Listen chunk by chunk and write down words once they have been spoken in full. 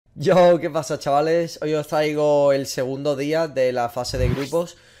Yo, ¿qué pasa, chavales? Hoy os traigo el segundo día de la fase de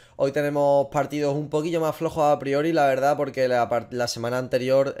grupos. Hoy tenemos partidos un poquillo más flojos a priori, la verdad, porque la semana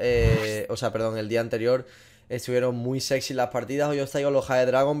anterior, perdón, el día anterior estuvieron muy sexy las partidas. Hoy os traigo los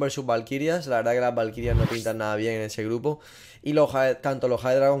hi-rez versus Valkyries. La verdad que las Valkyries no pintan nada bien en ese grupo. Y tanto los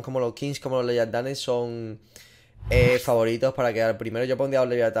hi-rez como los Kings como los Leviathanes son favoritos para quedar primero. Yo pondría a los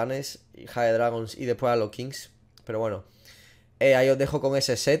Leviathanes, hi-dragons y después a los Kings. Pero bueno. Ahí os dejo con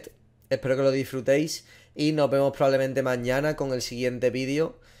ese set. Espero que lo disfrutéis. Y nos vemos probablemente mañana con el siguiente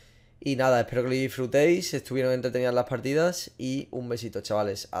vídeo. Y nada, espero que lo disfrutéis. Estuvieron entretenidas las partidas. Y un besito,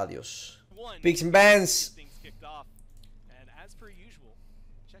 chavales. Adiós. Picks and Bands.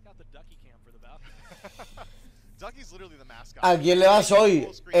 ¿A quién le vas hoy?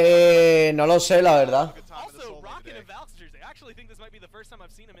 No lo sé, la verdad.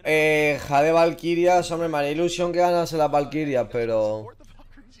 Jade Valkyrias, hombre, me haría ilusión que ganase las Valkyrias, pero...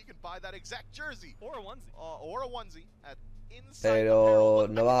 Pero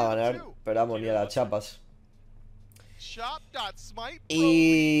no va a ganar, pero vamos, ni a las chapas.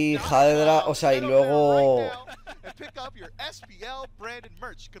 Y Jade, o sea, y luego...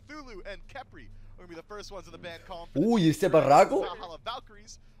 Uy, este perraco.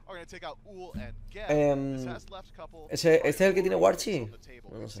 ¿Este es el que tiene Warchi?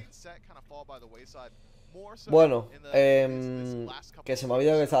 No sé. Bueno, que se me ha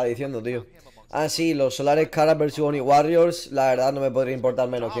olvidado que estaba diciendo, tío. Ah, sí, los Solares Caras vs Oni Warriors. La verdad no me podría importar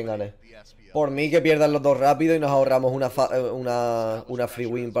menos quién gane. Por mí que pierdan los dos rápido y nos ahorramos una free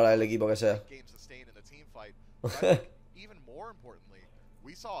win para el equipo que sea.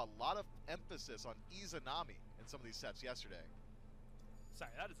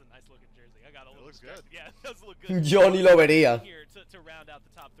 Yo ni lo vería.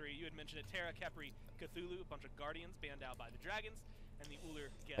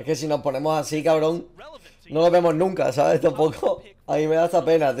 Es que si nos ponemos así, cabrón, no lo vemos nunca, ¿sabes? Tampoco. A mí me da esta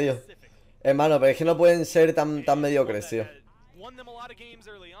pena, tío. Hermano, pero es que no pueden ser tan mediocres, tío.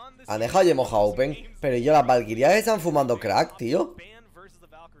 Han dejado ya mojado Open. Pero yo, las Valkyrias están fumando crack, tío.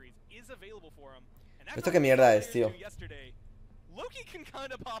 ¿Esto qué mierda es, tío? Loki can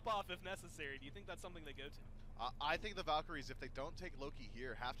kind of pop off if necessary. Do you think that's something they go to? I think the Valkyries, if they don't take Loki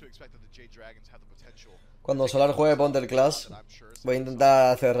here, have to expect that the Jade Dragons have the potential. Cuando Solar juegue ponte el Clash, voy a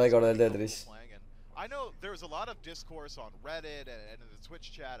intentar hacer récord del Tetris. I know there's a lot of discourse on Reddit and in the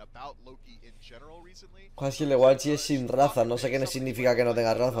Twitch chat about Loki in general recently. Casi el Warchi es sin raza, no sé qué significa que no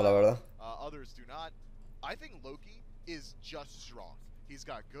tenga raza, la verdad. Others do not. I think Loki is just strong. He's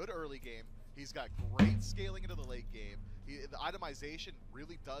got good early game. He's got great scaling into the late game. The itemization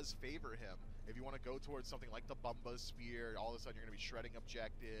really does favor him. If you want to go towards something like the Bumba Spear, all of a sudden you're going to be shredding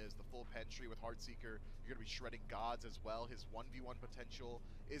objectives, the full Pentry with Heartseeker, you're going to be shredding gods as well. His 1v1 potential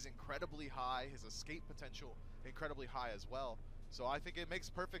is incredibly high, his escape potential incredibly high as well. So I think it makes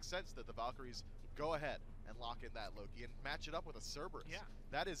perfect sense that the Valkyries go ahead and lock in that Loki and match it up with a Cerberus. Yeah.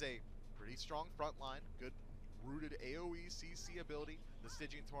 That is a pretty strong front line, good rooted AoE CC ability. The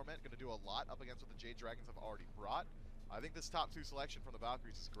Stygian Torment going to do a lot up against what the Jade Dragons have already brought. I think this top two selection from the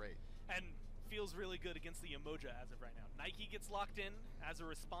Valkyries is great. And feels really good against the Emoja as of right now. Nike gets locked in as a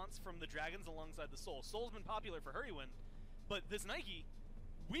response from the Dragons alongside the Soul. Soul's been popular for Hurrywin, but this Nike,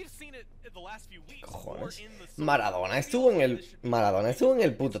 we've seen it in the last few weeks. Cojones. Maradona estuvo en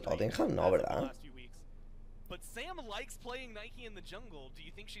el puto Tottenham, no, ¿verdad?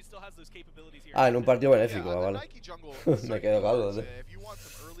 Ah, en un partido benéfico, vale. Me quedo calvo, tío.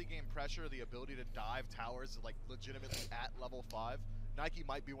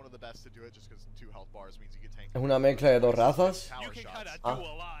 Es una mezcla de dos razas. Ah.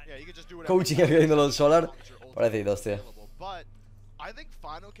 Coaching haciendo los Solar. Parecidos, tío.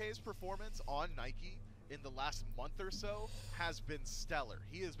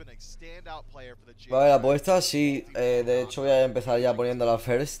 Vale, apuesta, sí. De hecho, voy a empezar ya poniendo la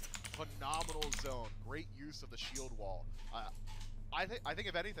first. I think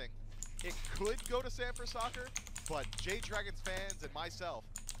if anything, it could go to Sam for soccer, but Jade Dragons fans and myself,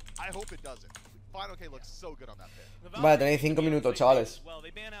 I hope it doesn't. Final K looks so good on that pick. Vale, tenéis 5 minutos, chavales.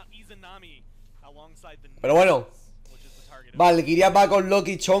 Pero bueno, Valkyria va con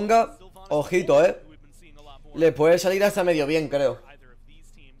Loki Chonga. Ojito, le puede salir hasta medio bien, creo.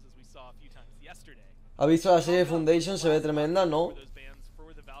 ¿Ha visto la serie Foundation? Se ve tremenda, ¿no?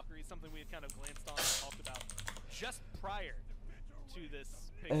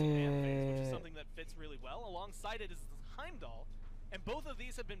 And both of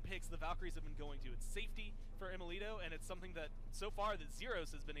these have been picks the Valkyries have been going to. It's safety for Emilito, and it's something that so far that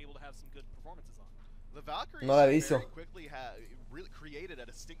Zeros has been able to have some good performances on. The Valkyries No la he visto. very quickly really created a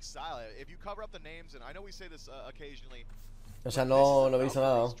distinct style. If you cover up the names, and I know we say this occasionally. O sea, no he visto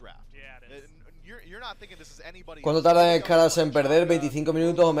nada. You're not thinking this is anybody ¿Cuánto else. tardan Scarabs en perder? ¿25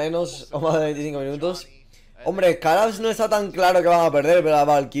 minutos o menos? ¿O más de 25 minutos? Hombre, Scarabs no está tan claro que van a perder, pero la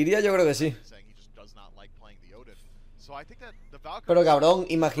Valkyria yo creo que sí. Pero cabrón,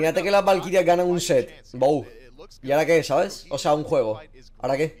 imagínate que las Valkyrias ganan un set. Bow. ¿Y ahora qué, sabes? O sea, un juego.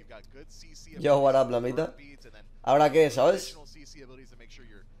 ¿Ahora qué? Yo what up, la mitad. ¿Ahora qué, sabes?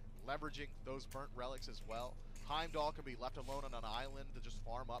 Heimdall can be left alone on an island to just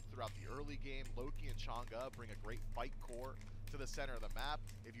farm up throughout the early game. Loki and Chang'e bring a great fight core to the center of the map.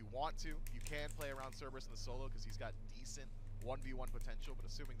 If you want to, you can play around Cerberus in the solo because he's got decent 1v1 potential, but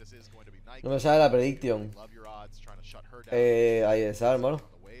assuming this is going to be Nike. No me sale la prediction. Love your odds trying to shut her down. Ahí está, hermano.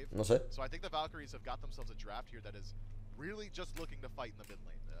 No sé. So I think the Valkyries have got themselves a draft here that is really just looking to fight in the mid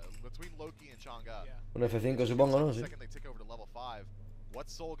lane. Between Loki and Chang'e. Un F5 supongo, ¿no? Sí. The second they tick over to level 5,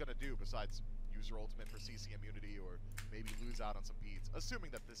 what's Soul gonna do besides use your ultimate for CC immunity or maybe lose out on some beats,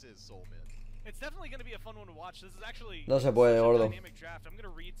 assuming that this is Soul mid. It's definitely going to be a fun one to watch. This is actually no se puede, gordo. Dynamic draft. I'm going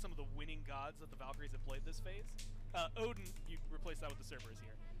to read some of the winning gods that the Valkyries have played this phase. Odin, you replace that with the Cerberus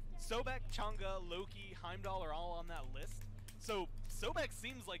here. Sobek, Chang'e, Loki, Heimdall are all on that list. So Sobek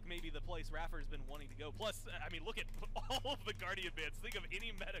seems like maybe the place Raffer's been wanting to go. Plus, I mean, look at all of the Guardian bits. Think of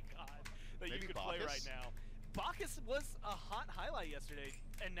any meta god that maybe you could play right now. Bacchus was a hot highlight yesterday,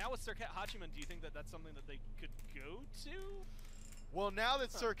 and now with Serket Hachiman, do you think that that's something that they could go to? Well, now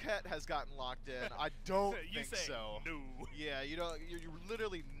that Serket has gotten locked in, I don't think so. No. Yeah, you're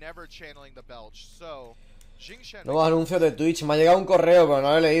literally never channeling the belch. So, Jingshen. Nuevos anuncios de Twitch. Me ha llegado un correo, pero no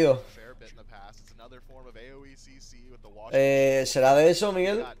lo he leído. ¿Será de eso,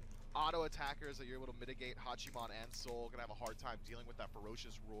 Miguel? Auto attackers that you're able to mitigate. Hachiman and Soul gonna have a hard time dealing with that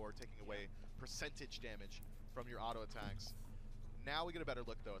ferocious roar, taking away percentage damage from your auto attacks. Now we get a better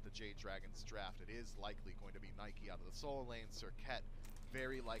look though at the Jade Dragons draft. It is likely going to be Nike out of the Soul lane, Serket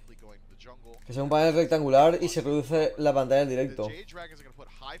very likely going to the jungle. Que sea un panel rectangular y se reduce la pantalla en directo.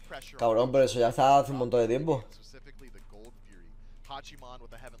 Cabrón, pero eso ya está hace un montón de tiempo.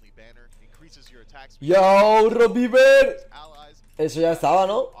 Yo, Robiver. Eso ya estaba,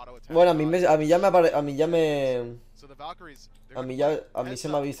 ¿no? Bueno, a mí se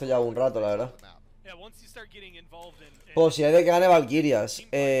me ha visto ya un rato, la verdad. Posibilidad de que gane Valkyrias.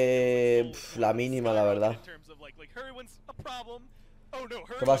 La mínima, la verdad.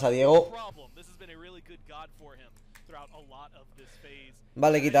 ¿Qué pasa, Diego?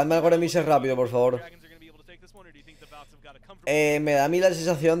 Vale, quitadme al Goremises rápido, por favor. Me da a mí la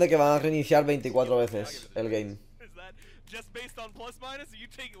sensación de que van a reiniciar 24 veces el game. Just based on plus minus, you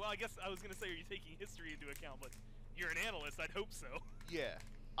take, well, I guess I was going to say, are you taking history into account, but you're an analyst, I'd hope so. Yeah,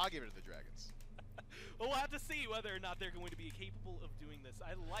 I'll give it to the Dragons. Well, we'll have to see whether or not they're going to be capable of doing this.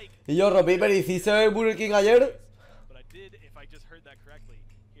 I like... Y yo, Ropiper, ¿hiciste el Burger King ayer? But I did, if I just heard that correctly,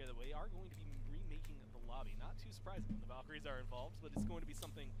 here that we are going to be remaking the lobby. Not too surprising, the Valkyries are involved, but it's going to be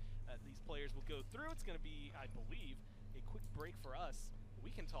something that these players will go through. It's going to be, I believe, a quick break for us.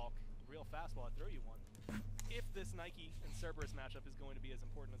 We can talk real fast while I throw you one. If this Nike and Cerberus matchup is going to be as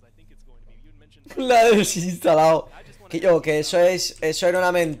important as I think it's going to be. You mentioned la he desinstalado. Que eso era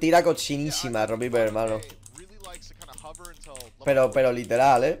una mentira cochinísima, Ropiper, hermano. Pero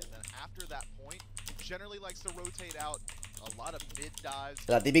literal,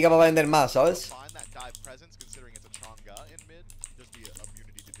 La típica para vender más, ¿sabes?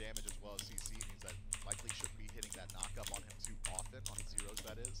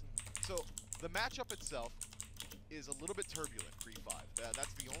 The matchup itself is a little bit turbulent pre-5.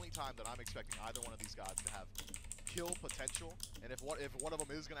 That's the only time that I'm expecting either one of these gods to have kill potential. And if one of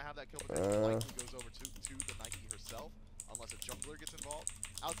them is going to have that kill potential, it likely goes over to the Nike herself, unless a jungler gets involved.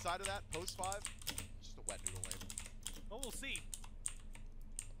 Outside of that, post-5, just a wet noodle lane. Well, we'll see.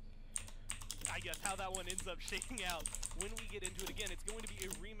 I guess how that one ends up shaking out when we get into it. Again, it's going to be a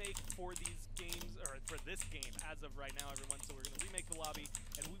remake for these games, or for this game as of right now, everyone. So we're going to remake the lobby,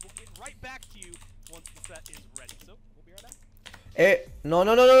 and we will get right back to you once the set is ready. So we'll be right back.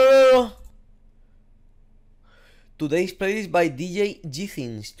 No. Today's playlist by DJ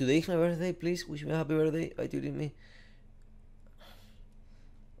G-Things. Today's my birthday, please wish me a happy birthday by tuning me.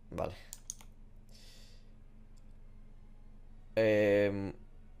 Vale.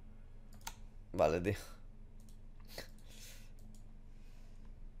 Vale, tío.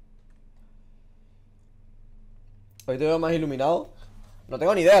 Hoy te veo más iluminado. No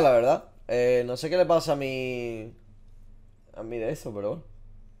tengo ni idea, la verdad. No sé qué le pasa a mí de eso, pero bueno.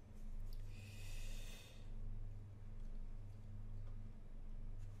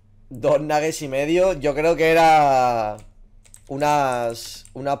 2 nuggets y medio. Yo creo que era unas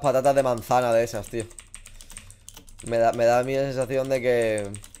patatas de manzana de esas, tío. Me da a mí la sensación de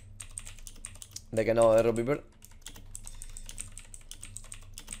que no, Piper.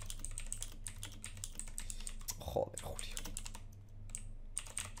 Joder, Julio.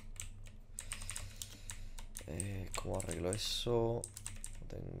 ¿Cómo arreglo eso? No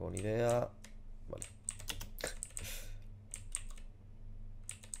tengo ni idea. Vale.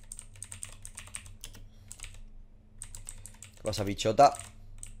 ¿Qué pasa, bichota?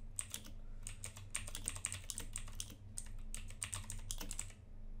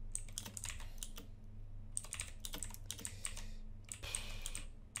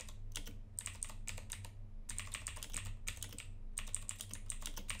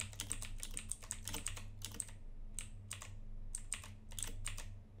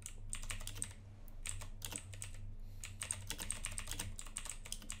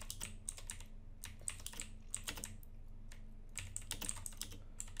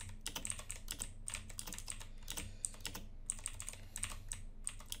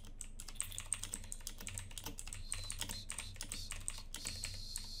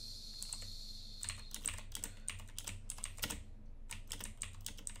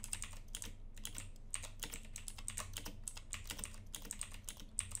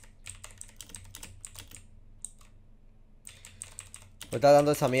 ¿Me está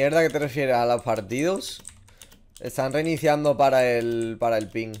dando esa mierda? ¿Qué te refieres? ¿A los partidos? Están reiniciando para el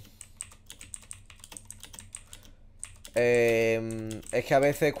ping. Es que a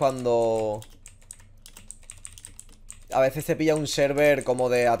veces cuando... A veces te pilla un server como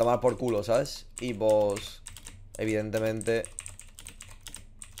de a tomar por culo, ¿sabes? Y pues... Evidentemente...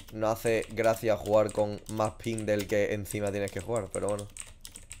 No hace gracia jugar con más ping del que encima tienes que jugar, pero bueno.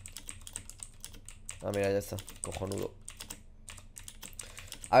 Ah, mira, ya está. Cojonudo.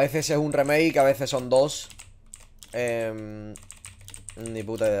 A veces es un remake, a veces son dos. Ni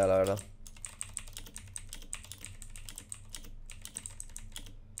puta idea, la verdad.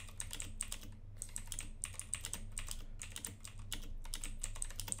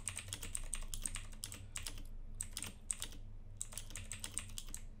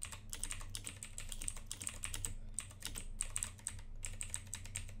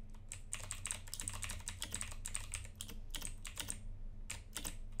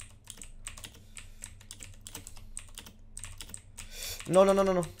 No, no, no,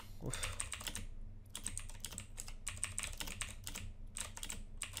 no, no. Uf.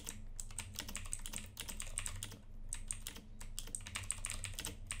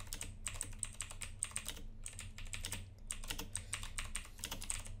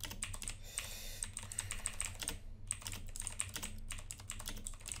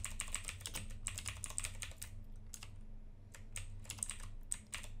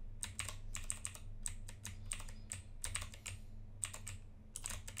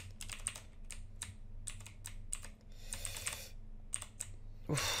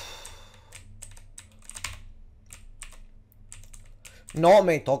 No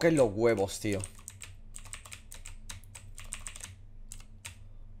me toques los huevos, tío.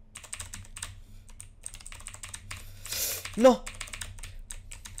 No.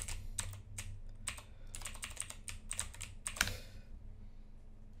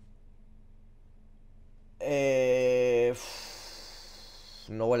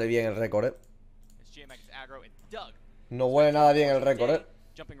 No huele bien el récord, No huele nada bien el récord,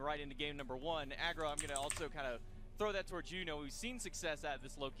 Jumping right into game number one, Aggro, I'm going to also kind of throw that towards you. We've seen success out of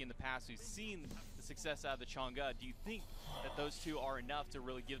this Loki in the past. We've seen the success out of the Chang'e. Do you think that those two are enough to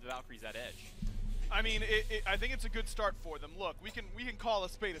really give the Valkyries that edge? I mean, I think it's a good start for them. Look, we can call a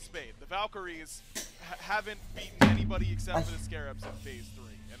spade a spade. The Valkyries haven't beaten anybody except for the Scarabs in Phase 3,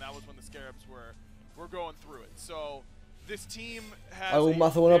 and that was when the Scarabs were going through it. So this team has algún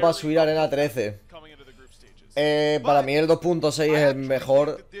mazo bueno para subir arena 13. Para mí el 2.6 es el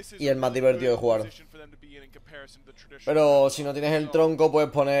mejor y el más divertido de jugar. Pero si no tienes el tronco, puedes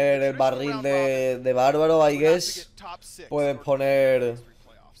poner el barril de bárbaro, I guess. Puedes poner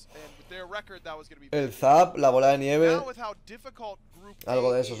el zap, la bola de nieve.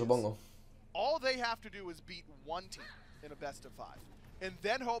 Algo de eso, supongo. And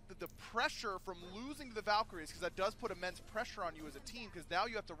then hope that the pressure from losing to the Valkyries, because that does put immense pressure on you as a team, because now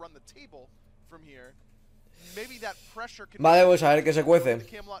you have to run the table from here. Maybe that pressure can vale, pues a ver qué se cuece.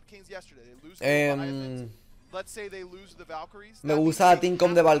 Me gusta la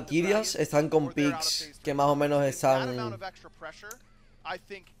teamcom de Valkyries. Están con picks que más o menos están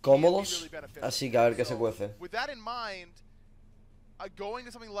cómodos. Así que a ver qué se cuece. Going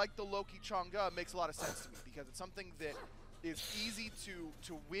to something like the Loki Chang'e makes a lot of sense to me, because it's something that is easy to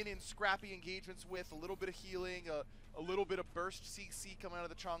win in scrappy engagements with. A little bit of healing, a little bit of burst CC coming out of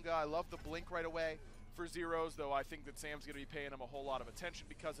the Chang'e. I love the blink right away for Zeros, though I think that Sam's going to be paying him a whole lot of attention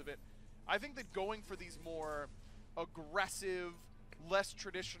because of it. I think that going for these more aggressive, less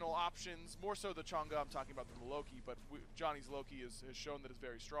traditional options, more so the Chang'e I'm talking about than the Loki, but Johnny's Loki has shown that it's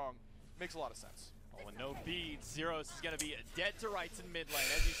very strong, makes a lot of sense. Oh, and no beads. Zeros is going to be dead to rights in mid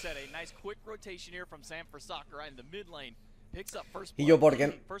lane. As you said, a nice quick rotation here from Sam for Sakura in the mid lane. Picks up first blood. Y yo, ¿por qué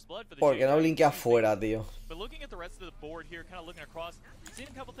no Jade. blinquea afuera, tío? But looking at the rest of the board here, kind of looking across, seeing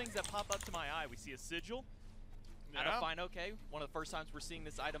a couple things that pop up to my eye. We see a sigil. Out of fine, okay. One of the first times we're seeing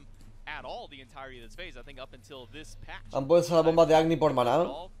this item at all the entirety of this phase. I think up until this patch. Han puesto la bomba de Agni por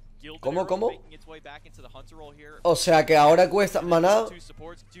maná. ¿Cómo, cómo? O sea que ahora cuesta maná,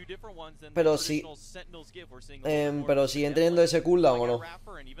 pero sí, pero siguen teniendo ese cooldown o no. Yeah,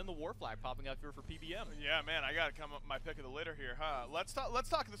 man, I gotta come up my pick of the litter here, huh? Let's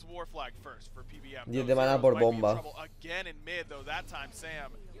talk this war flag first for PBM. 10 de maná por bomba. Again in mid, though that time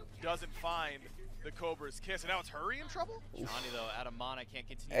Sam doesn't find the Cobra's kiss, and now it's Hurry in trouble. Johnny though out of mana can't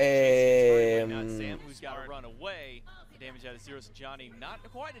continue. Sam who's got to run away. Damage out of Zeros. Johnny not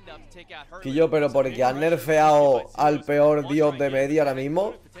quite enough to take out Hurry. Que yo, pero porque han nerfeado al peor dios de medio ahora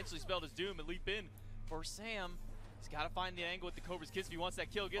mismo. Potentially spelled his doom and leap in for Sam. He's got to find the angle with the Cobra's kiss if he wants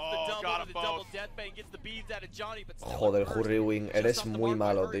that kill. Gets the double death bang, gets the beads out of Johnny, but joder, Hurry Wing, eres muy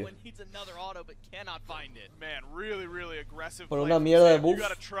malo, tío. Man, really aggressive. Por una mierda de buff.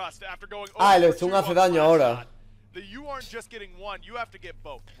 Ah, el stun hace daño ahora.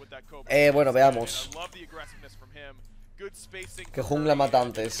 Bueno, veamos. Que jungla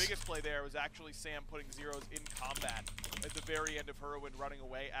matantes.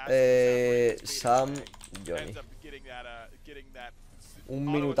 Sam, Johnny. Un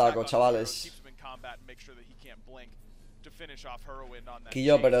minutaco, chavales.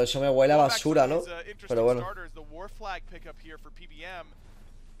 Quillo, pero eso me huele a basura, ¿no? Pero bueno.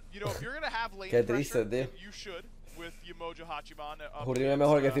 Qué triste, tío. Julio es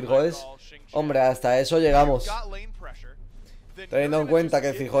mejor que hi-rez. Hombre, hasta eso llegamos. Teniendo en cuenta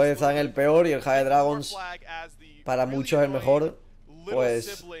que hi-rez está en el peor y el High Dragons para muchos es el mejor,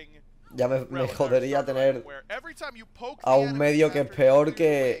 pues ya me jodería tener a un medio que es peor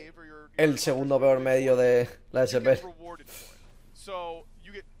que el segundo peor medio de la SP.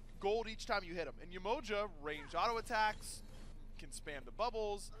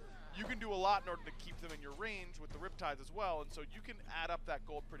 You can do a lot in order to keep them in your range with the Riptides as well, and so you can add up that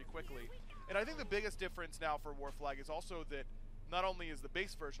gold pretty quickly. And I think the biggest difference now for Warflag is also that not only is the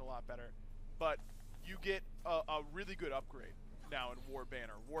base version a lot better, but you get a really good upgrade now in War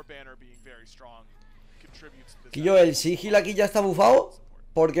Banner. War Banner being very strong contributes to this. Quillo, el sigil aquí ya está bufado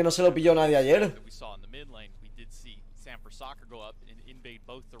porque no se lo pilló nadie ayer. Soccer go up and invade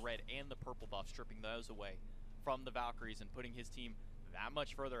both the red and the purple buff, stripping those away from the Valkyries and putting his team that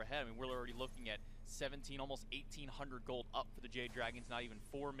much further ahead. I mean, we're already looking at 17, almost 1,800 gold up for the Jade Dragons, not even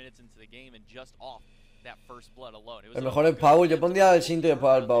 4 minutes into the game, and just off that first blood alone. El mejor es Paul, yo pondría el cinto y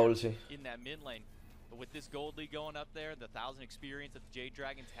después al Paul, sí. In that mid lane, but with this gold lead going up there, the 1,000 experience that the Jade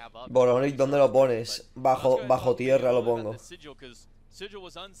Dragons have up. Boronic, ¿dónde lo pones? Bajo tierra lo pongo. Sigil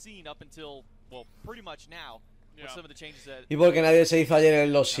was unseen up until, well, pretty much now. ¿Y por qué nadie se hizo ayer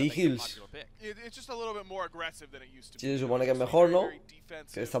en los sigils? Si se supone que es mejor, ¿no?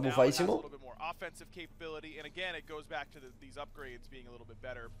 Que está bufadísimo.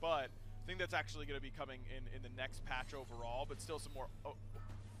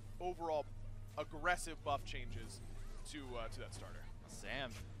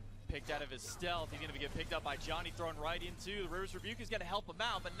 Sam picked out of his stealth. He's going to get picked up by Johnny, thrown right into. The River's Rebuke is going to help him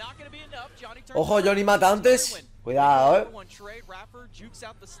out, but not going to be enough. Johnny turns. Ojo, Johnny matantes. Cuidado, One trade. Rapper jukes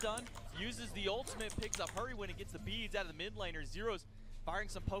out the stun, uses the ultimate, picks up Hurry when it gets the beads out of the mid laner. Zeros firing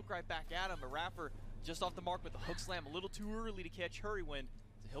some poke right back at him, but Rapper just off the mark with the hook slam, a little too early to catch Hurry when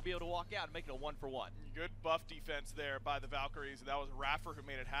he'll be able to walk out and make it a 1-for-1. Good buff defense there by the Valkyries. That was Rapper who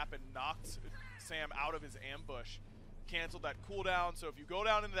made it happen, knocked Sam out of his ambush. Canceled that cooldown, so if you go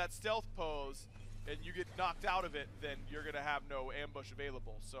down into that stealth pose and you get knocked out of it, then you're gonna have no ambush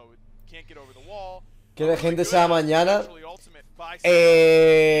available, so it can't get over the wall. Que de gente sea mañana.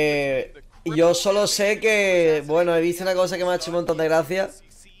 Yo solo sé que, bueno, he visto una cosa que me ha hecho un montón de gracia,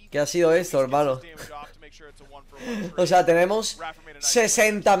 que ha sido esto, hermano. O sea, tenemos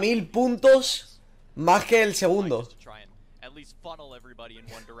 60.000 puntos más que el segundo.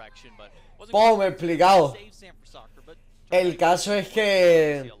 ¡Pum! Explicado. El caso es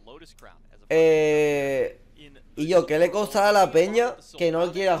que... ¿Y yo qué le costará a la peña que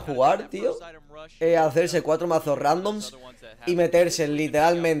no quiera jugar, tío? hacerse 4 mazos randoms y meterse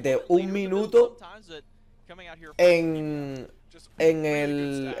literalmente un minuto en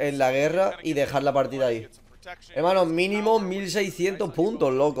la guerra y dejar la partida ahí. Hermano, mínimo 1600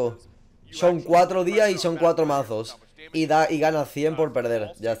 puntos, loco. Son 4 días y son 4 mazos. Y gana 100 por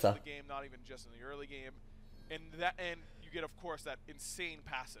perder. Ya está. You get, of course, that insane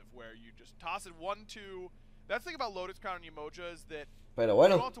passive where you just toss it 1-2. That's the thing about Lotus Crown and Umoja is that Pero you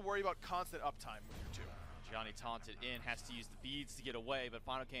bueno, don't have to worry about constant uptime with your 2. Johnny taunted in, has to use the beads to get away, but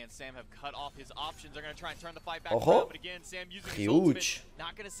Final K and Sam have cut off his options. They're going to try and turn the fight back around, but again, Sam using his ultimate,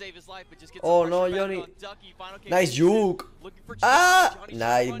 not going to save his life, but just gets oh Oh, no, Johnny. Nice juke. Ah,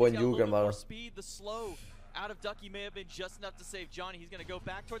 nice, buen juke, hermano. Speed, the slow out of Ducky may have been just enough to save Johnny. He's going to go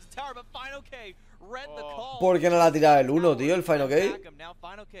back towards the tower, but Final K read the call. ¿Por qué no la ha tirado el 1, tío, el Final K? Now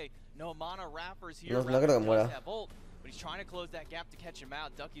Final K, no mana, Rapper's here. No creo que muera. But he's trying to close that gap to catch him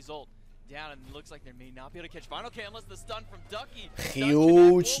out. Ducky's ult down, and it looks like they may not be able to catch Final K unless the stun from Ducky.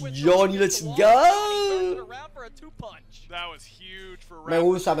 Huge, Johnny, let's go. That was huge for Me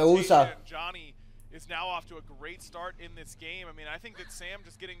gusta, me gusta. Johnny is now off to a great start in this game. I mean, I think that Sam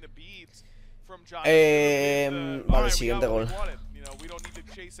just getting the beads from Johnny. Vale, siguiente gol. You know, we don't need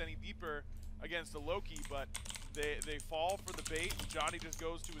to chase any deeper against the Loki, but they fall for the bait. Johnny just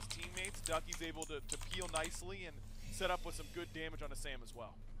goes to his teammates. Ducky's able to peel nicely and set up with some good damage on a Sam as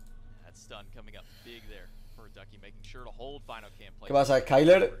well. That stun coming up big there for Ducky, making sure to hold Final Camp play. ¿Qué pasa,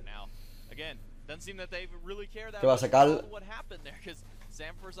 Kyler? Now, again, doesn't seem that they really care that ¿Qué pasa, much Cal? about what happened there, because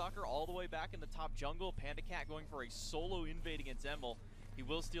Sam Furzakar all the way back in the top jungle. Panda Cat going for a solo invade against Emil. He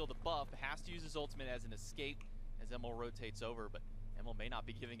will steal the buff, has to use his ultimate as an escape as Emil rotates over, but Emil may not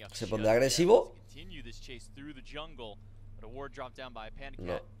be giving up. ¿Se pondrá agresivo? Continue this chase through the jungle, but a ward dropped down by Panda Cat.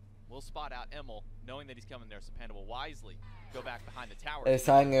 No. Will spot out Emil, knowing that he's coming there, so Panda will wisely go back behind the tower.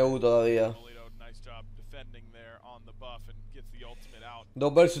 Está en EU todavía. Nice job defending there on the buff and gets the ultimate out. 2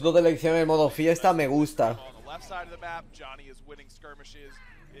 versus 2 de elección en modo fiesta, me gusta. On the left side of the map, Johnny is winning skirmishes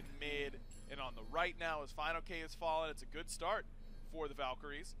in mid, and on the right now, as Final K has fallen, it's a good start for the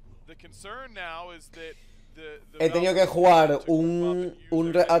Valkyries. The concern now is that He tenido que jugar un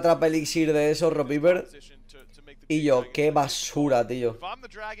atrapa elixir de esos, Ropiper. Y yo, qué basura, tío.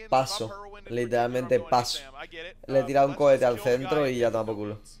 Paso. Literalmente paso. Le he tirado un cohete al centro y ya toma por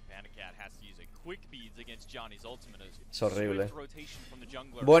culo. Es horrible.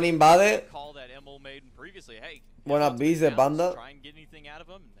 Buen invade. Buenas beats de Panda.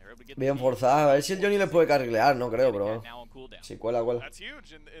 Bien forzadas. A ver si el Johnny les puede carrilear, no creo, pero bueno. Si cuela, cuela.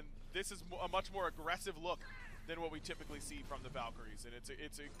 This is a much more aggressive look than what we typically see from the Valkyries, and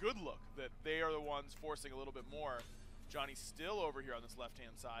it's a good look that they are the ones forcing a little bit more. Johnny's still over here on this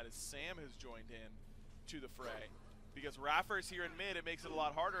left-hand side as Sam has joined in to the fray. Because Raffer's here in mid, it makes it a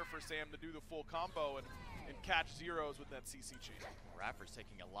lot harder for Sam to do the full combo and catch zeros with that CC chain. Raffer's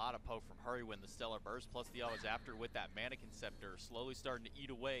taking a lot of poke from Hurrywin, the Stellar Burst, plus the others after with that Mannequin Scepter, slowly starting to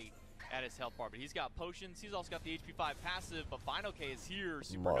eat away at his health bar. But he's got potions, he's also got the HP 5 passive, but Final K is here,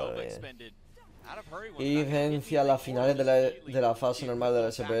 Supernova expended. Out of Hurrywin. Y vigencia las finales de la fase normal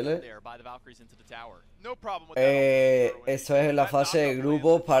del SPL. Esto es la fase de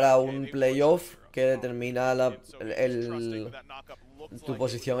grupos para un playoff que determina tu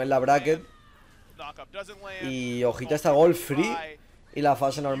posición en la bracket. Y ojito, está gol free. Y la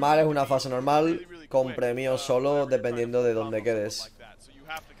fase normal es una fase normal con premios solo dependiendo de dónde quedes.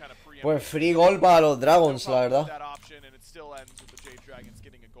 Pues free gol para los Dragons, la verdad.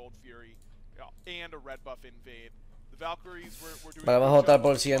 Vale, vamos a votar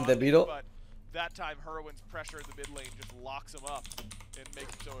por el siguiente piro. That time, Hurrywin's pressure in the mid lane just locks them up and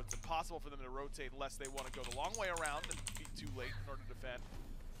makes it so it's impossible for them to rotate unless they want to go the long way around and be too late in order to defend,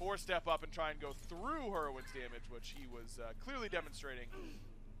 or step up and try and go through Hurrywin's damage, which he was clearly demonstrating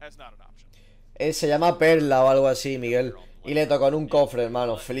as not an option. Se llama Perla o algo así, Miguel. Y le tocó en un cofre,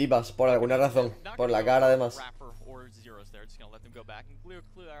 hermano. Flipas, por alguna razón. Por la cara, además.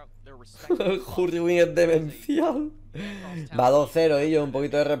 Hurrywin es demencial. Va 2-0, ellos, un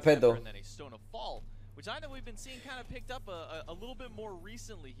poquito de respeto. Which I know we've been seeing kind of picked up a little bit more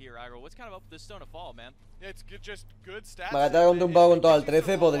recently here, Iro. What's kind of up with this Stone of Fall, man? It's just good stats. Vale, te ha contumbado con todo el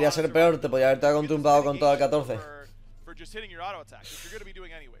 13, podría ser peor, te podría haberte contumbado con todo el 14. For just hitting your auto attack, which you're going to be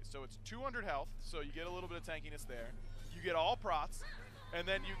doing anyway. So it's 200 health, so you get a little bit of tankiness there. You get all prots, and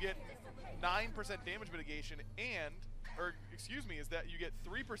then you get 9% damage mitigation, and, or excuse me, is that you get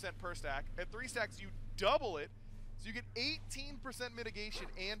 3% per stack. At 3 stacks, you double it, so you get 18% mitigation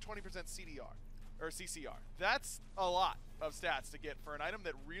and 20% CDR. Or CCR. That's a lot of stats to get for an item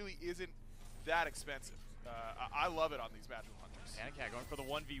that really isn't that expensive. I love it on these Magical Hunters. Panicat going for the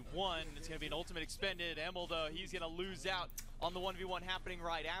 1v1. It's going to be an ultimate expended. Emil, though, he's going to lose out on the 1v1 happening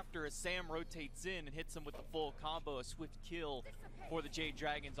right after as Sam rotates in and hits him with the full combo. A swift kill for the Jade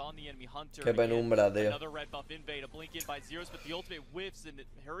Dragons on the enemy Hunter. Qué penumbra, tío. Another red buff invade, a blink in by Zeros, but the ultimate whiffs, and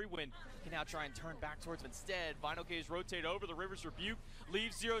Hurrywin can now try and turn back towards him instead. Vinyl K is rotated over, the River's Rebuke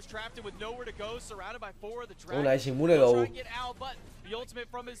leaves Zeros trapped in with nowhere to go, surrounded by 4 of the Dragons. Nice, immune He'll low. try and get out, but the ultimate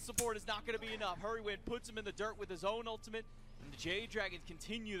from his support is not going to be enough. Hurrywin puts him in the dirt with his own ultimate, and the Jade Dragons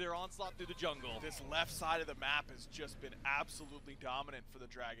continue their onslaught through the jungle. This left side of the map has just been absolutely dominant for the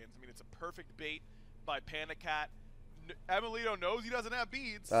Dragons. I mean, it's a perfect bait by Panicat. Emilito knows he doesn't have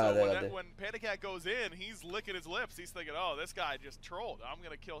beads, so when Panicat goes in, he's licking his lips. He's thinking, oh, this guy just trolled. I'm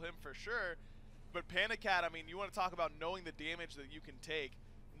going to kill him for sure. But Panicat, I mean, you want to talk about knowing the damage that you can take,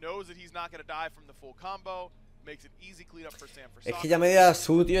 knows that he's not going to die from the full combo, makes it easy cleanup for Sam. Es que ya me da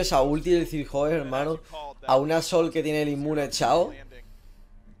su, tío, esa ulti del decir, joder, hermano, a una Sol que tiene el inmune echado.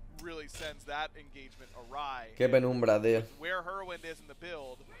 Really sends that engagement awry. Qué penumbra, tío. Where Hurrywin is in the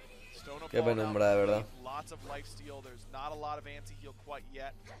build, Qué penumbra, de verdad. Lots of life steal. There's not a lot of anti-heal quite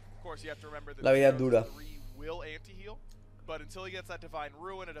yet. Of course, you have to remember that La vida es dura. 3 will anti-heal, but until he gets that Divine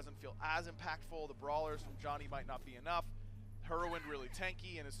Ruin, it doesn't feel as impactful. The brawlers from Johnny might not be enough. Hurrywin really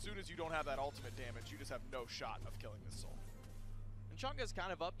tanky, and as soon as you don't have that ultimate damage, you just have no shot of killing this soul. And Chunga's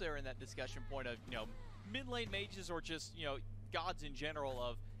kind of up there in that discussion point of, you know, mid lane mages or just, you know, gods in general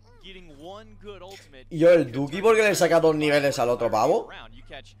of getting one good ultimate. Y yo, el Duki, ¿por qué le saca 2 niveles al otro pavo?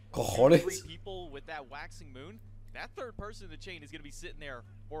 Cojones. People with that waxing moon, that third person in the chain is going to be sitting there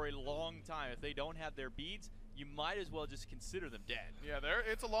for a long time. If they don't have their beads, you might as well just consider them dead. Yeah,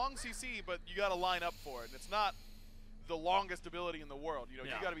 it's a long CC, but you got to line up for it. And it's not the longest ability in the world. You know,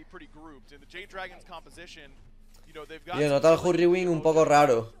 you got to be pretty grouped. In the Jade Dragon's composition, you know, they've got. Yo noto al Hurrywin un poco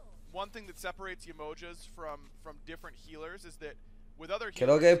raro. One thing that separates Yemojas from different healers is that with other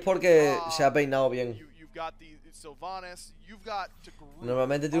Creo que es porque se ha peinado bien. You've got the Sylvanas, you've got to group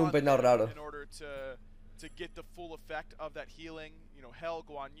Normalmente tiene un peinado raro. in order to get the full effect of that healing. You know, Hel,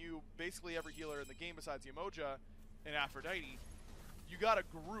 Guan Yu, basically every healer in the game besides Yemoja and Aphrodite, you got to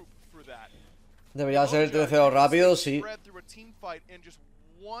group for that. Debería ser el 13 rápido, sí.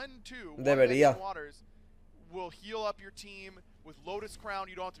 Debería. Will heal up your team with Lotus Crown.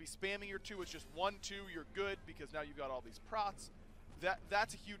 You don't have to be spamming your 2. It's just 1-2. You're good because now you've got all these prots.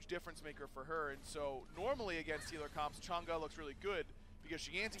 That's a huge difference maker for her. And so normally against healer comps, Chang'e looks really good because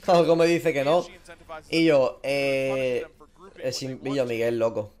she Algo me dice que no. Y yo, es Villo Miguel,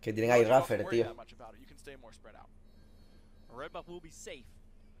 loco, que tienen ahí Raffer, tío. Red buff will be safe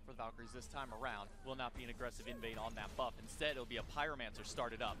for the Valkyries this time around. Will not be an aggressive invade on that buff. Instead, it'll be a Pyromancer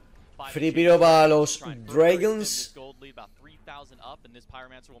started up. Free piro para los Dragons. Gold lead about 3,000 up, and this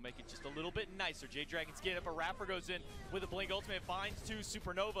Pyromancer will make it just a little bit nicer. Jade Dragons get it, but Rapper goes in with a Blink ultimate, finds 2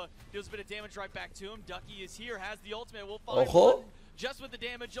 Supernova, deals a bit of damage right back to him. Ducky is here, has the ultimate, will find one just with the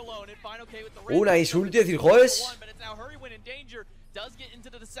damage alone, and Final K with the una insulti decir, jodes. But it's now Hurrywin in danger. Does get into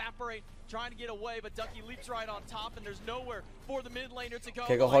the separate, trying to get away, but Ducky leaps right on top, and there's nowhere for the mid laner to go.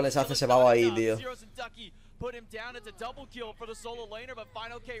 ¿Qué cojones hace ese pavo ahí, tío? Zeros and Ducky put him down. It's a double kill for the solo laner, but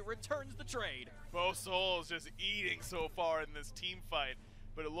Final K returns the trade. Both souls just eating so far in this team fight,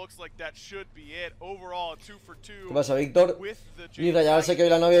 but it looks like that should be it. Overall, 2 for 2. ¿Qué pasa, Víctor? Y rayarse que hoy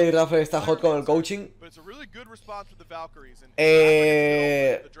la novia de Raffer está hot con el coaching.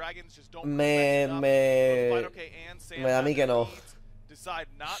 Me da a mí que no.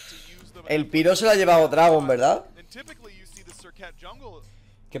 El piro se lo ha llevado Dragon, ¿verdad?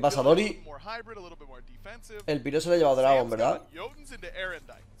 ¿Qué pasa, Dori? El piro se lo ha llevado Dragon, ¿verdad?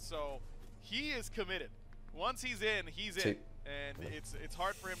 Sí. And it's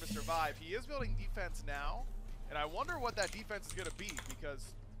hard for him to survive. He is building defense now, and I wonder what that defense is going to be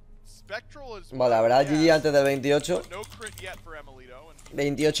because Spectral is. Vale, habrá GG antes del 28. No crit yet for Emilito.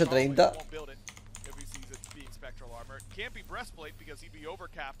 28-30. Can't be breastplate because he'd be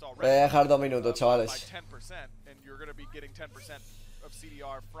overcapped already. Voy a dejar 2 minutos, chavales. And you're going to be getting 10% of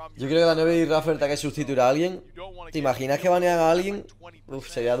CDR from. Yo creo que la 9 y Raffer tenga que sustituir a alguien. ¿Te imaginas que banean a alguien? Uf,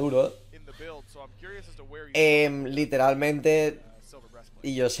 sería duro, literalmente,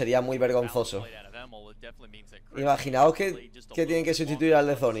 y yo sería muy vergonzoso. Imaginaos que tienen que sustituir al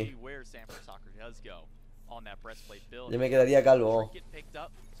de Sony. Yo me quedaría calvo.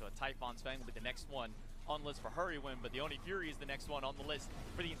 On the list for Hurrywin, but the only Fury is the next one on the list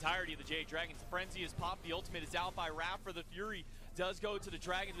for the entirety of the Jade Dragons. Frenzy is popped, the ultimate is out by Raph for the Fury.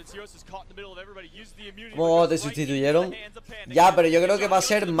 ¿Cómo te sustituyeron? Ya, pero yo creo que va a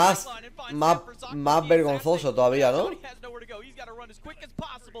ser más vergonzoso todavía, ¿no?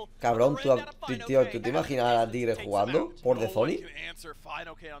 Cabrón, tío, ¿tú te imaginas a la Tigre jugando por The Sony?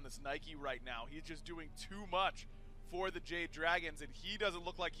 For the Jade Dragons, and he doesn't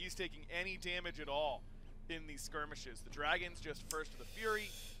look like he's taking any damage at all in these skirmishes. The Dragons just first to the Fury.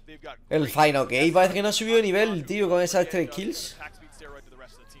 They've got el Final K parece que no ha subido de nivel, tío, con esas 3 kills.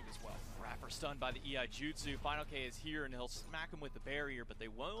 Rapper stunned by the EI Jutsu. Final K is here and he'll smack him with the barrier, but they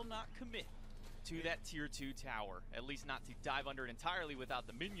will not commit to that tier 2 tower. At least not to dive under it entirely without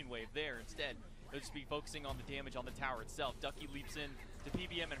the minion wave there. Instead, they'll just be focusing on the damage on the tower itself. Ducky leaps in to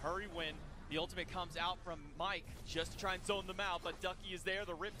PBM and hurry win. The ultimate comes out from Mike just to try and zone them out, but Ducky is there.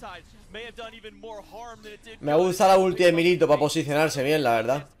 The Riptide may have done even more harm than it did. Me gusta la ulti de Milito para posicionarse bien, la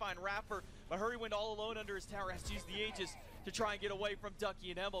verdad. But Hurry went all alone under his tower, has to use the Aegis to try and get away from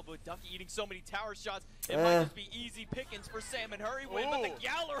Ducky and Emil, but Ducky eating so many tower shots, it might just be easy pickings for Sam and Hurry win, but the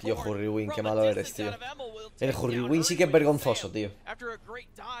Gjallarhorn Tío, Hurrywin, qué malo eres, tío. El Hurrywin sí que es vergonzoso, tío.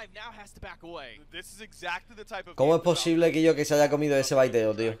 ¿Cómo es posible que se haya comido ese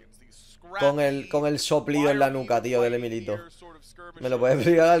baiteo, tío? Con el soplido en la nuca, tío, del Emilito. ¿Me lo puede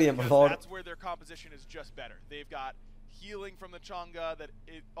explicar alguien, por favor? Healing from the Chang'e, that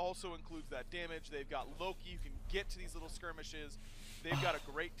it also includes that damage. They've got Loki who can get to these little skirmishes. They've got a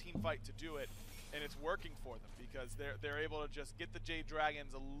great team fight to do it, and it's working for them because they're able to just get the Jade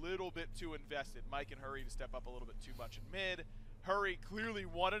Dragons a little bit too invested. Mike and Hurry to step up a little bit too much in mid. Hurry clearly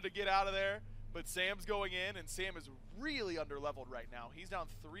wanted to get out of there, but Sam's going in, and Sam is really under-leveled right now. He's down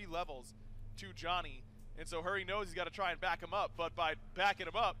 3 levels to Johnny, and so Hurry knows he's got to try and back him up, but by backing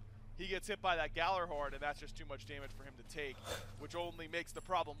him up, he gets hit by that Gjallarhorn, and that's just too much damage for him to take, which only makes the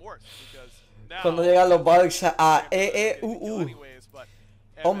problem worse, because now... Cuando llegan los Valks a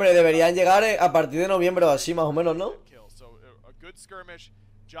Hombre, deberían llegar a partir de noviembre o así, más o menos, ¿no?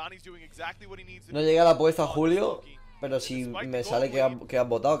 No llega la apuesta a Julio, pero si me sale que has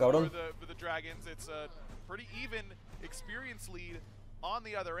votado, cabrón.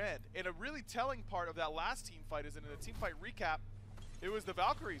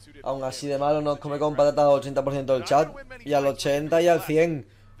 Aún así de malo nos come con patatas al 80% del chat y al 80 y al 100.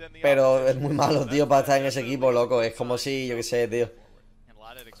 Pero es muy malo, tío, para estar en ese equipo, loco. Es como si, yo qué sé, tío.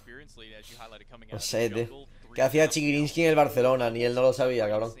 No sé, tío. ¿Qué hacía Chigrinsky en el Barcelona? Ni él no lo sabía,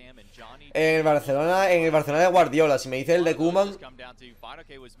 cabrón. En el Barcelona de Guardiola. Si me dice el de Koeman...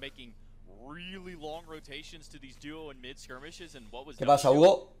 ¿Qué pasa,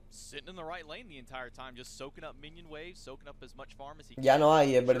 Hugo? Ya no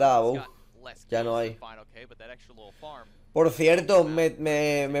hay, es verdad, ya no hay. Por cierto,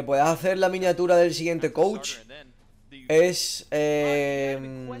 ¿me puedes hacer la miniatura del siguiente coach? Es a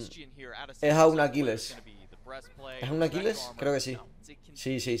un Aquiles. ¿Es un Aquiles? Creo que sí.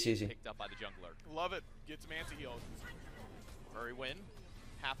 Sí.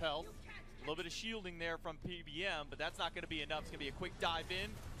 A little bit of shielding there from PBM, but that's not going to be enough. It's going to be a quick dive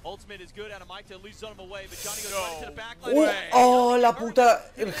in. Ultimate is good out of Mike to at least zone him away, but Johnny goes right to the backline. Oh, la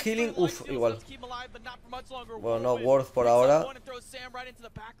puta, el healing. Uf, igual. Bueno, not worth por ahora.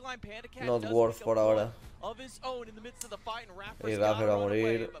 Not worth por ahora. Y Rapper va a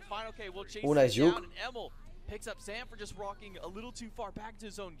morir. Una es Juke.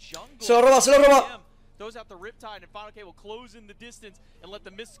 Se lo roba.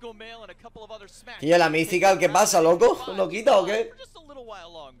 Y la Mythical, ¿qué pasa, loco? ¿Lo quita o qué?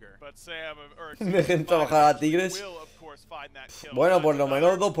 Dejen trabajar a Tigres. Bueno, por lo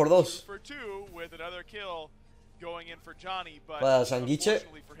menos 2 por 2. Para Sanguiche.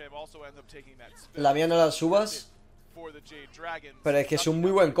 La mía no la subas. Pero es que es un muy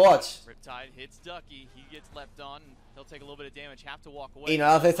buen coach. Y no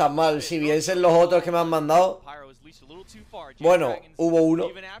lo haces tan mal. Si viesen los otros que me han mandado. Bueno, hubo uno.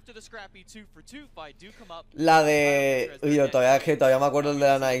 La de... Uy, todavía me acuerdo el de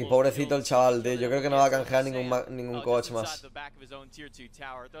la Nike. Pobrecito el chaval, tío. Yo creo que no va a canjear ningún coach más.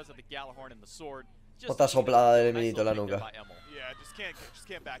 Otra soplada del Emilito en la nuca.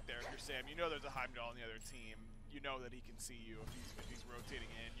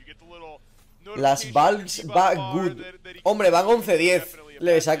 Las Valks va good. Hombre, van 11-10.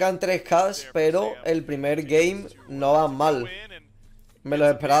 Le sacan 3Ks, pero el primer game no va mal. Me lo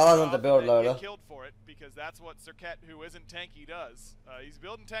esperaba bastante peor, la verdad.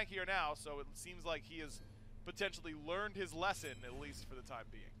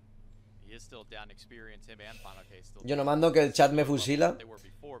 Yo no mando que el chat me fusila.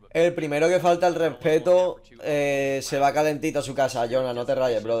 El primero que falta el respeto se va calentito a su casa. Jonah, no te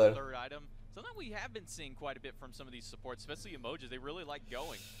rayes, brother. Something we have been seeing quite a bit from some of these supports, especially emojis. They really like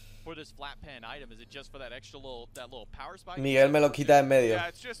going for this flat pen item. Is it just for that extra little power spike? Miguel me lo quita en medio. Yeah,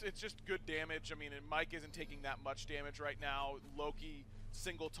 it's just good damage. I mean, and Mike isn't taking that much damage right now. Loki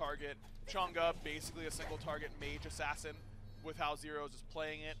single target, Chunga basically a single target mage assassin with how Zeros is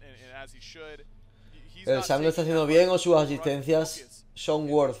playing it and as he should. El Sam lo está haciendo bien o sus asistencias son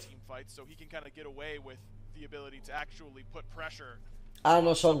worth. So he can kind of get away with the ability to actually put pressure. Ah,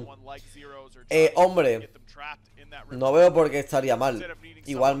 no son. Hombre, no veo por qué estaría mal.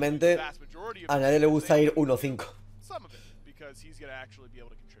 Igualmente, a nadie le gusta ir 1-5.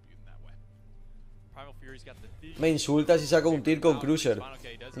 Me insultas y saco un tir con Cruiser.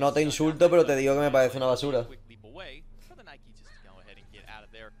 No te insulto, pero te digo que me parece una basura.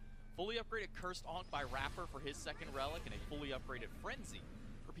 Fully upgraded Cursed Onk by Rapper for his second relic and a fully upgraded Frenzy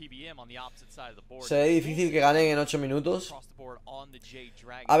for PBM on the opposite side of the board. Se ve difícil que ganen en 8 minutos.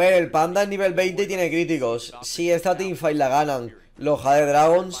 A ver, el Panda es nivel 20 y tiene críticos. Si esta teamfight la ganan los Jade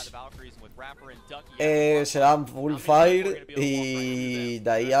Dragons, se dan full fire y de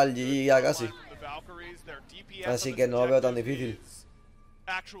ahí al GG ya casi. Así que no lo veo tan difícil.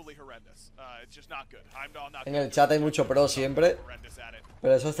 En el chat hay mucho pro siempre,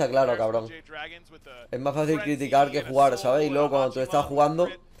 pero eso está claro, cabrón. Es más fácil criticar que jugar, ¿sabes? Y luego cuando tú estás jugando,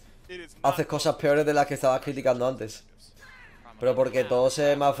 haces cosas peores de las que estabas criticando antes. Pero porque todo se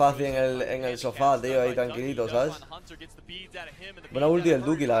ve más fácil en el sofá, tío, ahí tranquilito, ¿sabes? Buena ulti del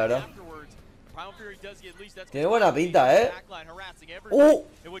Duki, la verdad. Tiene buena pinta, ¿eh? Oh,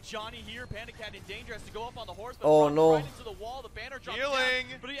 no.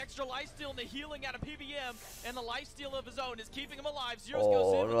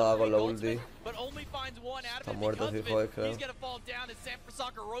 Oh, no la hago con la ulti. Está muerto, fijo, creo.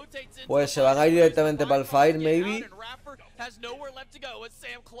 Pues se van a ir directamente para el fire, maybe.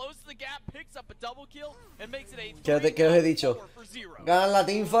 ¿Qué os he dicho? Ganan la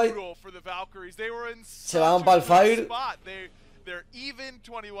teamfight, se van para el fire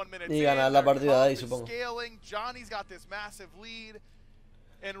y ganar la partida de ahí, supongo. ¿Qué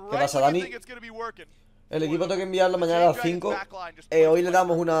pasa, Dani? El equipo tengo que enviarlo mañana a las 5. Hoy le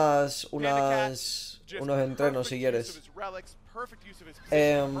damos unos entrenos si quieres.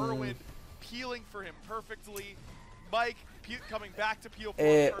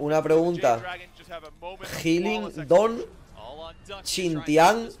 Una pregunta. Healing, Don,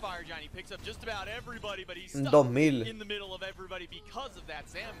 Xintian, 2000.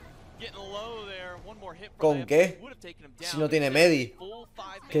 ¿Con qué? Si no tiene Medi.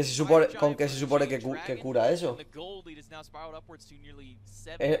 ¿Con qué se supone que cura eso?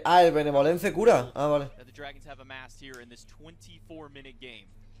 El Benevolence cura. Ah, vale.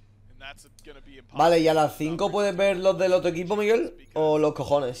 Vale, ¿y a las 5 puedes ver los del otro equipo, Miguel? ¿O los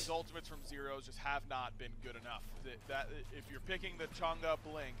cojones?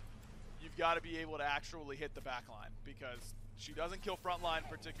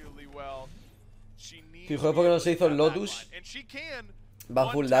 Fijo, es porque no se hizo el Lotus.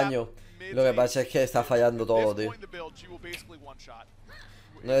 Va full daño. Lo que pasa es que está fallando todo, tío.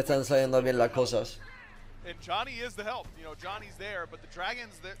 No le están saliendo bien las cosas.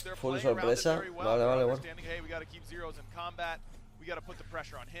 Full sorpresa. Vale, vale, bueno.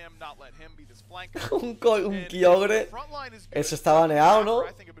 Un Kyogre. Eso está baneado, ¿no?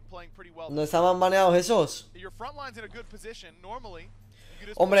 ¿No estaban baneados esos?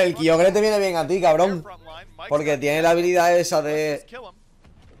 Hombre, el Kyogre te viene bien a ti, cabrón. Porque tiene la habilidad esa de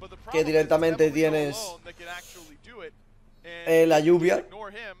que directamente tienes la lluvia.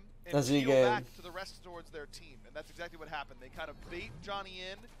 Así que el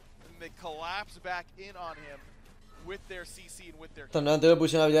torneo anterior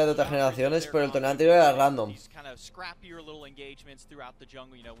pusieron habilidades de otras generaciones, pero el torneo anterior era random.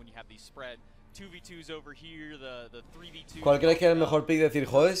 ¿Cuál crees que es el mejor pick de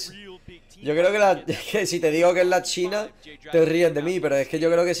Cirjoes? Yo creo que si te digo que es la China, te ríes de mí, pero es que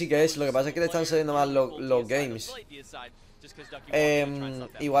yo creo que sí que es. Lo que pasa es que le están saliendo mal los games.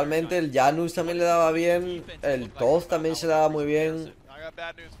 Igualmente el Janus también le daba bien. El Toz también se daba muy bien.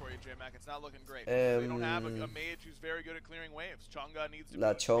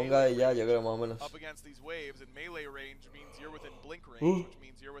 La Chonga y ya, yo creo más o menos.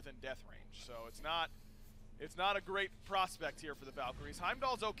 It's not a great prospect here for the Valkyries.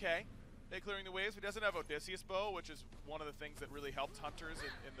 Heimdall's okay. They clearing the waves, but he doesn't have Odysseus bow, which is one of the things that really helped hunters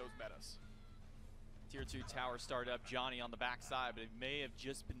in those metas. Tier 2 tower started up. Johnny on the backside, but it may have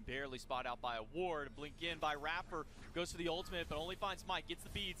just been barely spotted out by a ward. Blink in by Rapper. Goes for the ultimate, but only finds Mike. Gets the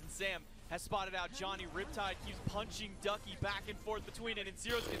beads, and Sam has spotted out Johnny. Riptide keeps punching Ducky back and forth between it, and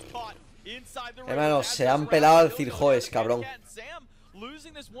Zeros gets caught inside the ring. Hermano, se han pelado al Cirjoes, cabrón. Sam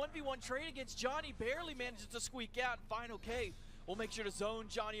losing this 1v1 trade against Johnny, barely manages to squeak out. Final K will make sure to zone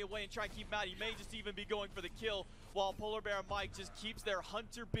Johnny away and try and keep him out. He may just even be going for the kill, while Polar Bear and Mike just keeps their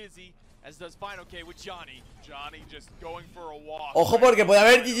hunter busy, as does Final K with Johnny. Johnny just going for a walk. Ojo, porque puede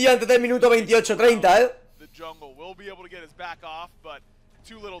haber GG antes del minuto 28-30, The jungle will be able to get his back off, but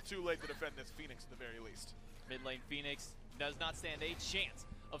too little too late to defend this Phoenix at the very least. Mid lane Phoenix does not stand a chance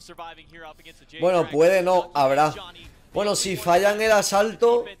of surviving here up against the Jade. Bueno, puede, no, habrá. Bueno, si fallan el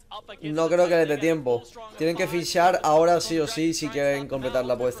asalto, no creo que les dé tiempo. Tienen que fichar ahora sí o sí si quieren completar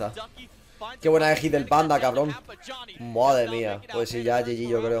la apuesta. Qué buena de hit del panda, cabrón. Madre mía, pues sí, ya GG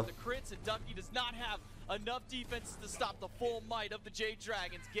yo creo.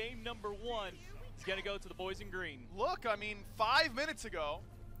 Look, I mean, 5 minutes ago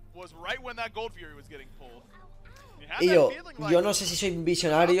was right when that Gold Fury was getting pulled. Y yo no sé si soy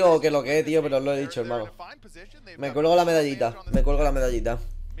visionario o qué lo que es, tío, pero os lo he dicho, hermano. Me cuelgo la medallita, me cuelgo la medallita.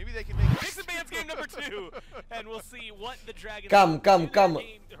 Cam.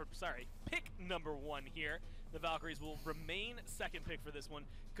 Pick number 1 here. The Valkyries will remain second pick for this one.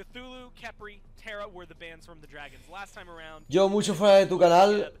 Cthulhu, Kepri, Terra were the bans from the Dragons last time around. Yo mucho fuera de tu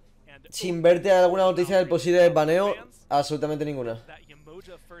canal, sin verte alguna noticia del posible baneo, absolutamente ninguna.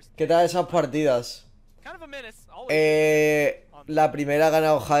 ¿Qué tal esas partidas? La primera ha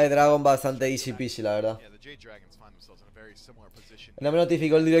ganado Jade Dragon bastante easy peasy, la verdad. No me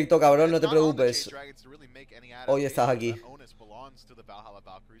notificó el directo, cabrón, no te preocupes. Hoy estás aquí.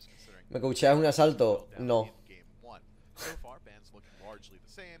 ¿Me coacheas un asalto? No.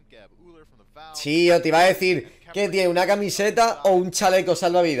 Sí, yo te iba a decir que tiene una camiseta o un chaleco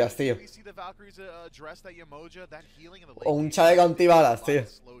salvavidas, tío. O un chaleco antibalas, tío.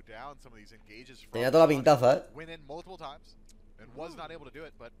 Tenía toda la pintaza,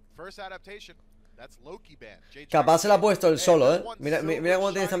 Capaz se la ha puesto él solo, Mira, mira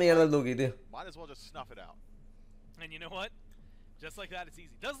cómo tiene esta mierda el Duki, tío.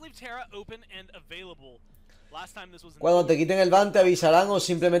 Cuando te quiten el ban te avisarán o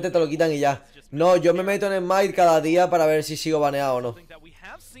simplemente te lo quitan y ya. No, yo me meto en Smite cada día para ver si sigo baneado o no.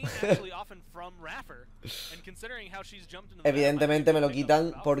 Evidentemente me lo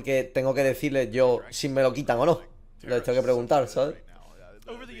quitan porque tengo que decirles yo si me lo quitan o no. Les tengo que preguntar, ¿sabes?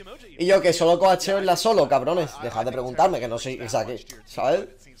 Y yo que solo coacheo en la solo, cabrones. Dejad de preguntarme que no soy... O sea, que, ¿sabes?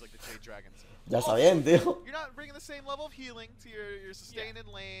 Ya está bien, tío.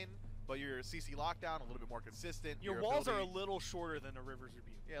 But your CC lockdown a little bit more consistent. Your walls are a little shorter than a River's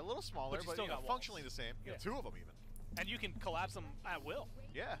Rebuke. Yeah, a little smaller, but you know, functionally the same. Yeah. 2 of them even. And you can collapse them at will.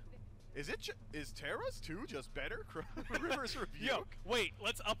 Yeah. Is Terra's 2 just better? River's Rebuke. Yo, wait,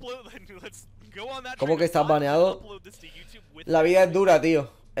 let's upload. Let's go on that. ¿Cómo que estás baneado? La vida es dura,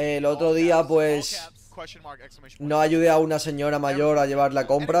 tío. El otro día, pues, no ayudé a una señora mayor a llevar la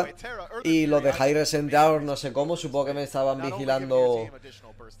compra y los de hi-rez entraron, no sé cómo, supongo que me estaban vigilando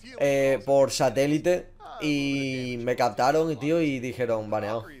por satélite y me captaron, tío, y dijeron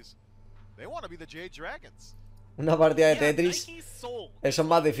baneado. Una partida de Tetris, eso es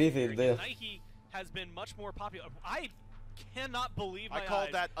más difícil, tío.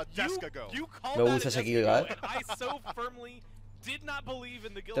 Me gusta ese kill,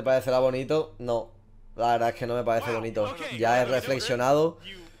 ¿Te parecerá bonito? No. La verdad es que no me parece bonito. Ya he reflexionado.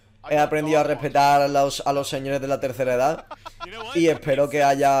 He aprendido a respetar a los señores de la tercera edad. Y espero que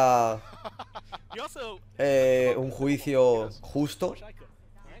haya un juicio justo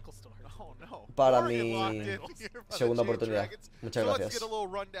para mi segunda oportunidad. Muchas gracias.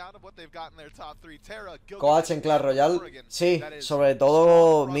 Coach en Clash Royale. Sí, sobre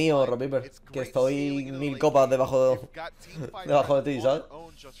todo mío, Robiper. Que estoy 1000 copas debajo de ti, ¿sabes?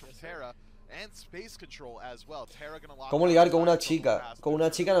 ¿Cómo ligar con una chica? Con una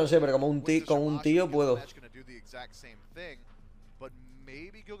chica no sé, pero como con un tío puedo.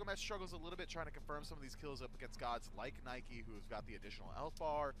 Maybe Gilgamesh struggles a little bit trying to confirm some of these kills up against gods like Nike, who's got the additional health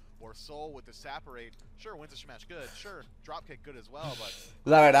bar, or Soul with the Saporate. Sure, wins a smash good. Sure, dropkick good as well, but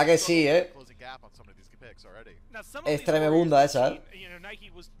la verdad que sí, closing gap on some of these picks already. Es tremebunda esa, You know,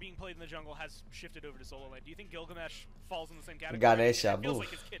 Nike was being played in the jungle, has shifted over to solo lane. Do you think Gilgamesh falls in the same category? Ganesha, it feels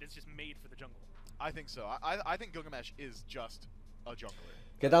like his kit is just made for the jungle. I think so. I think Gilgamesh is just a jungler.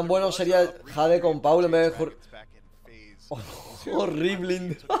 ¿Qué tan bueno sería Jade con Paul en vez de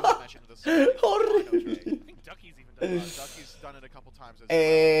horrible. Horrible. Ducky's even done it. Ducky's done it a couple times as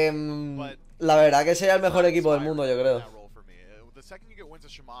well. But La verdad que sería el mejor equipo del mundo, yo creo. that role for me. The second you get wins of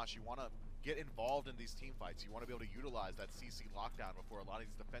Shamash, you want to get involved in these team fights. You want to be able to utilize that CC lockdown before a lot of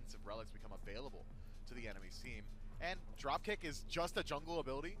these defensive relics become available to the enemy's team. And dropkick is just a jungle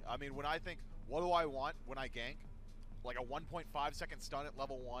ability. I mean, when I think, what do I want when I gank? Like a 1.5 second stun at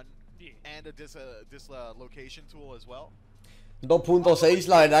level 1 and a dislocation tool as well. 2.6,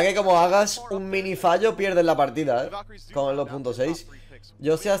 la verdad que como hagas un mini fallo pierdes la partida, con el 2.6.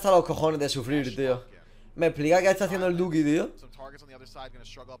 Yo estoy hasta los cojones de sufrir, tío. ¿Me explica qué está haciendo el Duki, tío?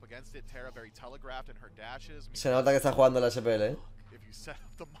 Se nota que está jugando la SPL,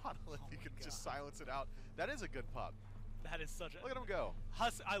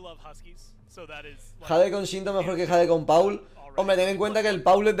 Jade con Shinto mejor que Jade con Paul. Hombre, ten en cuenta que el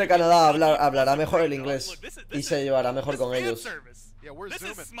Paul es de Canadá, hablará mejor el inglés y se llevará mejor con ellos. Yeah, where's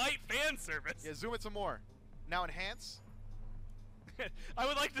Smite fan service. Yeah, zoom it some more. Now enhance. I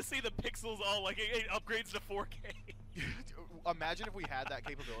would like to see the pixels all like it upgrades to 4K. Imagine if we had that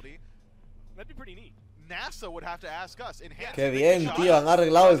capability. That'd be pretty neat. NASA would have to ask us. Enhance. Qué bien, tío, han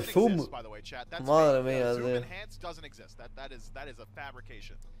arreglado el zoom. Madre mía, zoom tío. enhance doesn't exist. That is a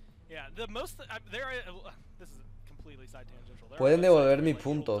fabrication. Yeah, the most this is completely side tangential. Pueden devolver mis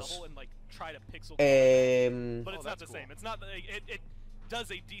puntos. But it's not the same. It's not it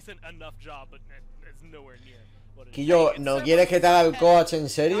does a decent enough job, but it's nowhere near what it is. Quillo, ¿no quieres que te haga el coach en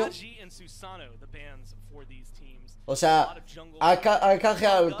serio? O sea, has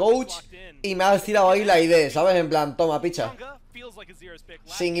canjeado el coach y me has tirado ahí la idea, ¿sabes? En plan, toma, picha.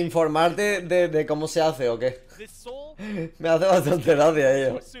 Sin informarte de cómo se hace o qué. Me hace bastante gracia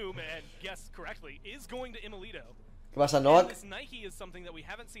ello. ¿Qué pasa, Novak?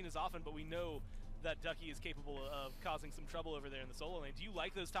 That Ducky is capable of causing some trouble over there in the solo lane. Do you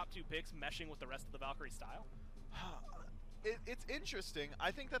like those top 2 picks meshing with the rest of the Valkyrie style? It's interesting.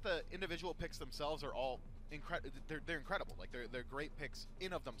 I think that the individual picks themselves are all they're incredible. Like they're great picks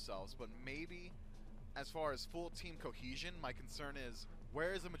in of themselves, but maybe as far as full team cohesion, my concern is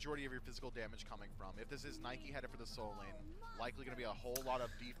where is the majority of your physical damage coming from? If this is Nike headed for the solo lane, likely going to be a whole lot of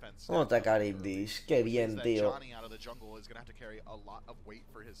defense. ¿Cómo te Caribdis? Qué bien, tío. Johnny out of the jungle is going to have to carry a lot of weight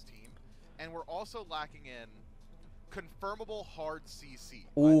for his team. And we're also lacking in confirmable hard CC.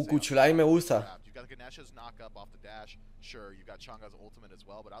 Kuchulai me gusta. You've got Ganesh's knock up off the dash. Sure, you've got Chang'e's ultimate as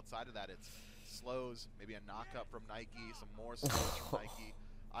well, but outside of that, it's slows, maybe a knock up from Nike, some more slows from Nike.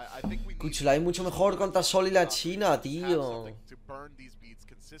 I think we need Kuchulai mucho mejor contra Sol y la China, tío. to burn these beats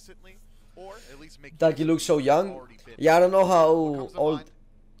consistently, or at least make Ducky looks so young. Yeah, I don't know how old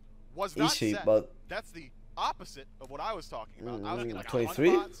is he, but that's the opposite of what I was talking about. I was thinking like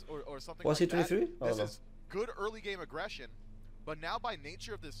 23? or something Was like he 23? that. This know. is good early game aggression, but now by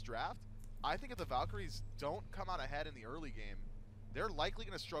nature of this draft, I think if the Valkyries don't come out ahead in the early game, they're likely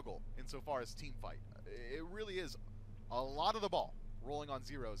going to struggle insofar as team fight. It really is a lot of the ball rolling on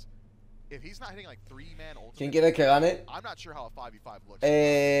zeros. If he's not hitting like 3-man ultimate, ¿Quién quieres que gane? I'm not sure how a 5v5 looks.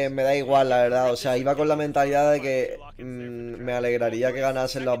 Me da igual, la verdad. O sea, iba con la mentalidad de que me alegraría que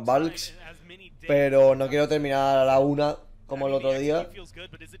ganasen los Valks, pero no quiero terminar a la 1 como el otro día.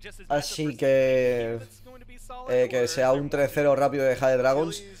 Así que sea un 3-0 rápido de Jade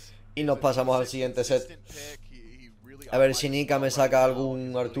Dragons y nos pasamos al siguiente set. A ver si Nika me saca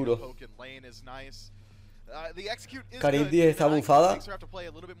algún Arturo. Caribdis está bufada.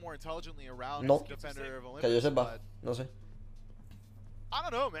 No, que yo sepa, no sé. I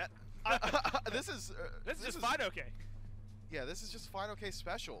don't know, man. This is just fine, okay. Yeah, this is just fine, okay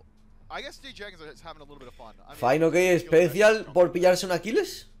special. I guess Jade Dragons is having a little bit of fun. I mean, Fine, okay special por pillarse un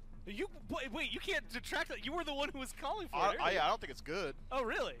Aquiles. Wait, you can't detract that. You were the one who was calling for it. I don't think it's good. Oh,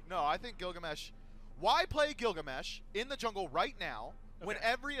 really? No, I think Gilgamesh. Why play Gilgamesh in the jungle right now when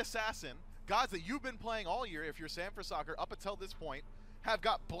every assassin, gods that you've been playing all year, if you're Sam for Soccer, up until this point, have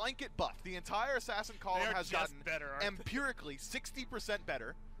got blanket buffed? The entire assassin column has gotten empirically 60%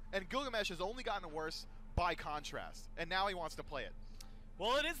 better, and Gilgamesh has only gotten worse by contrast. And now he wants to play it.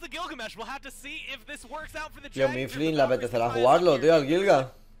 Well, it is the Gilgamesh. We'll have to see if this works out for the Yo, Mifflin, le apetecerá jugarlo, tío, al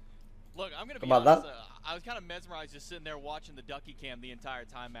Gilga. Look, I'm gonna be honest. I was kind of mesmerized just sitting there watching the Ducky cam the entire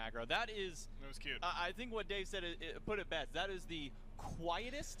time, Aggro. That is. It was cute. I think what Dave said put it best. That is the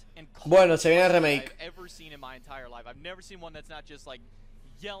quietest and bueno, se viene el remake. I've ever seen in my entire life. I've never seen one that's not just like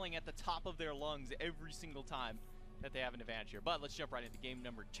yelling at the top of their lungs every single time that they have an advantage here. But let's jump right into game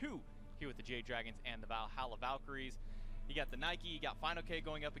number 2 here with the Jade Dragons and the Valhalla Valkyries. You got the Nike, you got Final K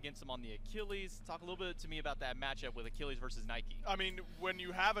going up against them on the Achilles. Talk a little bit to me about that matchup with Achilles versus Nike. I mean, when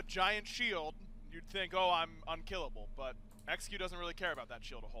you have a giant shield, you'd think, oh, I'm unkillable. But XQ doesn't really care about that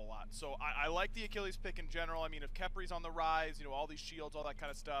shield a whole lot. So I like the Achilles pick in general. I mean, if Kepri's on the rise, you know, all these shields, all that kind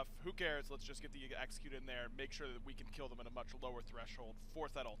of stuff, who cares? Let's just get the Execute in there, make sure that we can kill them at a much lower threshold,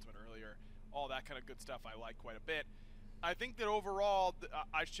 force that ultimate earlier, all that kind of good stuff I like quite a bit. I think that overall,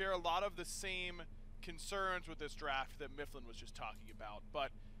 I share a lot of the same concerns with this draft that Mifflin was just talking about,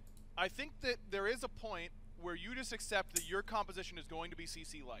 but I think that there is a point where you just accept that your composition is going to be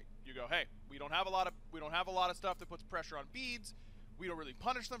CC light. You go, hey, we don't have a lot of stuff that puts pressure on beads. We don't really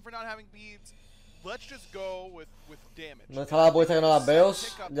punish them for not having beads. Let's just go with damage. No está la apuesta que no las veo.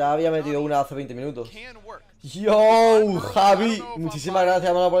 Ya había metido una hace 20 minutos. Yo, Javi, muchísimas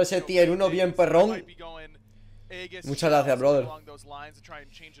gracias, mano, por ese tier 1 bien perrón. Muchas gracias, brother.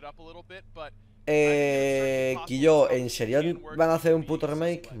 Quillo, ¿en serio van a hacer un puto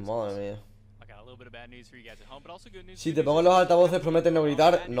remake? Madre mía. Si te pongo los altavoces, prometen no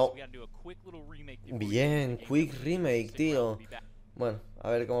gritar. No. Bien, quick remake, tío. Bueno, a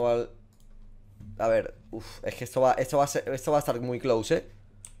ver cómo va el... A ver, uff, es que esto va a estar muy close, ¿eh?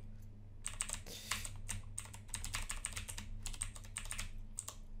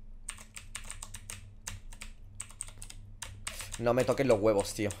 No me toquen los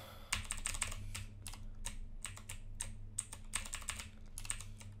huevos, tío.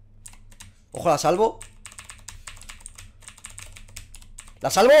 Ojo, la salvo. ¡La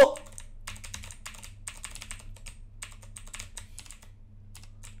salvo!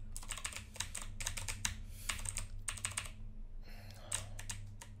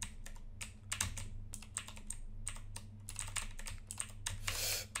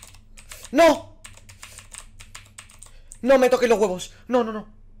 ¡No! No me toques los huevos. No, no,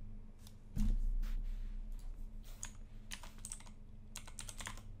 no.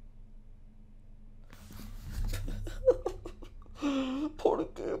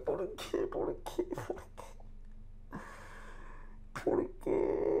 ¿Por qué? ¿Por qué? ¿Por qué? ¿Por qué?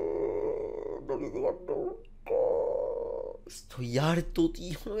 No voy a llegar nunca. Estoy harto,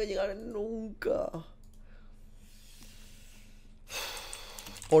 tío. No voy a llegar nunca.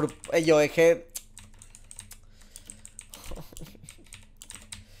 Por ello, es que...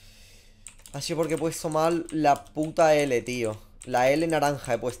 Ha sido porque he puesto mal la puta L, tío. La L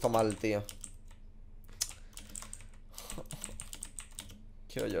naranja he puesto mal, tío.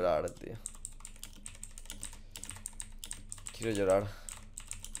 Quiero llorar, tío. Quiero llorar.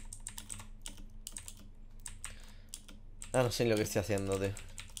 Ah, no sé ni lo que estoy haciendo, tío.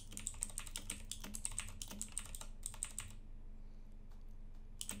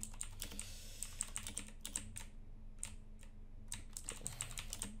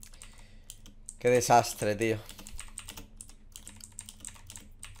 Qué desastre, tío.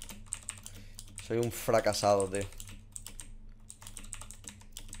 Soy un fracasado, tío.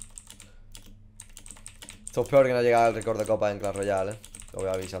 Esto es peor que no llegar al récord de copa en Clash Royale, Lo voy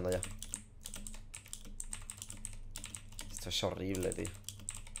avisando ya. Esto es horrible, tío.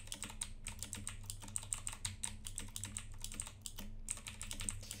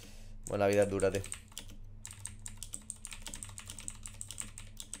 Bueno, la vida es dura, tío.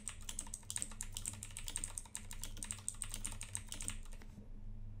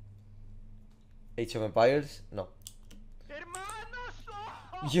 Age of Empires, no.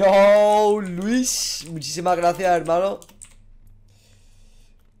 Yo, Luis, muchísimas gracias, hermano.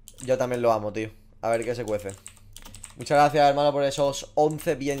 Yo también lo amo, tío. A ver qué se cuece. Muchas gracias, hermano, por esos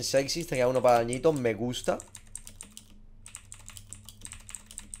 11 bien sexys. Tenía uno para Añito, me gusta.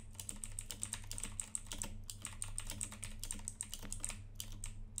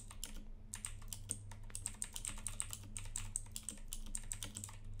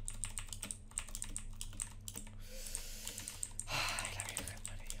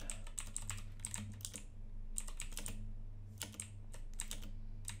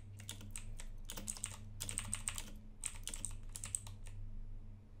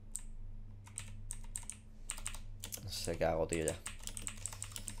 No sé qué hago, tío, ya.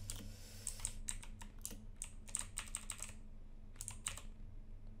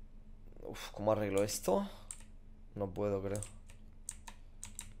 Uf, ¿cómo arreglo esto? No puedo, creo.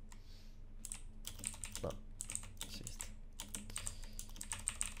 No. Sí, está.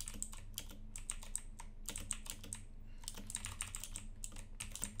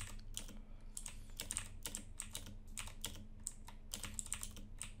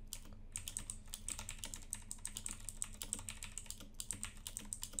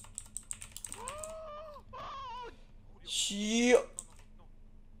 Sí.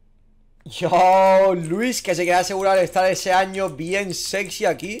 Yo, Luis, que se quiere asegurar de estar ese año bien sexy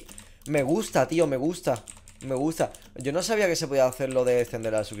aquí. Me gusta, tío, me gusta. Me gusta. Yo no sabía que se podía hacer lo de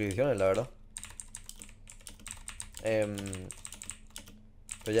extender las suscripciones, la verdad. Pero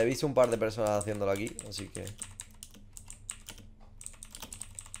ya he visto un par de personas haciéndolo aquí, así que...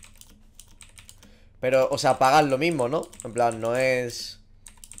 Pero, o sea, pagan lo mismo, ¿no? En plan, no es...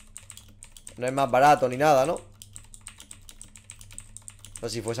 No es más barato ni nada, ¿no? O sea,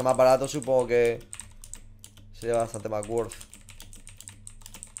 si fuese más barato, supongo que sería bastante más worth.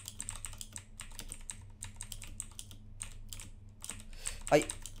 ¡Ay!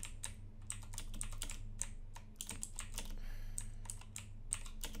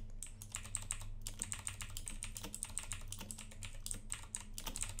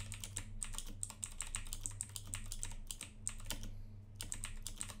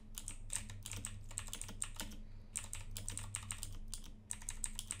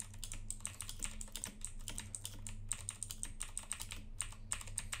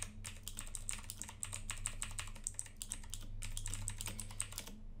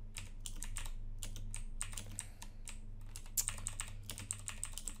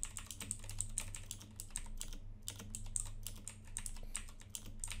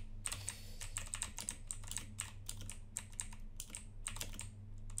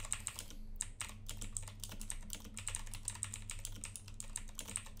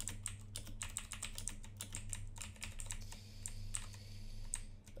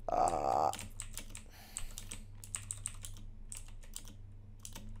 Ah.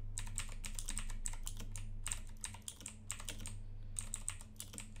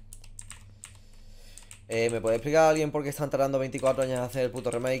 ¿Me puede explicar a alguien por qué están tardando 24 años en hacer el puto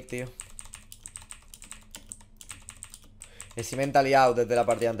remake, tío? Es mental out desde la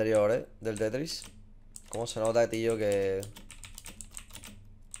partida anterior, ¿eh? Del Tetris. ¿Cómo se nota, tío, que...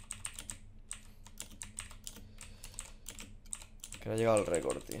 Que no ha llegado al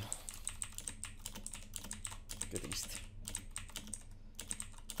récord, tío. Qué triste.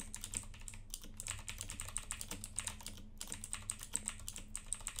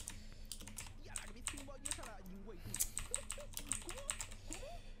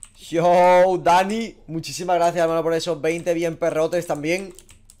 Yo, Dani, muchísimas gracias, hermano, por esos 20 bien perrotes también.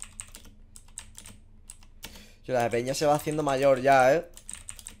 Yo, la de peña se va haciendo mayor ya, ¿eh?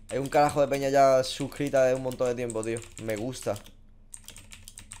 Hay un carajo de peña ya suscrita de un montón de tiempo, tío. Me gusta.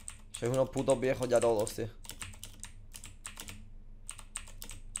 Sois unos putos viejos ya todos, tío.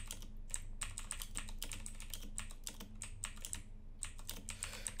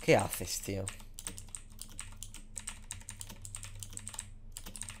 ¿Qué haces, tío?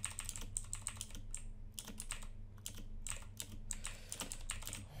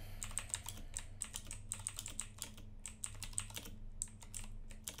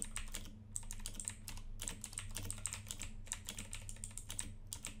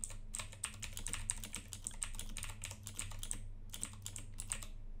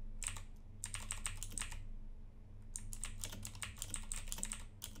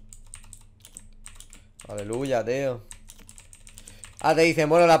 Aleluya, tío. Ah, te dicen,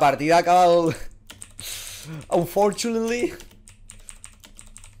 bueno, la partida ha acabado. Unfortunately.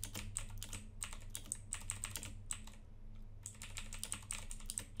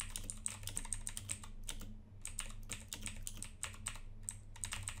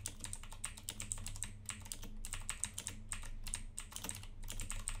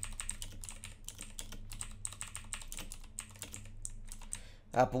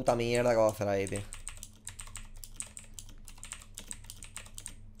 La puta mierda que voy a hacer ahí, tío.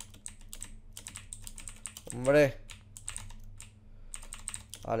 Hombre.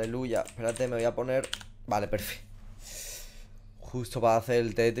 Aleluya. Espérate, me voy a poner... Vale, perfecto. Justo para hacer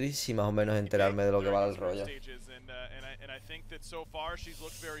el Tetris y más o menos enterarme de lo que va el rollo.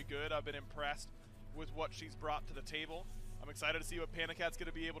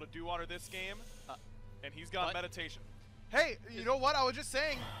 Hey, you know what? I was just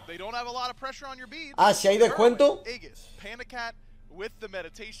saying they don't have a lot of pressure on your beat. Ah, si hay descuento. Aegis, Panicat with the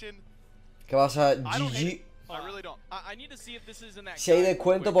meditation. ¿Qué pasa? I don't hate GG. it. I really don't. I need to see if this is in that Si hay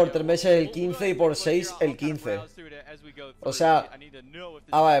descuento por 3 meses el 15 y por 6 el 15. O sea...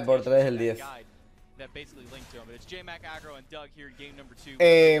 Ah, vale, por 3 el 10.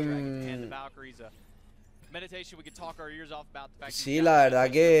 Sí, la verdad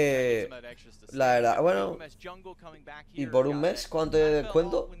que... La verdad, bueno... ¿Y por un mes cuánto de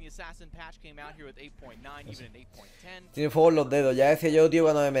descuento? Tiene fuego en los dedos. Ya decía yo, tío,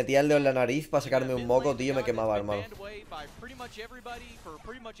 cuando me metía el dedo en la nariz para sacarme un moco, tío, me quemaba, hermano.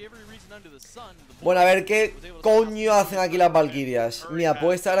 Bueno, a ver qué coño hacen aquí las Valkyrias. Mi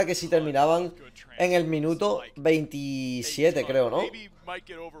apuesta era que si terminaban en el minuto 27, creo, ¿no? might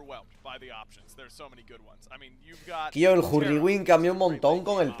get overwhelmed by the options. There's so many good ones. I mean, you've got Tío, el Hurriwin cambió un montón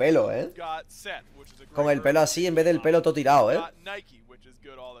con el pelo, You've got Set, which is a great Con el pelo early así en vez del pelo todo tirado, You've got Nike, which is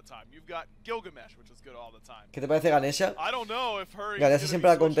good all the time. You've got Gilgamesh, which is good all the time. ¿Qué te parece Ganesha? I don't know if Hurry Ganesha siempre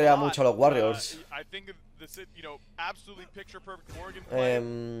la contea mucho a los Warriors. I think you know, absolutely picture perfect Morgan play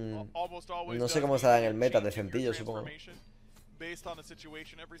almost always No sé does cómo mean estará en el you're meta, changing your decentillo, supongo. transformation based on the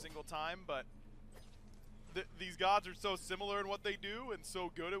situation every single time, but these gods are so similar in what they do and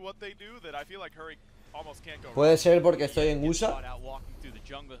so good at what they do that I feel like Hurry almost can't go wrong. Puede ser porque estoy en USA.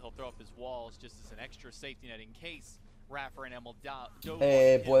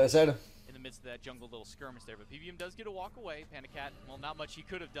 Puede ser.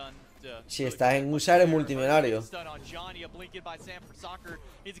 Si estás en USA eres multimillonario.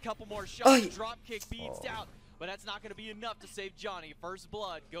 ¡Ay! But that's not going to be enough to save Johnny. First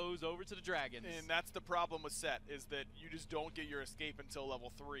blood goes over to the Dragons. And that's the problem with Set, is that you just don't get your escape until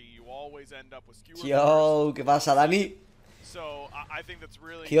level 3. You always end up with skewer. Yo, ¿qué pasa, Dani? So I think that's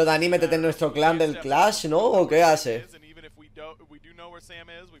really Tío, Dani, métete en nuestro clan del Clash, ¿no? ¿O qué hace?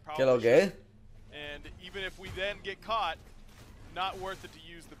 ¿Qué lo que es? And even if we then get caught, not worth it to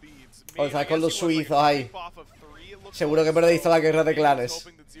use the beads. O sea, con los suizos ahí. Seguro que perdéis toda la guerra de clanes.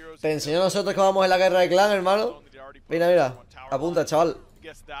 Te enseño a nosotros que vamos en la guerra de clan, hermano. Mira, mira. Apunta, chaval.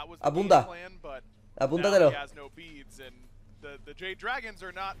 Apunta. Apúntatelo.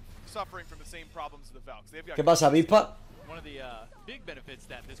 ¿Qué pasa, avispa?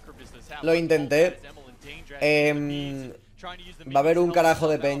 Lo intenté. Va a haber un carajo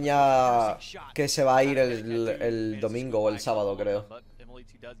de peña que se va a ir el domingo o el sábado, creo.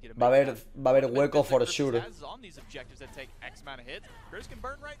 Va a haber hueco for sure.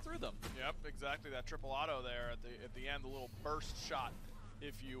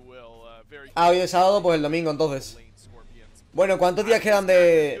 Ah, hoy es sábado, pues el domingo entonces. Bueno, ¿cuántos días quedan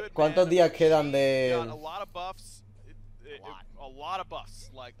de...? ¿Cuántos días quedan de...?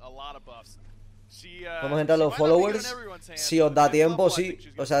 Vamos a entrar a los followers. Si os da tiempo, sí.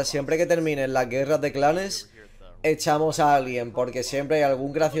 O sea, siempre que terminen las guerras de clanes, echamos a alguien, porque siempre hay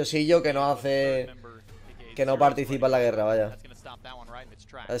algún graciosillo que no hace... que no participa en la guerra, vaya.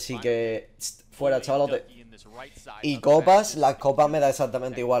 Así que... fuera, chavalote. Y copas, las copas me da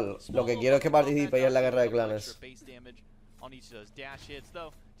exactamente igual. Lo que quiero es que participéis en la guerra de clanes.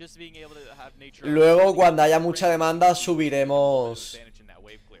 Luego, cuando haya mucha demanda, subiremos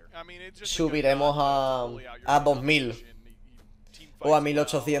a 2000 o a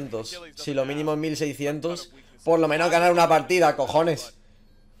 1800. Si lo mínimo es 1600, por lo menos ganar una partida, cojones.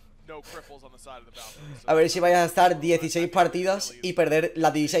 A ver si vais a estar 16 partidas y perder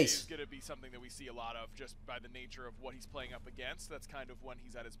las 16.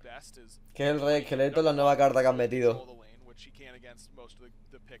 Que es el rey esqueleto, la nueva carta que han metido.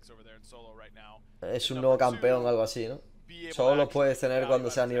 Es un nuevo campeón, algo así, ¿no? Solo los puedes tener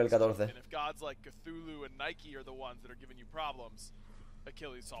cuando sea nivel 14.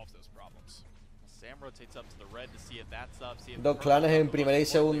 Dos clanes en primera y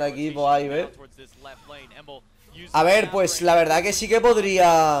segunda equipo A y B. A ver, pues la verdad que sí que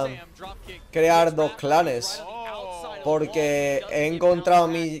podría crear dos clanes, porque he encontrado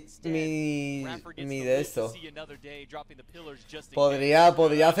mi de esto. Podría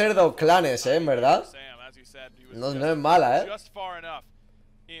hacer dos clanes, en verdad. No es mala,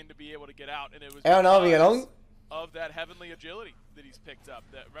 ¿O no, Miguelón? Of that heavenly agility that he's picked up.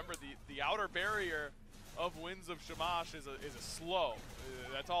 Remember, the outer barrier of Winds of Shamash is a slow.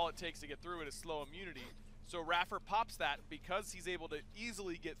 That's all it takes to get through it is slow immunity. So Raffer pops that because he's able to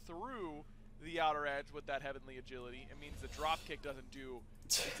easily get through the outer edge with that heavenly agility. It means the drop kick doesn't do.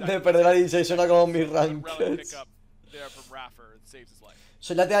 De perder a 16 suena como mis rankings.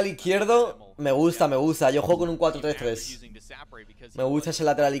 Soy lateral izquierdo, me gusta. Yo juego con un 4-3-3. Me gusta ese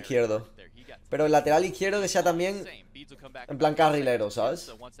lateral izquierdo. Pero el lateral izquierdo que sea también en plan carrilero,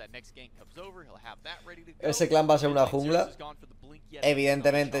 ¿sabes? Ese clan va a ser una jungla.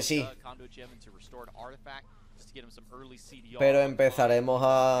 Evidentemente sí. Pero empezaremos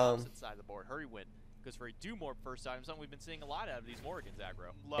a...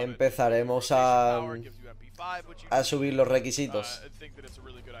 subir los requisitos.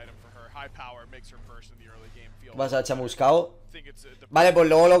 ¿Vas a chamuscao? Vale, pues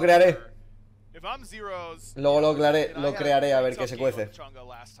luego lo crearé. Luego lo crearé a ver qué se cuece.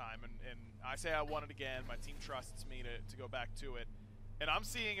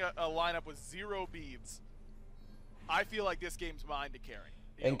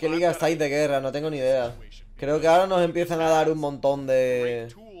 ¿En qué liga estáis de guerra? No tengo ni idea. Creo que ahora nos empiezan a dar un montón de...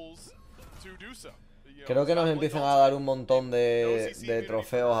 Creo que nos empiezan a dar un montón de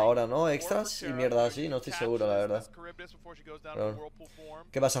trofeos ahora, ¿no? Extras y mierda así, no estoy seguro, la verdad. Pero,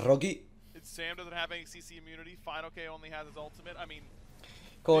 ¿qué pasa, Rocky?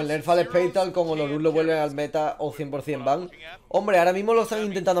 Con el nerf al Spectral, como los rules lo vuelven al meta o 100% van. Hombre, ahora mismo lo están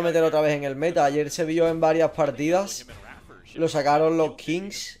intentando meter otra vez en el meta. Ayer se vio en varias partidas. Lo sacaron los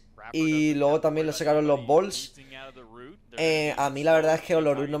Kings y luego también lo sacaron los Balls. A mí la verdad es que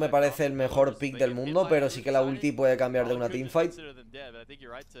Olorun no me parece el mejor pick del mundo, pero sí que la ulti puede cambiar de una teamfight.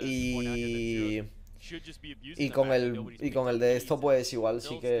 Y con el de esto pues igual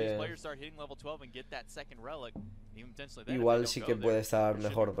sí que... Igual sí que puede estar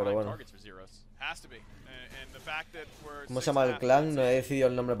mejor, pero bueno. ¿Cómo se llama el clan? No he decidido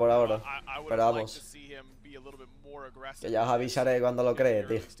el nombre por ahora. Pero vamos. Que ya os avisaré cuando lo cree,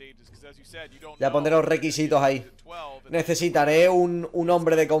 tío. Ya pondré los requisitos ahí. Necesitaré un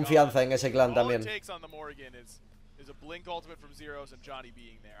hombre de confianza en ese clan también.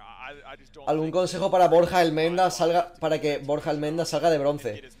 ¿Algún consejo para Borja Almenda para que Borja Almenda salga de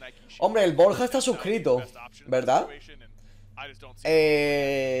bronce? Hombre, el Borja está suscrito, ¿verdad?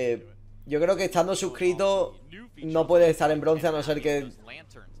 Yo creo que estando suscrito no puede estar en bronce a no ser que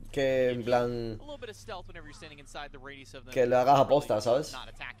en plan que le hagas aposta, ¿sabes?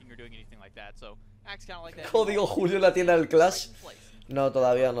 Código Julio en la tienda del Clash. No,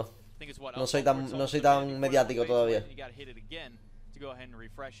 todavía no. No soy tan mediático todavía.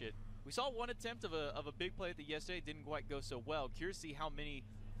 We saw one attempt of a big play at the yesterday, didn't quite go so well. Curious to see how many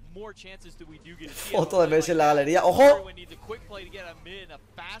more chances do we do get to see. Foto de Messi en la galería. ¡Ojo! Needs a quick play to get a mid, a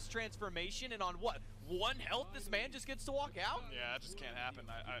fast transformation, and on what? One health, this man just gets to walk out? Yeah, that just can't happen.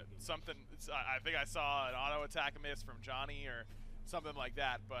 I think I saw an auto attack miss from Johnny or something like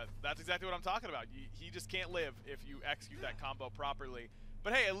that, but that's exactly what I'm talking about. He just can't live if you execute that combo properly.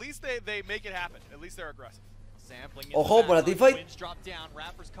 But hey, at least they make it happen. At least they're aggressive. Ojo, por la teamfight.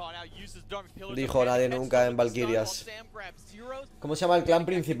 Dijo nadie nunca en Valkyries. ¿Cómo se llama el clan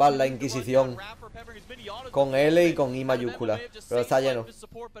principal? La Inquisición. Con L y con I mayúscula. Pero está lleno.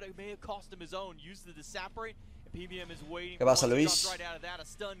 ¿Qué pasa, Luis?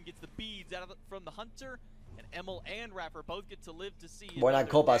 Buenas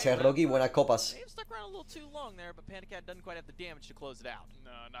copas, Rocky, buenas copas.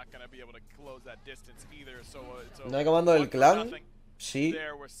 ¿No hay comando del clan? Sí.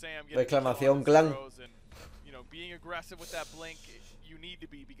 Exclamación clan.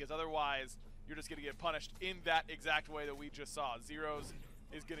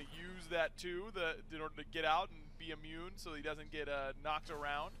 Is going to use that too in order to get out and be immune so he doesn't get knocked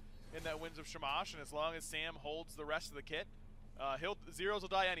around in that Winds of Shamash, and as long as Sam holds the rest of the kit, Zeros will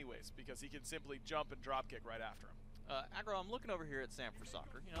die anyways because he can simply jump and drop kick right after him. Aggro, I'm looking over here at Sam for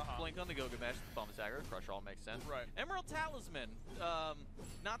soccer. You know, blink on the Gilgamesh, bum is aggro, crush all makes sense. Right. Emerald Talisman,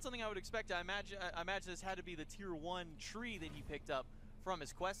 not something I would expect. I imagine this had to be the tier 1 tree that he picked up from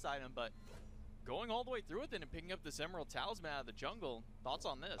his quest item, but going all the way through it then and picking up this Emerald Talisman out of the jungle. Thoughts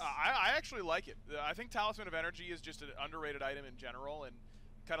on this? I actually like it. I think Talisman of Energy is just an underrated item in general, and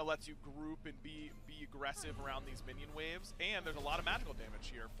kind of lets you group and be aggressive around these minion waves, and there's a lot of magical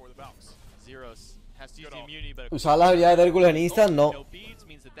damage here for the Valks. Zeros has to use the immunity, but ¿Usaba la habilidad de Hércules en instant? No.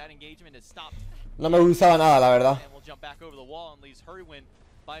 No me gustaba nada, la verdad.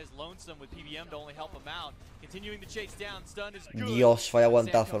 Dios, falla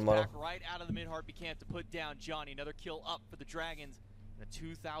guantazo, hermano. A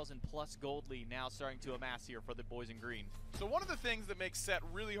 2,000 plus gold lead now starting to amass here for the boys in green. So one of the things that makes Set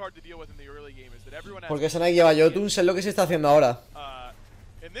really hard to deal with in the early game is that everyone has... Porque esa Nike lleva Jotun, sé lo que se está haciendo ahora.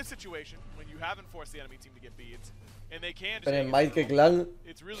 In this situation, when you haven't forced the enemy team to get beads, and they can just... Pero en Smite que clan...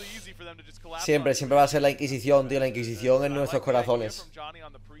 It's really easy for them to just collapse. Siempre va a ser la Inquisición, tío, la Inquisición en nuestros corazones.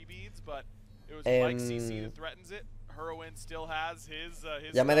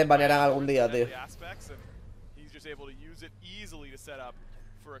 Ya me desbanearán algún día, tío.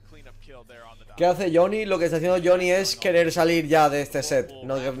 ¿Qué hace Johnny? Lo que está haciendo Johnny es querer salir ya de este set.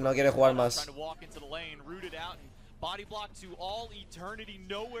 No quiere jugar más.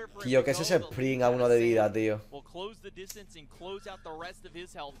 Tío, ¿qué es ese spring a uno de vida, tío?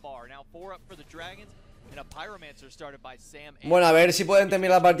 Bueno, a ver si pueden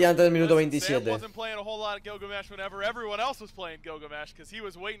terminar la partida antes del minuto 27.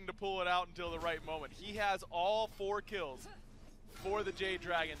 For the Jade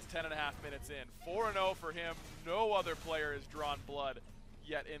Dragons, 10.5 minutes in. 4-0 for him. No other player has drawn blood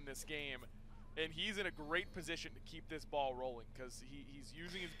yet in this game.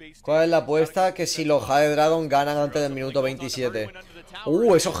 ¿Cuál es la apuesta? Que si los Jade Dragon ganan antes del minuto 27.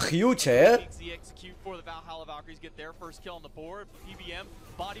 Eso es huge,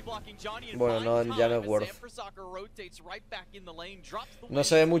 Bueno, no, ya no es worth. No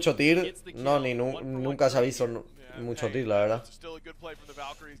se ve mucho tir. No, nunca se ha visto mucho tir, la verdad.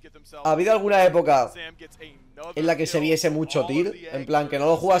 ¿Ha habido alguna época en la que se viese mucho tir? En plan, que no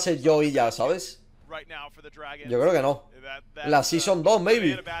lo jugase yo y ya, ¿sabes? Yo creo que no. La Season 2,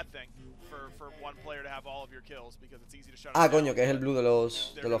 maybe. Ah, coño, que es el blue de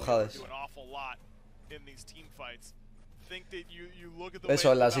los Hades.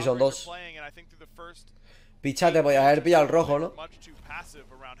 Eso, en la Season 2. Picha, te podías haber pillado el rojo, ¿no?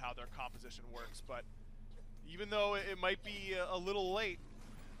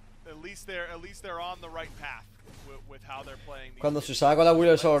 Cuando se usaba con la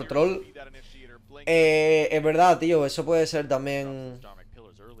Wheel Sword Troll. Es verdad, tío, eso puede ser también.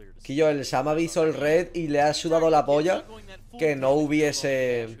 Quillo, el Sam ha visto el red y le ha sudado la polla que no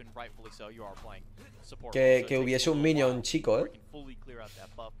hubiese. Que hubiese un minion chico,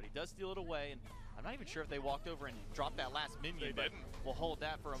 I'm not even sure if they walked over and dropped that last minion, but we'll hold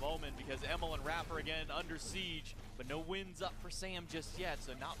that for a moment because Emil and Raph are again under siege, but no wins up for Sam just yet,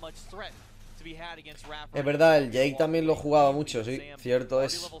 so not much threat to be had against Raph. Es verdad, el Jade también lo jugaba mucho, sí, cierto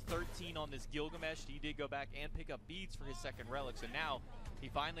es. Level 13 on this Gilgamesh, he did go back and pick up beads for his second relic, so now he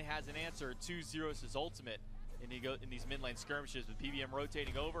finally has an answer to Zeros' ultimate. And he goes in these mid lane skirmishes with PBM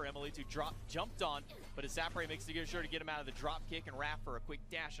rotating over. Emily2 jumped on, but his Sapray makes sure to get him out of the drop kick, and Raph for a quick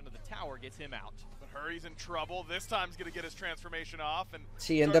dash under the tower gets him out. But Hurry's in trouble. This time's gonna get his transformation off. And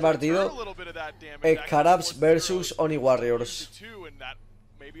siguiente partido: Scarabs versus Oni Warriors.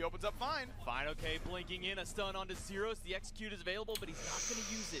 Maybe opens up fine. Okay, blinking in a stun onto Zeros. The execute is available, but he's not going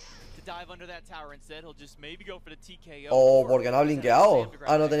to use it to dive under that tower. Instead, he'll just maybe go for the TKO. Oh, porque no ha blinkeado.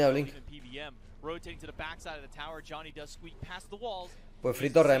 Ah, no tenía blink. Rotating to the backside of the tower, Johnny does squeak past the walls. Pues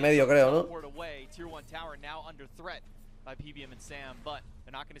frito remedio, creo, ¿no? Tier 1 tower now under threat by PBM and Sam, but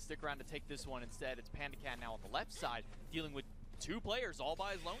they're not going to stick around to take this one. Instead, it's PandaCat now on the left side, dealing with two players all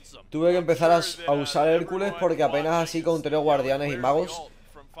by his lonesome. Tuve que empezar a usar Hércules porque apenas así countereo guardianes y magos.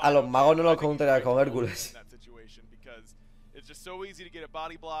 A los magos no los countereas con Hércules.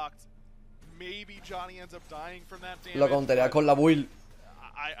 Lo countereas con la build,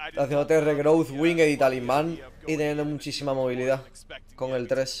 haciéndote regrowth, winged y talismán y teniendo muchísima movilidad con el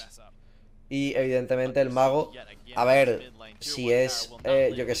 3. Y evidentemente el mago, a ver, si es,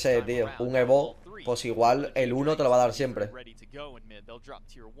 yo que sé, tío, un Evo, pues igual el 1 te lo va a dar siempre.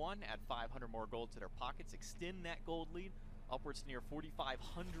 Upwards to near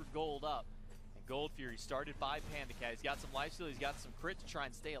 4,500 gold up. And Gold Fury started by PandaCat. He's got some lifesteal, he's got some crit to try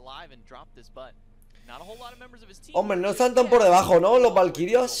and stay alive and drop this, but not a whole lot of members of his team. Hombre, no están tan por debajo, ¿no? Los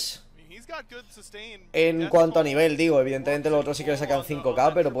Valkyries. En cuanto a nivel, digo, evidentemente los otros sí que le sacan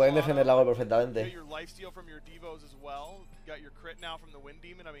 5k, pero pueden defender la gol perfectamente.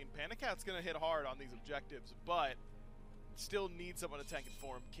 Still needs someone to tank it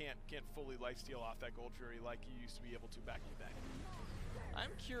for him. Can't fully lifesteal off that Gold Fury like he used to be able to back in the day.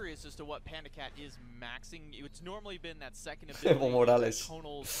 I'm curious as to what PandaCat is maxing. It's normally been that second ability, Evo Morales.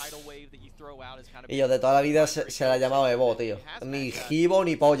 tonal tidal wave that you throw out as kind of. Y yo de toda la vida se la ha llamado Evo, tío. Ni Gibo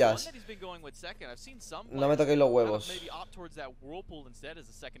ni pollas. No me toquéis los huevos.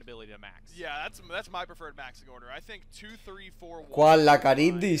 Yeah, that's my preferred maxing order. I think 2, 3, 4, 1. ¿Cuál? ¿La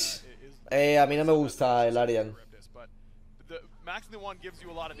Caribdis? A mí no me gusta el Arian. Maxing the one gives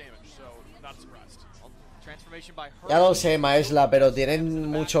you a lot of damage, so not surprised. Ya lo sé, Maesla, pero tienen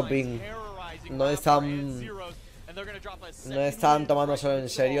mucho ping. No están tomándoselo en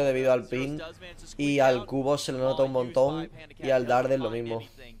serio debido al ping. Y al cubo se lo nota un montón. Y al Darden lo mismo.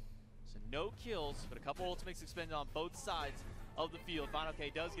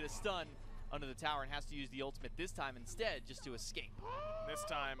 Under the tower and has to use the ultimate this time instead just to escape. This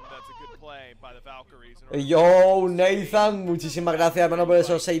time that's a good play by the Valkyries. Yo, Nathan, muchísimas gracias, hermano, por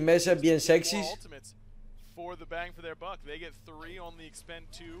esos 6 meses bien sexys. For the bang for their buck. They get 3 on the expend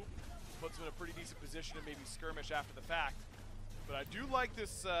 2. Puts them in a pretty decent position to maybe skirmish after the fact. But I do like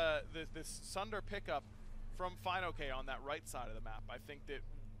this this Sunder pickup from FineOK on that right side of the map. I think that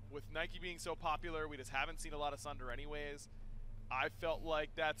with Nike being so popular, we just haven't seen a lot of Sunder anyways. I felt like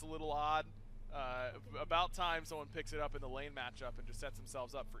that's a little odd. About time someone picks it up in the lane matchup and just sets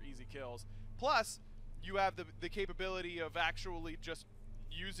themselves up for easy kills. Plus, you have the capability of actually just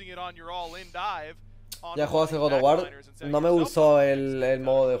using it on your all-in dive. Ya jugaste God of War. No me gustó el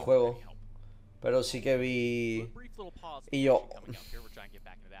modo de juego, pero sí que vi. Y yo.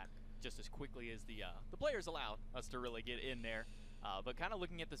 just as quickly as the players allow us to really get in there. But kind of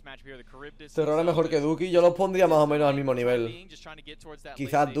looking at this matchup here, the Charybdis. Terror es mejor que Duki. Yo los pondría más o menos al mismo nivel.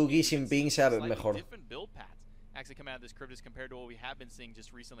 Quizás Duki sin ping sea mejor.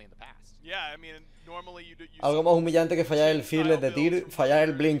 Algo más humillante que fallar el fearless de Tyr, fallar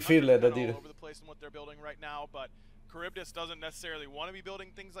el blink fearless de Tyr. Charybdis doesn't necessarily want to be building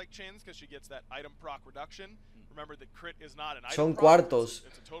things like chins because she gets that item proc reduction. Remember that crit is not an item Son proc, cuartos.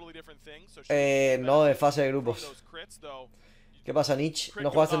 it's a totally different thing. So no, de fase de grupos. ¿Qué pasa, Nich?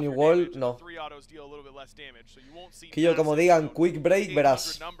 ¿No jugaste New World? No. Que yo, como digan Quick Break,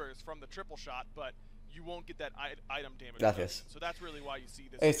 verás. Gracias.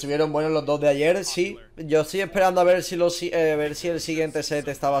 Estuvieron buenos los dos de ayer, sí. Yo estoy esperando a ver si el siguiente set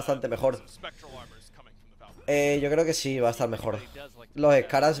está bastante mejor. Yo creo que sí, va a estar mejor. Los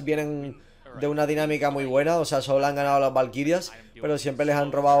Scaras vienen de una dinámica muy buena, o sea, solo han ganado las Valkyries, pero siempre les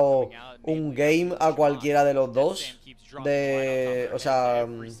han robado un game a cualquiera de los dos. O sea,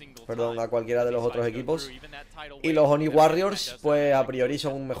 perdón, a cualquiera de los otros equipos. Y los Oni Warriors, pues a priori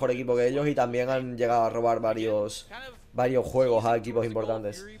son un mejor equipo que ellos y también han llegado a robar varios juegos a equipos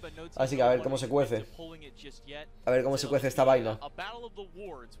importantes. Así que a ver cómo se cuece. A ver cómo se cuece esta vaina.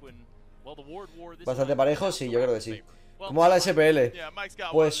 Bastante parejo, sí, yo creo que sí. ¿Cómo va la SPL?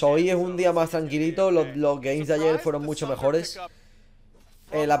 Pues hoy es un día más tranquilito. Los games de ayer fueron mucho mejores.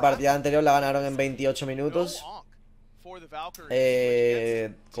 La partida anterior la ganaron en 28 minutos.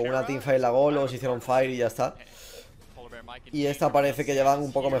 Con una teamfight la gol, los hicieron fire y ya está. Y esta parece que llevan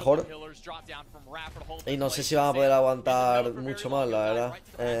un poco mejor. Y no sé si van a poder aguantar mucho más, la verdad.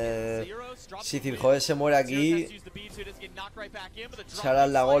 Si hi-rez se muere aquí, se hará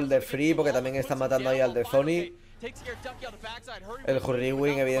la gol de free porque también están matando ahí al de Zoni. El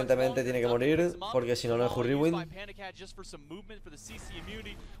Hurriwin evidentemente tiene que morir, porque si no, no es Hurriwin.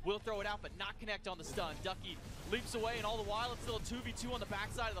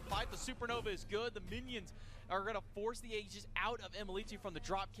 Are going to force the Aegis out of Emilitu from the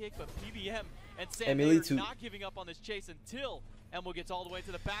drop kick, but PBM and Sam are not giving up on this chase until Emil gets all the way to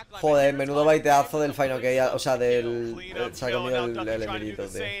the backline. Joder, menudo baiteazo del Final K, o sea, del... se ha comido el Emilitu,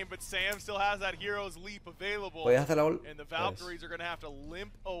 tío. ¿Podías hacer la gol?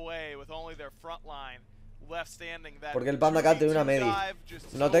 Porque el Panda Cat tiene una media.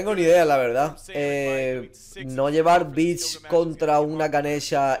 No tengo ni idea, la verdad. No llevar beats contra una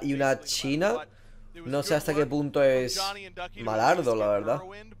Ganesha y una China. No sé hasta qué punto es malardo, la verdad.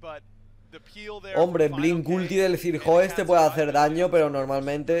 Hombre, Blink Ulti del hi-rez te puede hacer daño, pero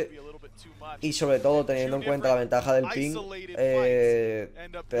normalmente, y sobre todo teniendo en cuenta la ventaja del ping,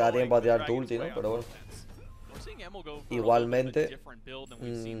 te da tiempo a tirar tu ulti, ¿no? Pero bueno. Igualmente,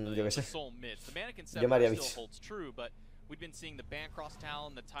 yo qué sé. Yo me haría bits. We've been seeing the Bancross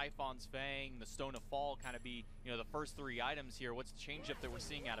Talon, the Typhon's Fang, the Stone of Fall kind of be, you know, the first three items here. What's the change-up that we're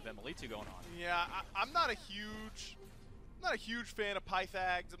seeing out of Emilitu going on? Yeah, I'm not a huge fan of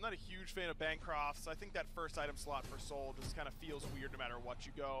Pythags. I'm not a huge fan of Bancrofts. I think that first item slot for Soul just kind of feels weird no matter what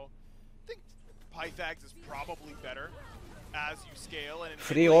you go. I think Pythags is probably better as you scale. And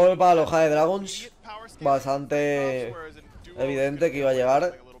Free goal para los Jade Dragons. Bastante evidente que iba a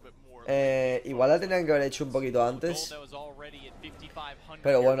llegar. Igual la tenían que haber hecho un poquito antes.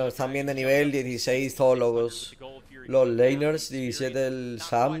 Pero bueno, están bien de nivel. 16 todos los laners, 17 el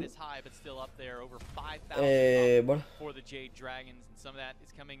Sam. Bueno.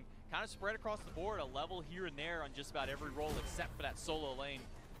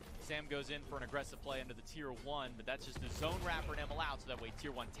 Sam goes in for an aggressive play into the tier 1, but that's just the zone wrapper and Emil out, so that way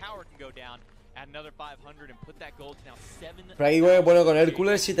tier 1 tower can go down, add another 500 and put that gold to now 7. Prideway, bueno, con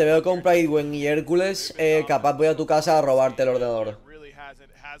Hércules, si te veo con Prideway y Hércules, capaz voy a tu casa a robarte el ordenador.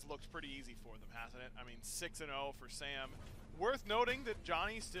 Has looked pretty easy for them, hasn't it? I mean, 6-0 for Sam. Worth noting that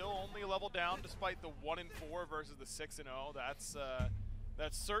Johnny's still only a level down despite the 1-4 versus the 6-0.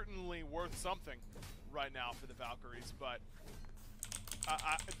 That's certainly worth something right now for the Valkyries, but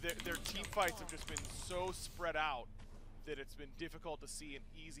their team fights have just been so spread out that it's been difficult to see an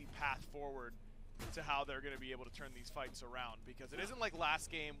easy path forward to how they're going to be able to turn these fights around, because it isn't like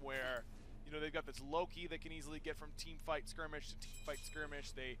last game where, you know, they've got this Loki that can easily get from team fight skirmish to team fight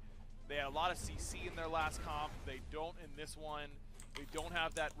skirmish. They had a lot of CC in their last comp. They don't in this one. They don't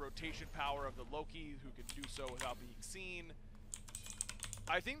have that rotation power of the Loki who can do so without being seen.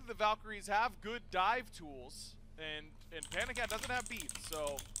 I think the Valkyries have good dive tools, and Panic Cat doesn't have beats,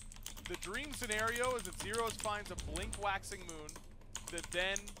 so the dream scenario is that Zeros finds a blink waxing moon that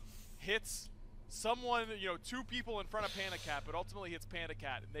then hits someone, you know, two people in front of Panda Cat, but ultimately hits Panda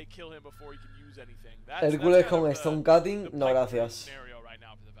Cat and they kill him before he can use anything. Hércules con Stone Cutting, no gracias.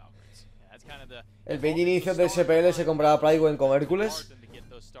 El page inicio de SPL se compraba Prygwen con Hércules.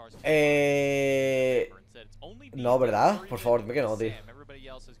 No, ¿verdad? Por favor, dime que no, tío.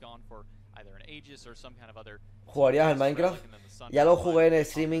 ¿Jugarías al Minecraft? Ya lo jugué en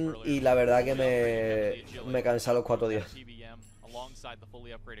streaming y la verdad que me cansé a los 4 días.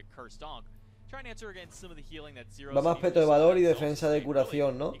 Va más peto de valor y defensa de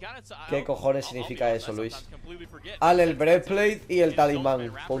curación, ¿no? ¿Qué cojones significa eso, Luis? El breastplate y el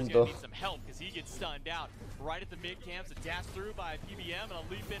talismán, punto.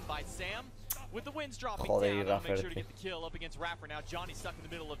 Joder, y Raffer.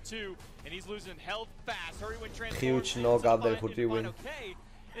 Huge knockup del Hurry win.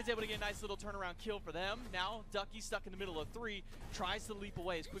 Is able to get a nice little turnaround kill for them. Now, Ducky stuck in the middle of 3, tries to leap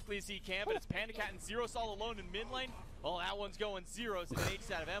away as quickly as he can, but it's Panda Cat and Zeros all alone in mid lane. Oh, that one's going Zeros and H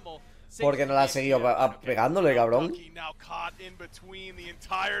out of Emil. Porque no la ha seguido pegándole, cabrón. Ducky now caught in between the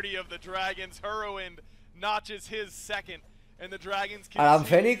entirety of the Dragons. Heroin notches his second. And the Dragons ¿Harán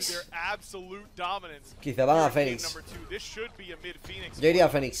continue Fénix? their absolute dominance. Quizá van a Here in game Fénix. number 2. This should be a mid-Phoenix. Yo iría a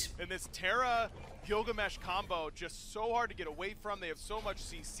Fénix. And this Terra Gilgamesh combo just so hard to get away from. They have so much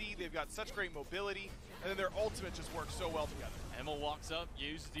CC, they've got such great mobility, and then their ultimate just works so well together. Emil walks up,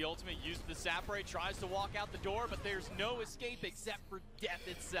 uses the ultimate, uses the Sapray, tries to walk out the door, but there's no escape except for death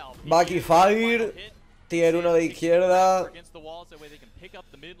itself. Bucky Fire, tier 1 de izquierda.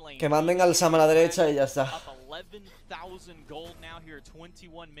 Que manden al Sam a la derecha y ya está. Up 11,000 gold now here,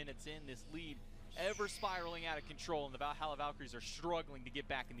 21 minutes in, this lead ever spiraling out of control, and the Valhalla Valkyries are struggling to get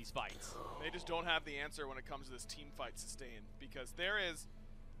back in these fights. They just don't have the answer when it comes to this team fight sustain, because there's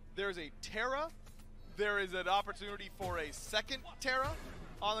a Terra, there is an opportunity for a second Terra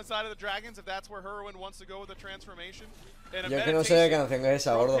on the side of the Dragons if that's where Heroin wants to go with the transformation. And a Yo que no sé de qué canción es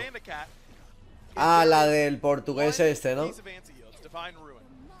esa, gordo. Panda Cat. La del portugués este, ¿no?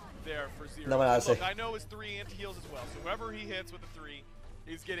 No me la sé. I know his 3 anti-heals as well, so whoever he hits with the 3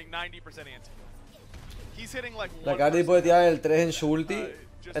 is getting 90% anti-heal. He's hitting like La Cardi puede tirar el 3 en su ulti,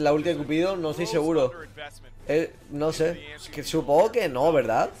 en la ulti de Cupido, no estoy seguro. No sé, es que supongo que no,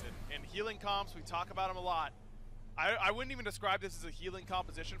 ¿verdad? And healing comps, we talk about them a lot. I wouldn't even describe this as a healing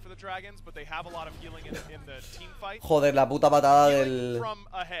composition for the Dragons, but they have a lot of healing in the team fight. Joder, la puta patada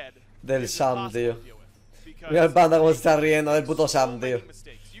del Sam, tío. Mira el panda como se está riendo del puto Sam, tío.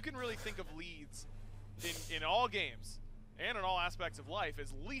 You can really think of leads in all games and in all aspects of life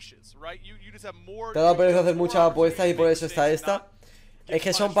as leashes, right? You just have more. Te ha dado pereza hacer muchas apuestas y por eso está esta. Es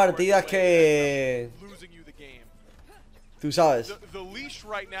que son partidas que... Tú sabes.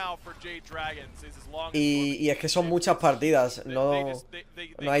 Y es que son muchas partidas. No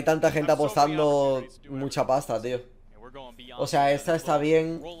hay tanta gente apostando mucha pasta, tío. O sea, esta está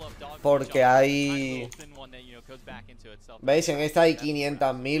bien porque hay... ¿Veis? En esta hay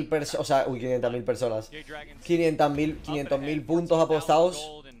 500.000 personas. O sea, 500.000 personas. 500.000 puntos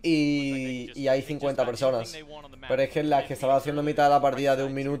apostados y hay 50 personas. Pero es que en las que estaba haciendo mitad de la partida de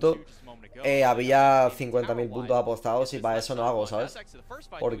 1 minuto había 50.000 puntos apostados y para eso no hago, ¿sabes?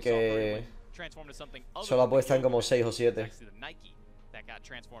 Porque solo apuestan como 6 o 7.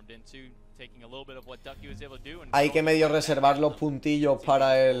 Hay que medio reservar los puntillos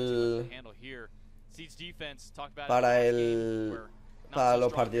para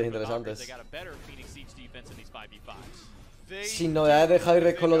los partidos interesantes. Sin novedades de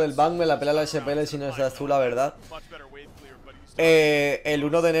hi-rez con lo del ban, me la pela la SPL si no es azul, la verdad. El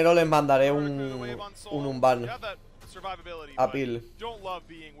 1 de enero les mandaré un ban a Pil.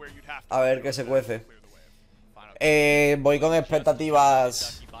 A ver qué se cuece. Voy con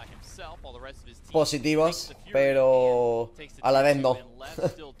expectativas positivas, pero a la vez no.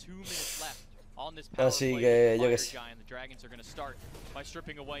 Así que yo que sé.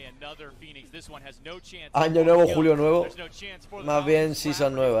 Año nuevo, Julio nuevo. Más bien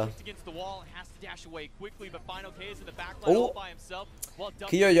season nueva.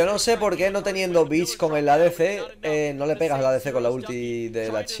 Kio, yo no sé por qué no teniendo Beach con el ADC no le pegas el ADC con la ulti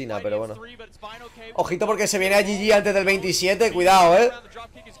de la China, pero bueno. Ojito porque se viene a GG antes del 27, cuidado,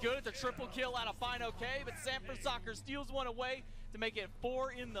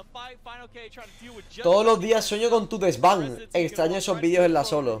 Todos los días sueño con tu desban. Extraño esos vídeos en la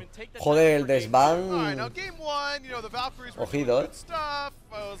solo. Joder, el desban. Ojito,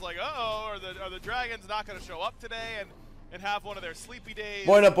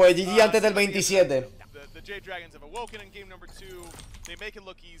 Bueno, pues GG antes del 27.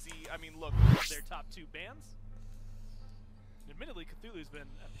 Admittedly, Cthulhu's been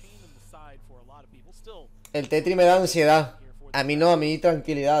a pain in the side for a lot of people. Still, El Tetri me da ansiedad. A mí no, a mí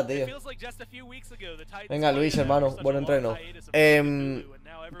tranquilidad, tío. it feels like just a few weeks ago the Titans Venga, Luis, played hermano, after such buen a long entreno. hiatus of Cthulhu, and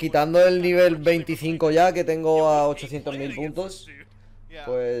now everyone Quitando is el kind of nivel virtually 25 reminded, ya, que tengo "Yo, a we hate 800.000 playing against puntos, this dude." Yeah.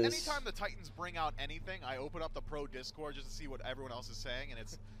 pues... Anytime the Titans bring out anything, I open up the pro Discord just to see what everyone else is saying, and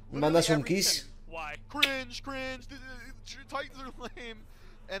it's Mandas un literally kiss. Why? cringe, cringe. Titans are lame,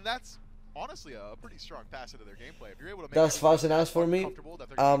 and that's honestly a pretty strong facet of their gameplay. If you're able to make That's everyone fast enough for me. comfortable that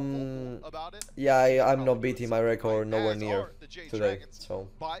they're gonna be vocal about it, Yeah, I'm not probably beating doing my something record right, nowhere as near are the Jade today, Dragons, so...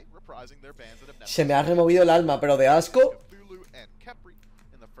 by reprising their bans that have never Se me ha removido el alma, pero de asco. Cthulhu and Kepri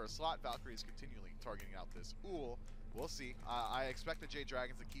in the first slot. Valkyries continually targeting out this Uhl. We'll see. I expect the Jade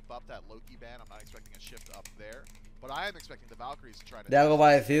Dragons to keep up that Loki ban. I'm not expecting a shift up there. But I am expecting the Valkyries to try to... De algo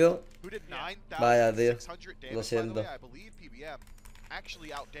parecido. Who did Vaya, tío. 9,600 damage, Lo by the siento. way. I believe PBM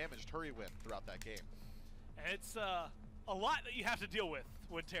actually out-damaged Hurrywin throughout that game. It's a lot that you have to deal with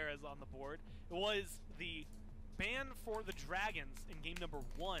when Terra is on the board. It was the ban for the Dragons in game number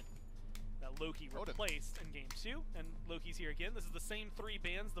 1 that Loki replaced in game 2, and Loki's here again. This is the same 3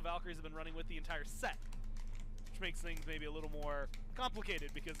 bans the Valkyries have been running with the entire set, which makes things maybe a little more complicated,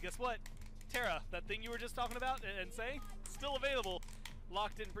 because guess what? Terra, that thing you were just talking about and saying, still available,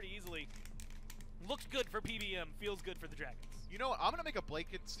 locked in pretty easily. Looks good for PBM, feels good for the Dragons. You know what? I'm going to make a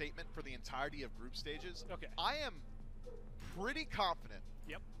blanket statement for the entirety of group stages. Okay. I am pretty confident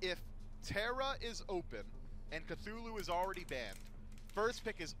if Terra is open and Cthulhu is already banned, first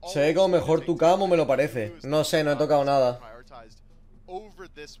pick is always Se ve como going to mejor take tu Terra. camo, me lo Cthulhu parece. is No sé, no he tocado nada. prioritized over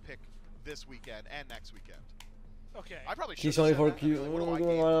this pick this weekend and next weekend. Okay. I probably should Kiss have only said for that. Q. What do I What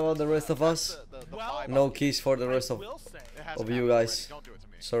gain? about the rest of That's us? the Well, vibe No I'm kiss for the rest I of will say, It hasn't you happened guys. already. Don't do it to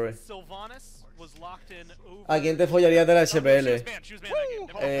me. Sorry. Sylvanas was locked in over... ¿A quién te follarías de la She was SPL? banned. She was banned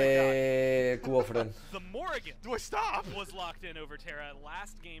that game. Cubo Friend. The Morrigan Do I stop? was locked in over Terra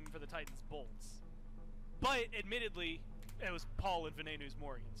last game for the Titans Bolts. But admittedly, it was Paul and Venenu's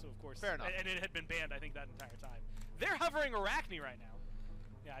Morrigan, so of course... Fair enough. And it had been banned, I think, that entire time. They're hovering Arachne right now.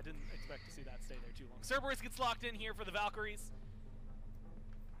 Yeah, I didn't expect to see that stay there too long. Cerberus gets locked in here for the Valkyries.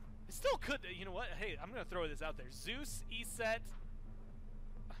 It still could... You know what? Hey, I'm going to throw this out there. Zeus, Eset...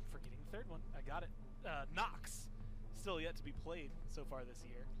 I'm forgetting the third one. I got it. Nox. Still yet to be played so far this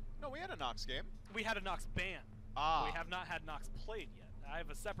year. No, we had a Nox game. We had a Nox ban. Ah. We have not had Nox played yet. I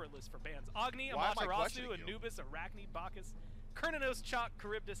have a separate list for bans. Agni, Why am I Amaterasu, questioning you? Anubis, Arachne, Bacchus, Kernanos, Chak,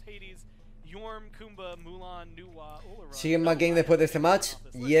 Charybdis, Hades, Yorm, Kumba, Mulan, Nuwa, Olaron. ¿Siguen más game después de este match? Off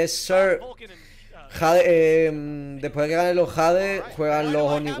this list. Yes, sir. Vulcan and, Jade, después de que ganen los Jade, juegan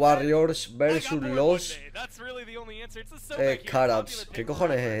los Oni Warriors versus los That's really the only answer. It's the Sobek here. Carabs. Popular ¿Qué pick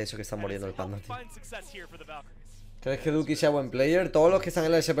cojones forever. es eso que está And muriendo el it's helped panda, tío? find success here for the Valkyries. ¿Crees que Duki sea buen player? Todos los que están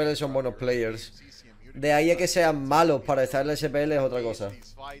en la SPL son buenos players. De ahí a que sean malos para estar en la SPL es otra cosa.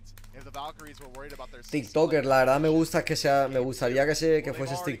 TikToker, la verdad me gusta que sea, me gustaría que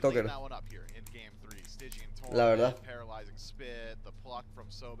fueses TikToker. La verdad.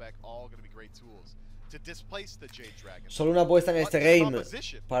 Solo una apuesta en este game.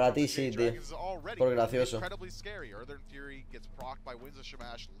 Para ti sí, tío. Por gracioso.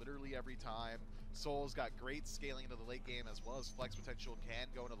 Soul's got great scaling into the late game as well as flex potential, can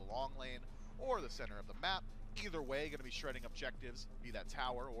go into the long lane or the center of the map. Either way, going to be shredding objectives, be that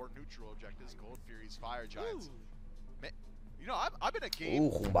tower or neutral objectives, Gold Furies, Fire Giants. You know, I've been a game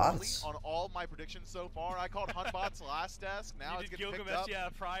on all my predictions so far. I called Hunbots last desk. Now it's getting picked up. Yeah,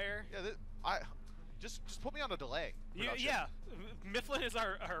 prior. Yeah, just put me on a delay. Yeah, Mifflin is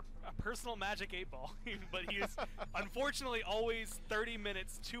our personal magic 8-ball, but he is unfortunately always 30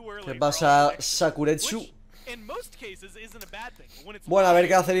 minutes too early. ¿Qué pasa, Sakuretsu? Which, in most cases, isn't a bad thing. When it's Bueno, a ver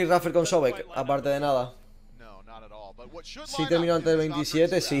qué hace el Raffer con Sobek, aparte de nada. No, not at all. But what should Si termino antes del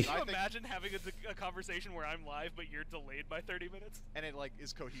 27, sí. Can you imagine having a conversation where I'm live, but you're delayed by 30 minutes? And it like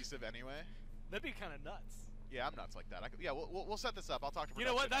is cohesive anyway? That'd be kind of nuts. Yeah, I'm nuts like that. Yeah, we'll set this up. I'll talk to you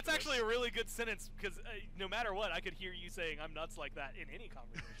know what? That's actually a really good sentence because no matter what, I could hear you saying I'm nuts like that in any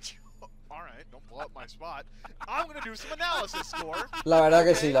conversation. All right, don't blow up my spot. I'm gonna do some analysis, score. La verdad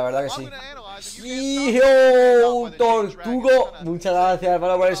que sí, la verdad que sí. I'm gonna analyze. ¡Hijo! Tortugo, muchas gracias,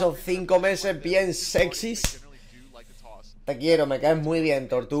 hermano, por esos 5 meses bien sexys. Te quiero, me caes muy bien,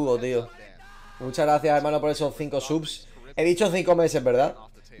 Tortugo, tío. Muchas gracias, hermano, por esos 5 subs. He dicho 5 meses, ¿verdad?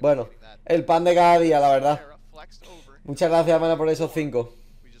 Bueno, el pan de cada día, la verdad. Muchas gracias, hermano, por esos 5.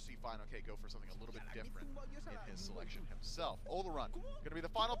 Gonna be the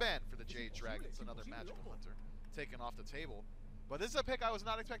final ban for the Jade Dragons, another magical hunter taken off the table. But this is a pick I was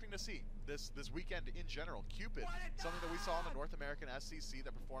not expecting to see this weekend in general. Cupid, something that we saw in the North American SCC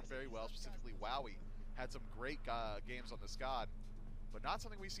that performed very well, specifically Wowie. Had some great games on this god. but not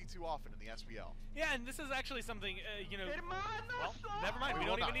something we see too often in the SPL. Yeah, and this is actually something, you know, well, never mind, we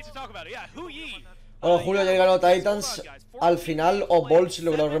don't even need to talk about it. Yeah, Hui. Bueno, Julio ya ganó Titans. Al final, o Bolts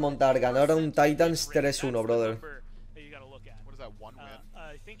logró remontar. Ganaron Titans 3-1, brother. What is that, one win?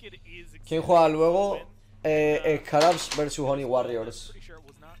 ¿Quién juega luego? Scarabs versus Honey Warriors. Pretty sure it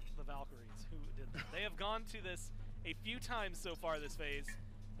was not the Valkyries who did that. They have gone to this a few times so far this phase,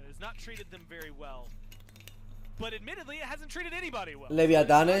 and it has not treated them very well. But admittedly, it hasn't treated anybody well.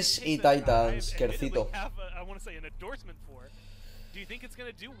 Leviatanes y Titans, Kercito. I want to say an endorsement for it. Do you think it's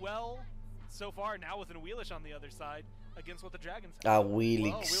going to do well so far now with an Wheelish on the other side against what the Dragons have? Well,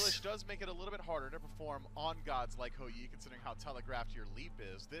 Wheelix. Wheelish does make it a little bit harder to perform on gods like Hou-Yi, considering how telegraphed your leap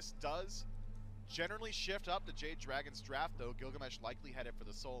is. This does generally shift up the Jade Dragon's draft, though. Gilgamesh likely headed for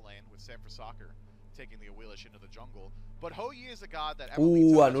the soul lane with Sam for Soccer taking the Wheelish into the jungle. But Hou-Yi is a god that a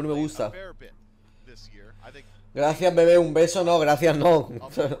Nur me gusta. a fair bit this year. I think Gracias, bebé, un beso, no, gracias, no.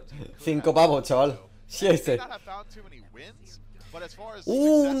 5 pavos, chaval. Si este.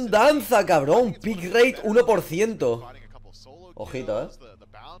 Un danza, cabrón. Pick rate 1%. Ojito,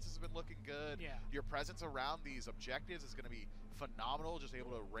 Your presence around these objectives is going to be phenomenal, just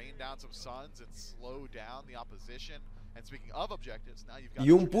able to rain down some suns and slow down the opposition. And speaking of objectives, now you've got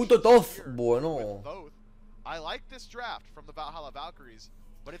Y un puto Toz. Bueno. I like this draft from the Valhalla Valkyries,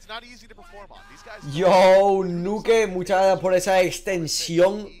 but it's not easy to perform on. These guys Yo, Nuke, muchas gracias por esa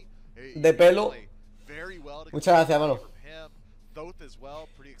extensión de pelo. Muchas gracias, mano.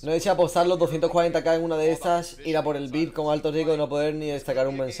 No he apostar los 240k en una de estas, ir a por el beat con alto riesgo de no poder ni destacar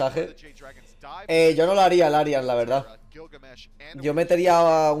un mensaje. Yo no lo haría, Larian, la verdad. Yo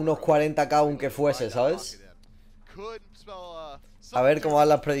metería unos 40k aunque fuese, ¿sabes? A ver cómo van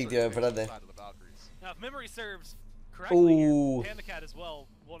las predicciones, espérate.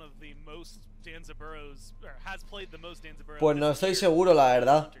 Pues no estoy seguro, la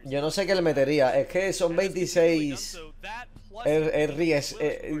verdad. Yo no sé qué le metería. Es que son 26. Es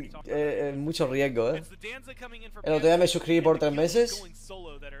mucho riesgo, ¿eh? El otro día me suscribí por 3 meses.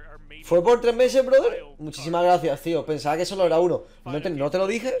 ¿Fue por 3 meses, brother? Muchísimas gracias, tío. Pensaba que solo era uno. ¿No te lo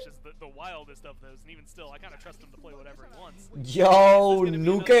dije? Yo,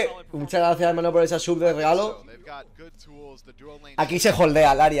 Nuke. Muchas gracias, hermano, por esa sub de regalo. Aquí se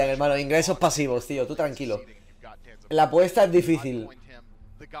holdea, Larian, hermano. Ingresos pasivos, tío. Tú tranquilo. La apuesta es difícil.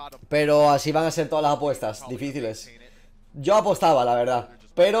 Pero así van a ser todas las apuestas. Difíciles. Yo apostaba, la verdad.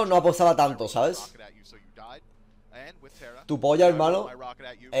 Pero no apostaba tanto, ¿sabes? Tu polla, hermano.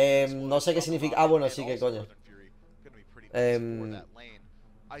 No sé qué significa. Ah, bueno, sí, que coño.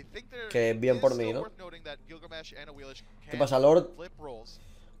 Que bien por mí, ¿no? ¿Qué pasa, Lord?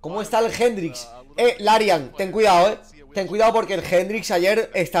 ¿Cómo está el Hendrix? Larian, ten cuidado, Ten cuidado porque el Hendrix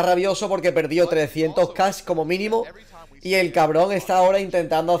ayer está rabioso porque perdió 300k como mínimo. Y el cabrón está ahora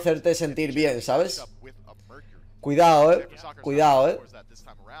intentando hacerte sentir bien, ¿sabes? Cuidado, Cuidado,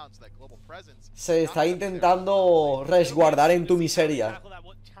 Se está intentando resguardar en tu miseria.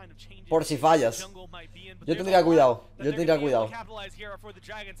 Por si fallas. Yo tendría cuidado.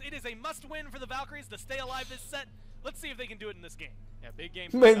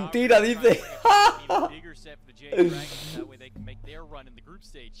 Mentira, dice.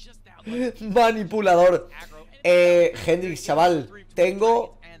 Manipulador. Hendrix, chaval.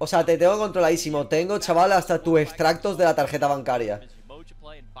 O sea, te tengo controladísimo. Tengo, chaval, hasta tus extractos de la tarjeta bancaria.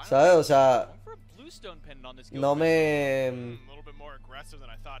 ¿Sabes? O sea, no me...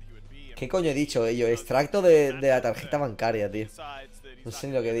 ¿Qué coño he dicho, yo? Extracto de la tarjeta bancaria, tío. No sé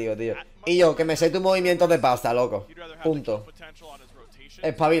ni lo que digo, tío. Y yo, que me sé tus movimientos de pasta, loco. Punto.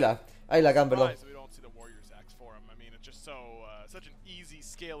 Espabila. Ahí la cam, perdón.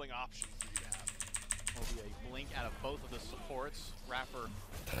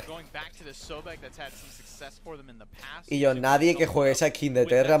 Y yo, nadie que juegue esa skin de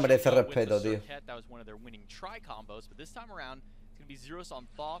Terra merece respeto, tío.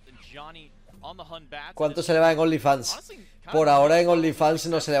 ¿Cuánto se le va en OnlyFans? Por ahora en OnlyFans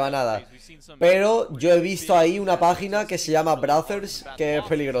no se le va nada. Pero yo he visto ahí una página que se llama Brothers, que es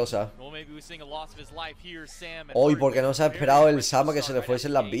peligrosa. Hoy, porque no se ha esperado el Sama que se le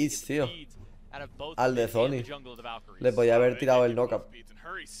fuesen las beats, tío. Al de Zoni. Le podía haber tirado el knockup.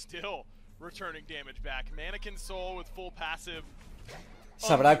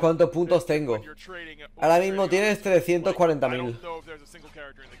 Sabrá cuántos puntos tengo. Ahora mismo tienes 340.000.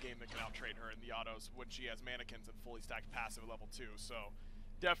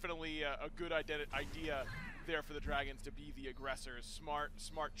 Definitely a good idea there for the Dragons to be the aggressors. Smart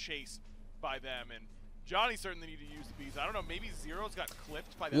chase by them, and Johnny certainly need to use the bees. I don't know, maybe Zero's got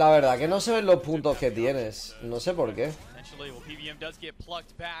clipped by La verdad que no se ven los puntos que tienes. No sé por qué.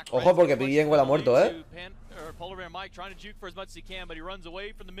 Ojo, porque PBM huele a muerto, Polar Bear Mike trying to juke for as much as he can, but he runs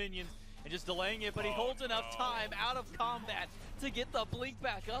away from the minions and just delaying it, but he holds enough time out of combat to get the blink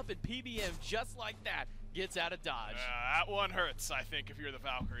back up, and PBM just like that gets out of dodge. That one hurts, I think, if you're the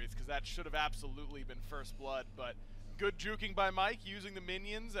Valkyries, because that should have absolutely been first blood, but good juking by Mike, using the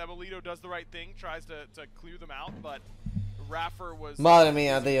minions. Amelito does the right thing, tries to clear them out, but Raffer was Madre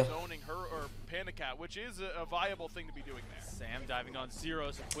mía, tío. zoning her or Panda Cat, which is a viable thing to be doing there. Sam diving on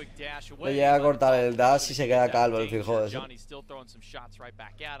Zeros, a quick dash Le away. llega a cortar el dash y se queda calvo el fijo ese. Johnny's still throwing some shots right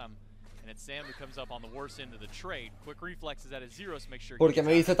back at him. And it's Sam who comes up on the worst end of the trade. Quick reflexes at his Zeros to make sure. Porque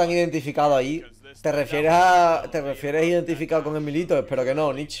me he visto tan identificado ahí. ¿Te refieres identificado con Emilito? Espero que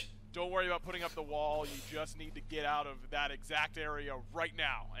no, Nich. Don't worry about putting up the wall. You just need to get out of that exact area right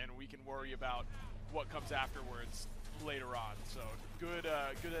now, and we can worry about what comes afterwards later on. So good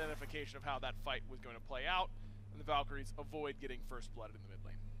identification of how that fight was going to play out, and the Valkyries avoid getting first blooded in the mid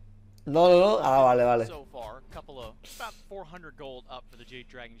lane. No. Ah, vale. So far, couple of about 400 gold up for the Jade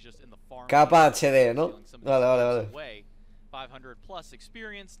Dragons just in the farm. Capa HD, ¿no? Vale. 500 plus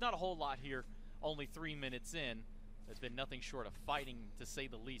experience, not a whole lot here. Only 3 minutes in. There's been nothing short of fighting, to say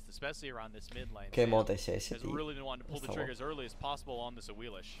the least, especially around this mid lane. Qué mote es ese, has tío. really been wanting to pull the trigger as early as possible on this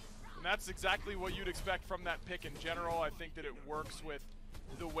Awilish. And that's exactly what you'd expect from that pick in general. I think that it works with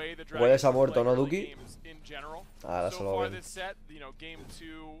the way the Hueles Dragons a muerto, play ¿no, early Duki? games in general. Ahora So se lo far ven. this set, you know, game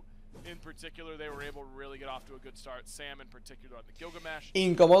 2 in particular, they were able to really get off to a good start. Sam in particular on the Gilgamesh.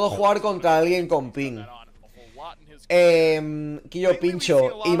 Incómodo jugar contra alguien con ping. That on a whole lot in his Quillo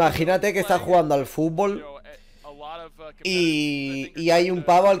Pincho, imagínate que estás jugando al fútbol y hay un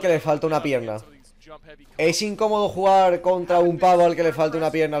pavo al que le falta una pierna. ¿Es incómodo jugar contra un pavo al que le falta una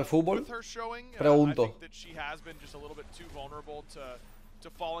pierna al fútbol? Pregunto.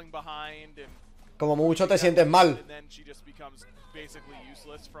 Como mucho te sientes mal.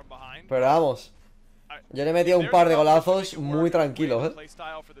 Pero vamos, yo le he metido un par de golazos muy tranquilos,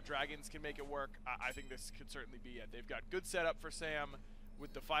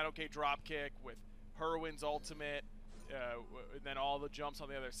 Herwin's ultimate, and then all the jumps on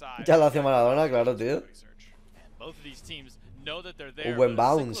the other side. Ya lo hace Maradona, claro, tío. Both of these teams know that they're there. Buen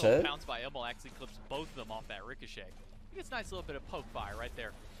bounce, bounce by Emil actually clips both of them off that ricochet. He gets a nice little bit of poke fire right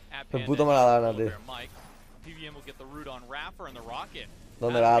there at El puto Maradona, tío. PBM will get the root on Raffer and the rocket.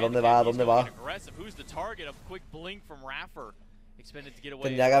 ¿Dónde va? Aggressive. Who's the target? A quick blink from Raffer. Expended to get away.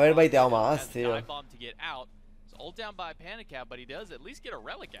 Tendría que haber baiteado más, tío. Ult down by Panda Cat, but he does at least get a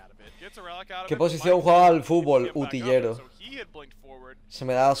relic out of it. ¿Qué posición jugaba al fútbol? Utillero. Se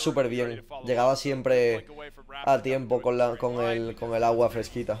me daba súper bien. Llegaba siempre a tiempo con el agua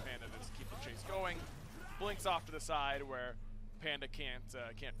fresquita.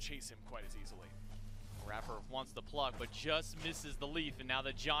 Raffer wants the plug, but just misses the leaf, and now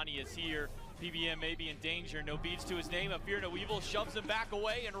that Johnny is here, PBM may be in danger. No beats to his name. A fear no evil shoves him back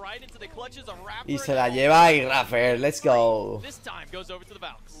away and right into the clutches of Raffer. Y se la lleva ahí, Raffer. Let's go. This time goes over to the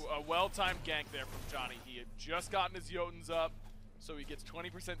Valks. A well-timed gank there from Johnny. He had just gotten his Jotuns up, so he gets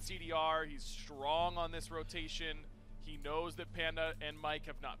 20% CDR. He's strong on this rotation. He knows that Panda and Mike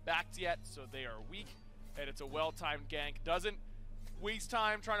have not backed yet, so they are weak, and it's a well-timed gank. Doesn't waste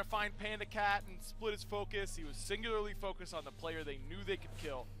time trying to find Panda Cat and split his focus. He was singularly focused on the player they knew they could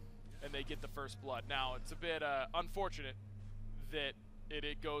kill, and they get the first blood. Now, it's a bit unfortunate that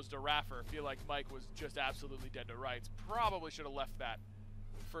it goes to Raffer. I feel like Mike was just absolutely dead to rights. Probably should have left that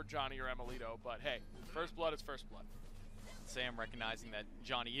for Johnny or Amelito, but hey, first blood is first blood. Sam, recognizing that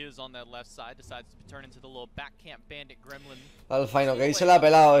Johnny is on that left side, decides to turn into the little back camp bandit gremlin. Al Final K se la ha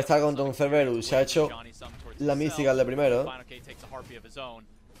pelado estar contra un Cerberus. Se ha hecho la mística el de primero. Final K takes a harpy of his own.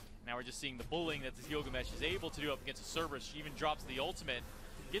 Now we're just seeing the bullying that this Gilgamesh is able to do up against a Cerberus. She even drops the ultimate.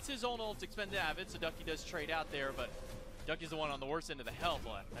 Gets his own ult expended out of it, so Ducky does trade out there, but Ducky's the one on the worst end of the health.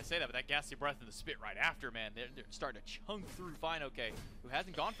 Well, I say that, but that gassy breath and the spit right after, man, they're starting to chunk through Final K, who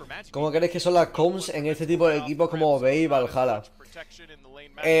hasn't gone for magic. ¿Cómo crees que son las comms en este tipo de equipos como Bey y Valhalla?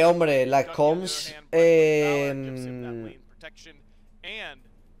 Hombre, las comms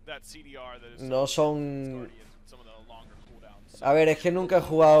no son... A ver, es que nunca he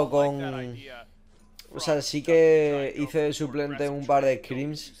jugado con... O sea, sí que hice de suplente un par de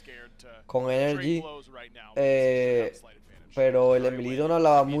scrims con Energy, pero el Emilito no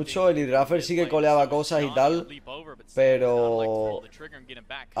hablaba mucho, el Hidrafer sí que coleaba cosas y tal, pero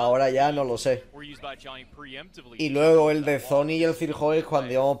ahora ya no lo sé. Y luego el de Zony y el Firjoy,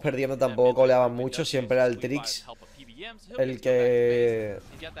 cuando íbamos perdiendo tampoco coleaban mucho, siempre era el Trix. el que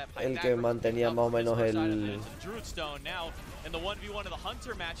mantenía más o menos el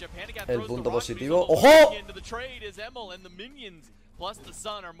punto positivo. ¡Ojo!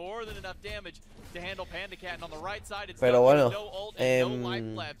 Pero bueno,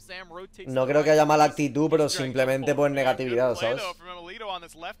 no creo que haya mala actitud, pero simplemente pues negatividad, ¿sabes?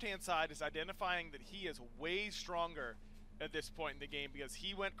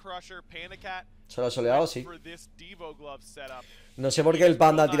 Se lo ha soleado, sí. No sé por qué el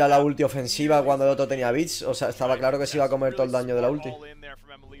Panda tira la ulti ofensiva cuando el otro tenía beats. O sea, estaba claro que se iba a comer todo el daño de la ulti.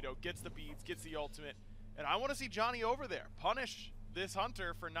 This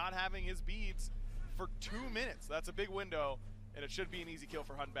hunter for not having his beads for 2 minutes. That's a big window, and it should be an easy kill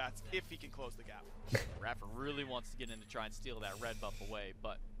for Hunbats if he can close the gap. Rapper really wants to get in to try and steal that red buff away,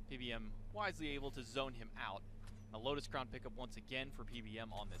 but PBM wisely able to zone him out. A Lotus Crown pickup once again for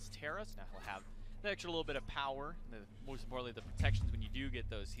PBM on this terrace. Now he'll have an extra little bit of power, most importantly the protections when you do get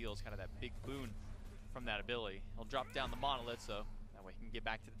those heals, kind of that big boon from that ability. He'll drop down the monolith, so that way he can get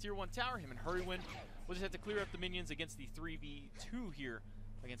back to the tier 1 tower. Him and Hurrywin will just have to clear up the minions against the 3v2 here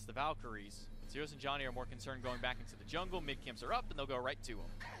against the Valkyries. Zeros and Johnny are more concerned going back into the jungle. Mid camps are up and they'll go right to him.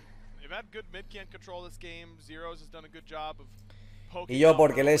 They've had good mid camp control this game. Zeros has done a good job of Y yo,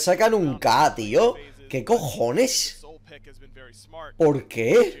 ¿por qué le sacan un K, tío? ¿Qué cojones? ¿Por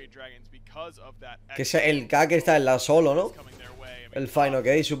qué? Que es el K que está en la solo, ¿no? El fine,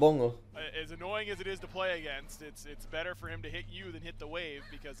 ok, supongo. As annoying as it is to play against, it's better for him to hit you than hit the wave,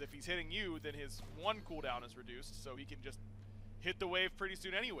 because if he's hitting you, then his 1 cooldown is reduced, so he can just hit the wave pretty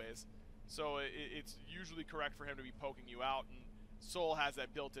soon anyways. So it's usually correct for him to be poking you out, and Soul has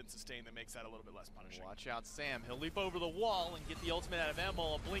that built-in sustain that makes that a little bit less punishing. Watch out, Sam. He'll leap over the wall and get the ultimate out of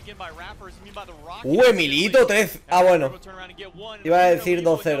Emil. A blink in by Rappers, I mean by the Rocket. Emilito 3. Ah, bueno. Iba a decir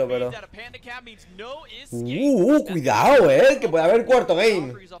 2-0, pero. Cuidado, que puede haber cuarto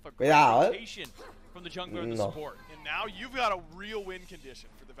game. Cuidado, No.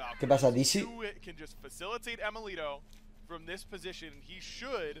 ¿Qué pasa, DC? Can just facilitate Emilito from this position. He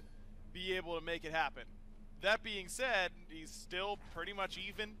should be able to make it happen. That being said, he's still pretty much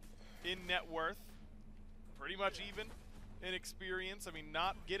even in net worth, pretty much even in experience. I mean,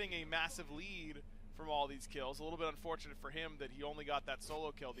 not getting a massive lead from all these kills. A little bit unfortunate for him that he only got that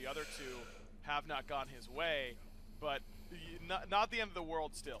solo kill. The other 2 have not gone his way, but not the end of the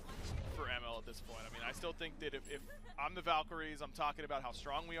world still for ML at this point. I mean, I still think that if I'm the Valkyries, I'm talking about how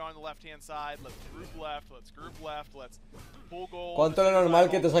strong we are on the left-hand side. Let's group left, let's pull gold. ¿Cuánto es lo normal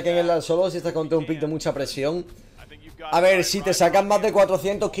que te saquen el al solo si estás contra un pick de mucha presión? A ver, si te sacan más de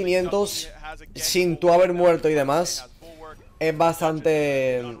 400, 500 sin tú haber muerto y demás, es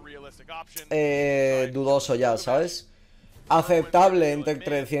bastante dudoso ya, ¿sabes? Aceptable entre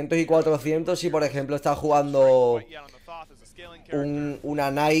 300 y 400 si por ejemplo estás jugando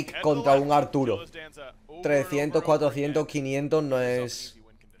una Nike contra un Arturo. 300, 400, 500 no es...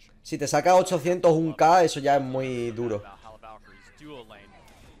 Si te saca 800 un K, eso ya es muy duro.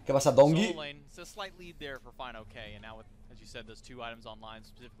 ¿Qué pasa, Dongi?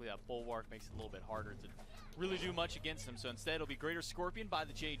 Really do much against them, so instead it'll be Greater Scorpion by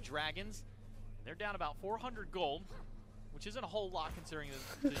the Jade Dragons. They're down about 400 gold, which isn't a whole lot considering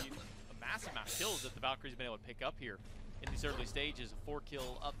the massive amount of kills that the Valkyries have been able to pick up here in these early stages. 4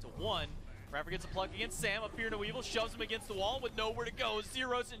 kill up to 1. Rapper gets a plug against Sam, up here no evil, shoves him against the wall with nowhere to go.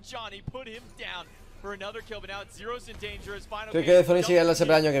 Zeros and Johnny put him down for another kill, but now it's Zeros in danger. ¿Crees que Zoni sigue en el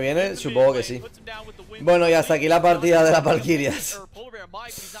SPL año que viene? Supongo que sí. Bueno, y hasta aquí la partida de las Valkyrias.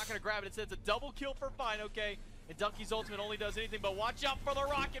 And Ducky's ultimate only does anything but watch out for the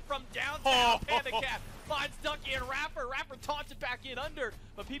rocket from downtown. Panda Cat finds Ducky and Rapper. Rapper taunts it back in under,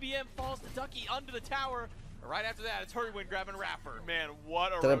 but PBM falls to Ducky under the tower. Right after that, it's Hurrywin grabbing Rapper. Man,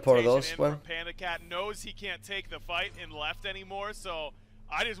 what a rotation from Panda Cat. Knows he can't take the fight in left anymore, so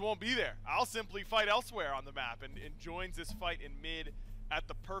I just won't be there. I'll simply fight elsewhere on the map, and joins this fight in mid at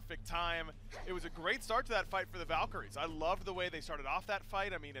the perfect time. It was a great start to that fight for the Valkyries. I loved the way they started off that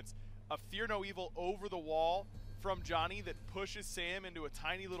fight. I mean, it's a Fear No Evil over the wall from Johnny that pushes Sam into a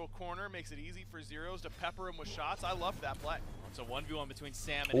tiny little corner, makes it easy for Zeros to pepper him with shots. I loved that play. It's a 1v1 between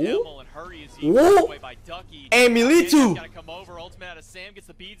Sam and Emil, and Hurry is equal away by Ducky. Emilito! Gotta come over, ultimate out of Sam, gets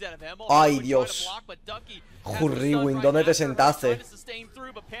the beads out of Emil. Ay, Dios. Hurrywin, ¿dónde te sentaste?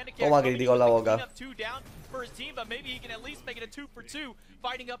 Toma crítico en la boca.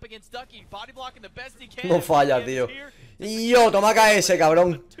 No falla, tío. Y yo, toma KS,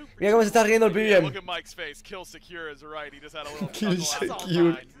 cabrón. Mira cómo se está riendo el PBM. Look at Mike's face. Kill secure is right. He just had a little kill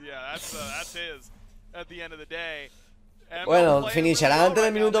secure. Yeah, that's his at the end of the day. Bueno, finishará antes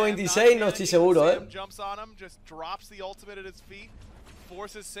del minuto 26, no estoy seguro, Sam jumps on him, just drops the ultimate at his feet,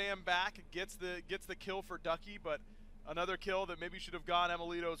 forces Sam back, gets the kill for Ducky, but another kill that maybe should have gone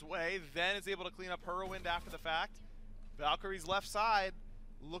Emilito's way, then is able to clean up Whirlwind after the fact. Valkyrie's left side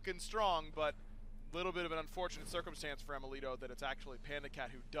looking strong, but a little bit of an unfortunate circumstance for Emilito that it's actually Panda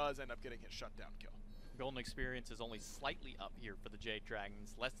Cat who does end up getting his shutdown kill. Golden experience is only slightly up here for the Jade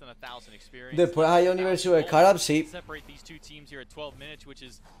Dragons, less than 1,000 experience. Después hay Universo Scarab, sí. Separate these two teams here at 12 minutes, which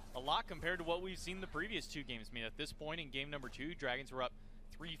is a lot compared to what we've seen the previous two games. I mean, at this point in game number 2, Dragons were up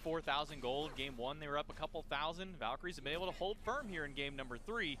 3,000-4,000 gold. Game 1, they were up a couple thousand. Valkyries have been able to hold firm here in game number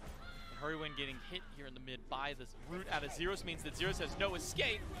 3. Hurrywin getting hit here in the mid by this root out of Zeros means that Zeros has no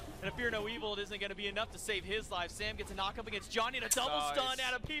escape. And if Fear No Evil, it isn't going to be enough to save his life. Sam gets a knock-up against Johnny and a double stun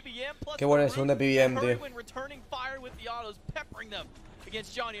out of PBM. Plus Qué bueno es un de PBM, tío. Hurrywin returning fire with the autos, peppering them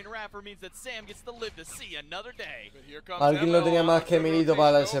against Johnny and Raffer means that Sam gets to live to see another day. Alguien no tenía más que Milito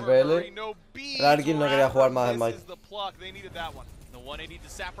para el SPL. Alguien no quería jugar más en Mike. The 180 to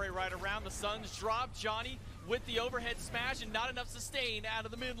separate right around. The Suns drop. Johnny with the overhead smash and not enough sustain out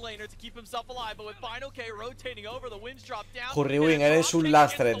of the mid laner to keep himself alive. But with Final K rotating over, the winds drop down. Hurrywin, eres un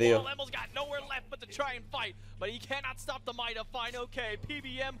lastre, tío. Lemel's got nowhere left but to try and fight, but he cannot stop the might of Final K.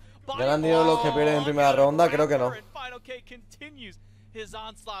 PBM. ¿Ganan dinero los que pierden en primera ronda? Creo que no. Final K continues his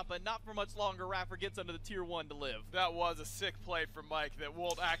onslaught, but not for much longer. Raffer gets under the tier 1 to live. That was a sick play from Mike that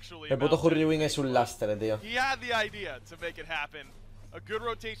won't actually. El puto Hurrywin es un lastre, tío. He had the idea to make it happen. A good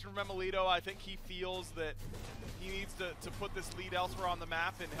rotation from Emilito. I think he feels that he needs to put this lead elsewhere on the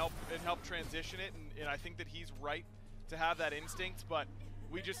map and help transition it, and I think that he's right to have that instinct, but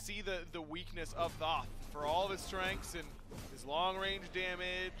we just see the weakness of Thoth. For all of his strengths and his long range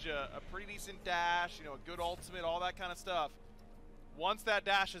damage, a pretty decent dash, you know, a good ultimate, all that kind of stuff. Once that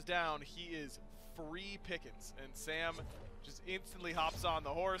dash is down, he is free pickings, and Sam just instantly hops on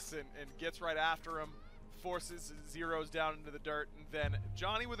the horse and gets right after him, forces Zeros down into the dirt, and then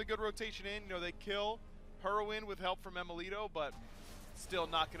Johnny with a good rotation in, you know, they kill Hurrywin with help from Emilito, but still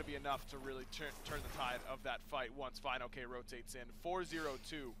not going to be enough to really turn the tide of that fight once Final K rotates in.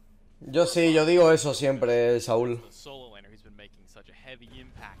 4-0-2. Yo sí, yo digo eso siempre, Saúl. The solo laner, he's been making such a heavy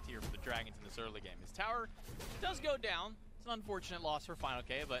impact here for the Dragons in this early game. His tower does go down. It's an unfortunate loss for Final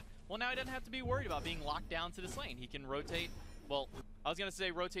K, but well, now he doesn't have to be worried about being locked down to this lane. He can rotate. Well, I was going to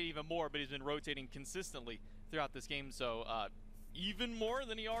say rotate even more, but he's been rotating consistently throughout this game, so even more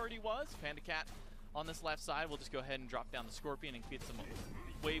than he already was. Panda Cat on this left side will just go ahead and drop down the Scorpion and get some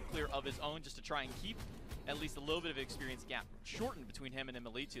wave clear of his own just to try and keep at least a little bit of experience gap shortened between him and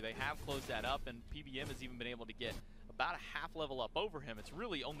Emilito. They have closed that up, and PBM has even been able to get about a half level up over him. It's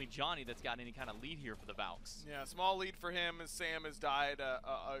really only Johnny that's got any kind of lead here for the Valks. Yeah, small lead for him as Sam has died a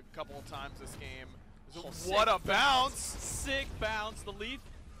couple of times this game. Oh, what a bounce! Sick bounce. The lead.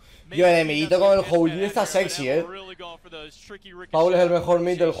 Yo, el Emilito con el Julio está sexy, Paul es el mejor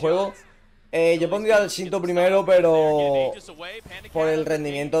mid del juego. Yo pondría al Shinto primero, pero por el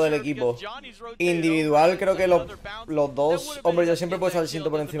rendimiento del equipo. Individual creo que los dos, hombre, yo siempre he puesto al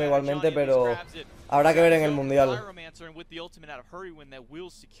Shinto por encima igualmente, pero habrá que ver en el mundial.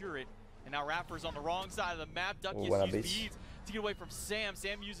 Buena pitch. To get away from Sam.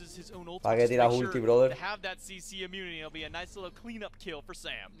 Sam uses his own ultimate ¿Para qué tiras ulti, brother? to have that CC immunity. It'll be a nice little cleanup kill for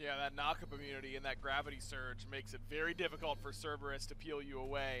Sam. Yeah, that knock-up immunity and that gravity surge makes it very difficult for Cerberus to peel you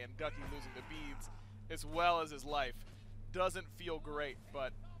away, and Ducky losing the beads as well as his life doesn't feel great.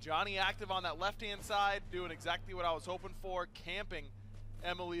 But Johnny active on that left-hand side, doing exactly what I was hoping for, camping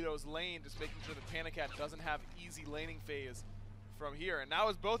Emilito's lane, just making sure that Panda Cat doesn't have easy laning phase from here. And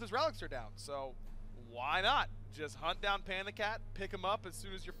now both his relics are down, so why not? Just hunt down Panda Cat, pick him up as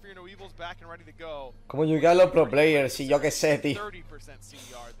soon as your Fear No Evil's back and ready to go. Como llegar los pro players, y yo que sé, tío. 30%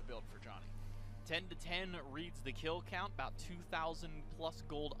 CDR the build for Johnny. 10 to 10 reads the kill count, about 2,000 plus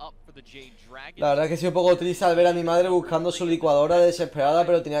gold up for the Jade Dragons. La verdad es que soy un poco triste al ver a mi madre buscando su licuadora desesperada,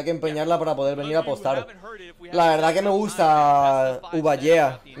 pero tenía que empeñarla para poder venir a apostar. La verdad que me gusta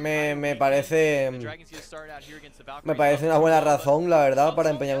Uballea, me parece una buena razón, la verdad, para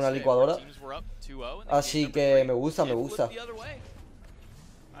empeñar una licuadora. Así que me gusta. I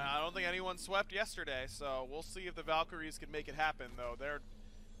don't think anyone swept yesterday, so we'll see if the Valkyries can make it happen, though. They're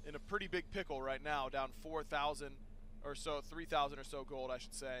in a pretty big pickle right now, down 4,000 or so, 3,000 or so gold, I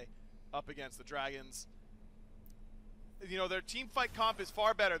should say, up against the Dragons. You know, their team fight comp is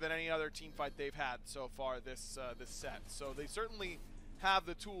far better than any other team fight they've had so far this set. So they certainly have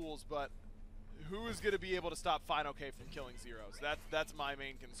the tools, but who is going to be able to stop Final K from killing Zeros? That's my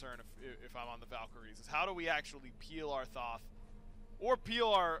main concern if I'm on the Valkyries, is how do we actually peel our Thoth or peel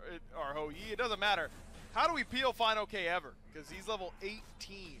our Hou Yi? It doesn't matter. how do we peel Fine OK ever? Because he's level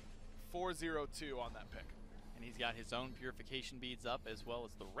 18, 402 on that pick. And he's got his own purification beads up, as well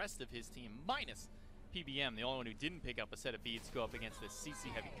as the rest of his team, minus PBM, the only one who didn't pick up a set of beads to go up against this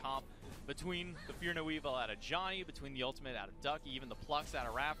CC heavy comp. Between the Fear No Evil out of Johnny, between the ultimate out of Ducky, even the Plucks out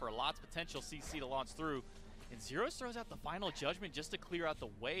of Rapper, lots of potential CC to launch through. And Zeros throws out the final judgment just to clear out the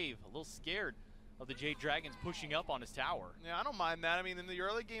wave. A little scared of the Jade Dragons pushing up on his tower. Yeah, I don't mind that. I mean, in the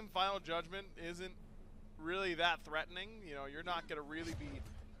early game, final judgment isn't really that threatening. You know, you're not going to really be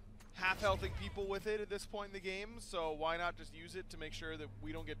half-healthing people with it at this point in the game, so why not just use it to make sure that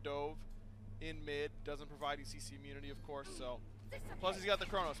we don't get dove in mid. Doesn't provide you CC immunity, of course, so. Plus he's got the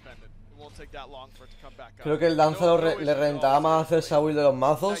Chronos Pendant. It won't take that long for it to come back up. Creo que el danza le rentaba más hacer esa build de los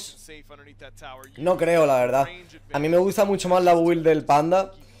mazos. No creo, la verdad. A mí me gusta mucho más la build del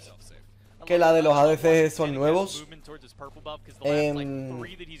Panda que la de los ADCs son nuevos.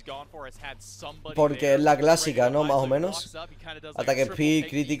 Porque es la clásica, ¿no? Más o menos. Ataque speed,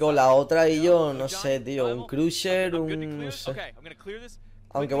 crítico, la otra y yo, no sé, tío. Un Crusher, un... no sé.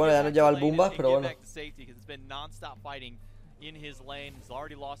 Aunque bueno, ya no lleva el Boombas, pero bueno. In his lane, he's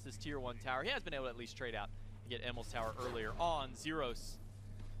already lost his tier 1 tower. He has been able to at least trade out and get Emil's tower earlier on. Zeros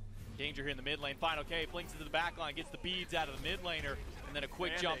danger here in the mid lane. Final K blinks into the back line, gets the beads out of the mid laner, and then a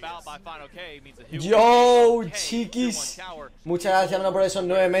quick jump out by Final K means that he'll Yo, chiquis. Muchas gracias por esos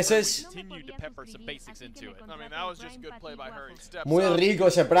 9 meses. Continue to pepper some basics into it. I mean, that was just good play by her. He steps Muy up, rico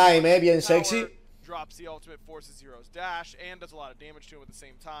ese Prime, bien sexy. drops the ultimate, forces Zero's dash, and does a lot of damage to him at the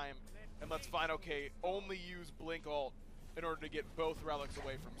same time, and lets Final K only use Blink ult in order to get both relics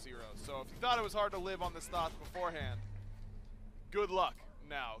away from Zero. So if you thought it was hard to live on this thought beforehand, good luck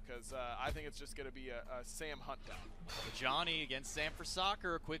now, because I think it's just going to be a Sam hunt down. Johnny against Sam for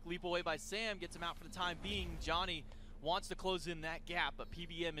soccer. Quick leap away by Sam, gets him out for the time being. Johnny wants to close in that gap, but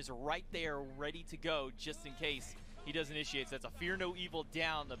PBM is right there, ready to go, just in case he does initiate. So that's a Fear No Evil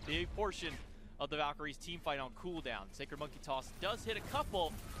down, the big portion of the Valkyries team fight on cooldown. Sacred Monkey Toss does hit a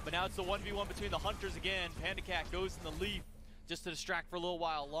couple, but now it's the 1v1 between the Hunters again. Panda Cat goes in the leaf just to distract for a little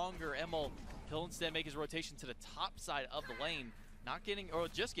while longer. Emil, he'll instead make his rotation to the top side of the lane, not getting, or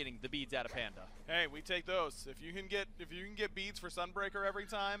just getting the beads out of Panda. Hey, we take those. If you can get beads for Sunbreaker every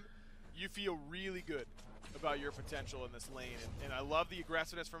time, you feel really good about your potential in this lane. And I love the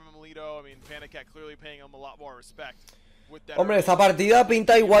aggressiveness from Emilito. I mean, Panda Cat clearly paying him a lot more respect. Hombre, esta partida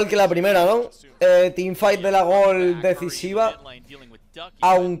pinta igual que la primera, ¿no? Teamfight de la gol decisiva.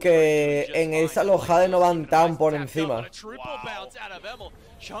 Aunque en esta los Jade no van tan por encima.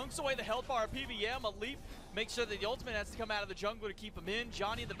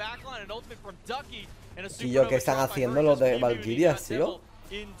 Y yo, ¿qué están haciendo los de Valkyries, tío?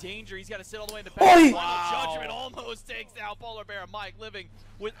 In danger, he's got to sit all the way in the back. Oi! Judgment almost takes out Polar Bear Mike, living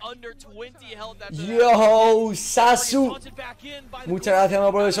with under 20 health. Yo, Sasu. Muchas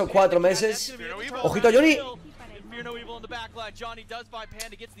gracias por esos 4 meses. Ojito, Johnny. Fear No Evil in the back line. Johnny does buy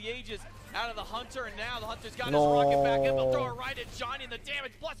Panda, gets the Aegis out of the Hunter, and now the Hunter's got his rocket back in. They'll throw it right at Johnny, and the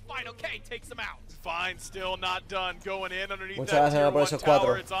damage plus Final K takes him out. Fine, still not done. Going in underneath Muchas that tier 1 tower.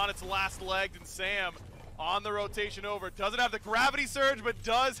 4. It's on its last legs, and Sam on the rotation over. Doesn't have the gravity surge, but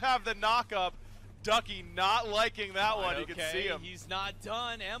does have the knock-up. Ducky not liking that one. You can see him. He's not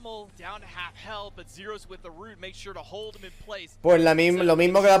done. Emil down to half health, but Zeros with the root makes sure to hold him in place. Pues lo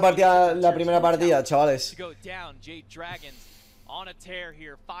mismo que la primera partida, chavales. To go down, Jade Dragons on a tear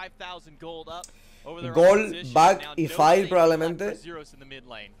here. 5,000 gold up over their Goal, back y file probablemente. Zeros in the mid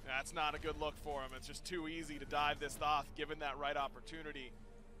lane. That's not a good look for him. It's just too easy to dive this off given that right opportunity.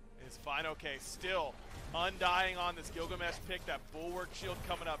 Is Final K still undying on this Gilgamesh pick, that bulwark shield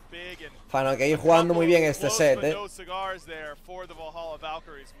coming up big, and Final K jugando muy bien este set, no cigars there for the Valhalla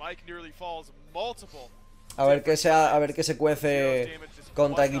Valkyries. Mike nearly falls multiple. A ver qué se cuece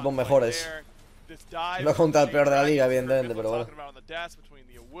contra equipos mejores. No contra el peor de la liga, evidentemente, pero bueno.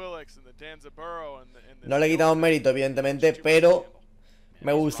 No le quitamos mérito, evidentemente, pero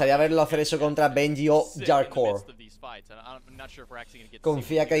me gustaría verlo hacer eso contra Benji o Jarkor.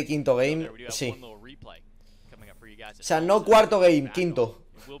 Confía que hay quinto game, sí. O sea, no cuarto game, quinto.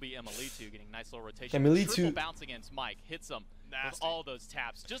 Emilito.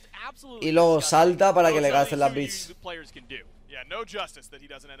 Y luego salta para que le gasten las beats. Yeah, no justice that he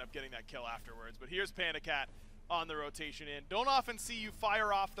doesn't end up getting that kill afterwards. But here's Panda Cat on the rotation in. Don't often see you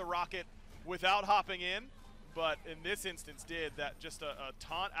fire off the rocket without hopping in, but in this instance did. That just a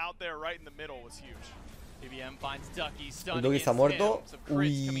taunt out there right in the middle was huge. PBM finds Ducky, El stunning Ducky está him. muerto. Some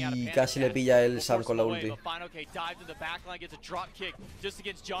crits coming out of Uy, casi le Panda pilla Cat. el Sam con la Will force ulti. him away, but Final K dives in the backline, gets a drop kick just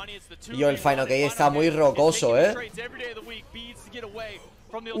against Johnny. It's the two Y yo, el Final K está muy rocoso,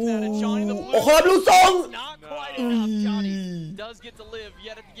 Ojo la Blue Zone.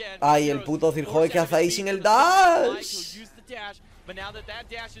 Ay, el puto Cirjoe que hace ahí sin el dash. But now that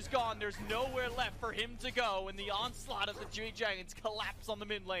dash is gone, there's nowhere left for him to go, and the onslaught of the Jade Dragons collapse on the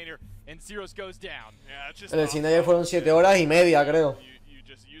mid laner, and Zeros goes down. Yeah, it's just El cine ayer fueron 7 horas y media, creo. You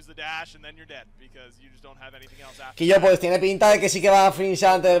just use the dash and then you're dead because you just don't have anything else after. Que yo, pues tiene pinta de que sí que va a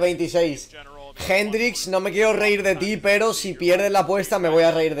finishar antes del 26. Hendrix, no me quiero reír de ti, pero si pierdes la apuesta me voy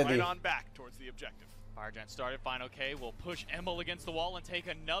a reír de ti. Right on back towards the objective. Fire Giant started, Final K will push Emil against the wall and take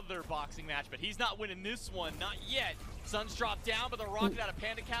another boxing match, but he's not winning this one, not yet. Sun's dropped down, but the rocket out of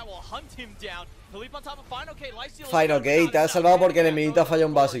Panda Cat will hunt him down. He'll leap on top of Final K. Final K, te has salvado porque el enemiguito ha fallado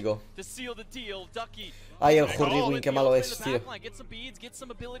un básico. To seal the deal, Ducky. Ay, el Hurrywin, qué malo es, tío. Get some beads, get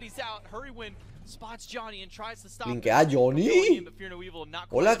some abilities out. Hurrywin spots Johnny and tries to stop him. Linkea a Johnny.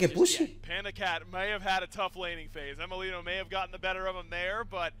 Hola, ¿qué puse? Panda Cat may have had a tough laning phase. Emilino may have gotten the better of him there,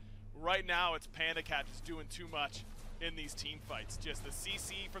 but right now it's Panda Cat just doing too much in these team fights. Just the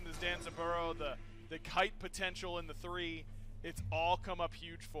CC from this Danza Burrow, the kite potential in the 3, it's all come up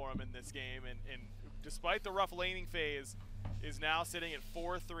huge for him in this game. And despite the rough laning phase, is now sitting at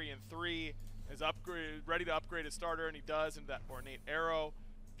 4-3-3. Is ready to upgrade his starter, and he does into that ornate arrow.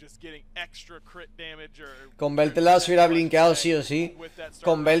 Just getting extra crit damage. Con Beltelab se hubiera blinkeado sí o sí.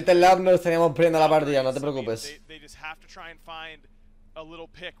 Con Beltelab nos estaríamos perdiendo la partida, no te preocupes. They just have to try and find a little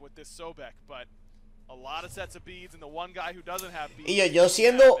pick with this Sobek, but a lot of sets of beads and the one guy who doesn't have beads. Y yo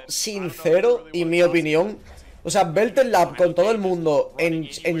siendo sincero, y mi opinión, o sea, Beltelab con todo el mundo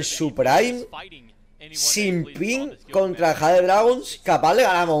en su prime, sin ping contra Jade Dragons, capaz le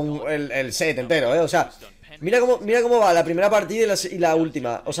ganamos el set entero, o sea, mira cómo va la primera partida y la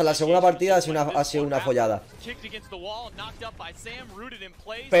última. O sea, la segunda partida ha sido una follada.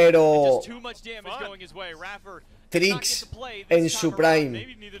 Pero Trix en su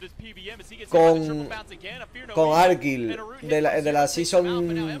prime con Arkil de la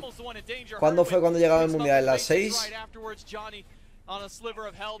season. ¿Cuándo fue cuando llegaba el mundial? ¿En las 6?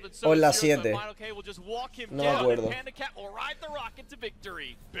 O en las 7. No me acuerdo.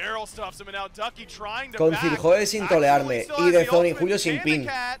 Con Cirjoe sin tolearme. Y de Zone y Julio sin pin.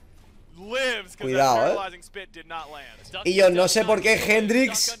 Cuidado, Y yo no sé por qué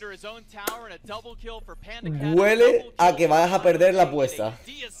Hendrix huele a que vayas a perder la apuesta.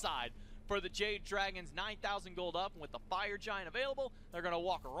 For the Jade Dragons, 9,000 gold up, and with the Fire Giant available, they're going to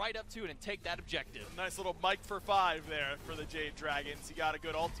walk right up to it and take that objective. Nice little Mike for 5 there for the Jade Dragons. He got a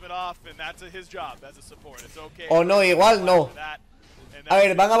good ultimate off, and that's his job as a support. It's okay. O no, igual no. A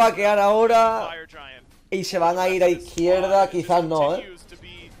ver, van a vaquear ahora y se van a ir a izquierda, quizás no,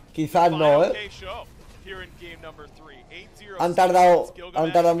 Quizás no, Han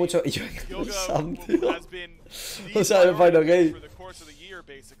tardado mucho. Y yo, Sam, tío. O sea, el Final Game.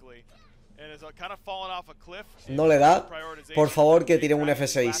 No le da. Por favor, que tiren un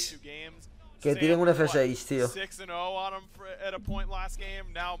F6. Que tiren un F6, tío.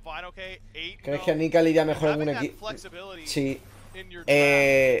 ¿Crees que a Nika le iría mejor en un equipo? Sí.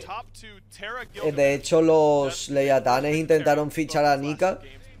 De hecho, los Leviatanes intentaron fichar a Nika.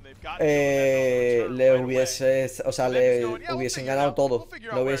 Le hubiesen ganado todo.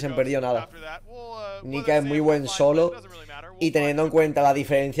 No hubiesen perdido nada. Nika es muy buen solo. Y teniendo en cuenta la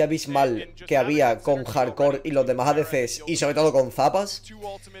diferencia abismal que había con Hardcore y los demás ADCs, y sobre todo con Zapas,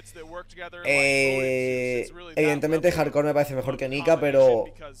 evidentemente Hardcore me parece mejor que Nika, pero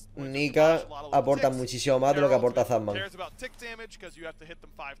Nika aporta muchísimo más de lo que aporta Zapman.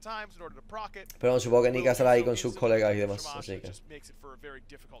 Pero supongo que Nika estará ahí con sus colegas y demás, así que...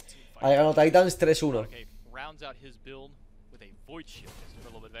 Ahí ganó Titans 3-1.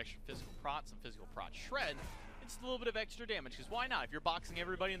 Just a little bit of extra damage, because why not? If you're boxing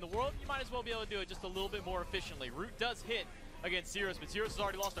everybody in the world, you might as well be able to do it just a little bit more efficiently. Root does hit against Zeros, but Zeros has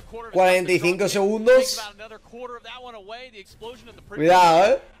already lost a quarter of 45 segundos.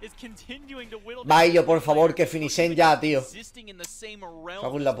 Cuidado, Vaya, por favor, que finishen ya, tío.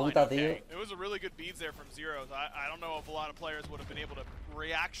 Cago en la puta, tío.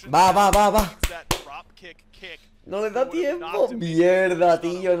 Va. No les da tiempo. Mierda,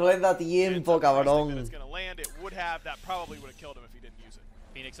 tío. No les da tiempo, cabrón.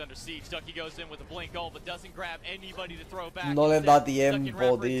 No les da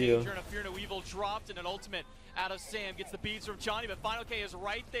tiempo, tío. out of Sam. Gets the beads from Johnny, but Final K is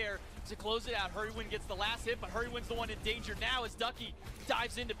right there to close it out. Hurrywin gets the last hit, but Hurrywin's the one in danger now as Ducky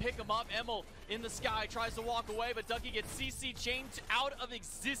dives in to pick him up. Emil in the sky tries to walk away, but Ducky gets CC chained out of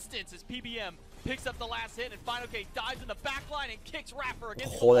existence as PBM picks up the last hit, and Final K dives in the back line and kicks Rapper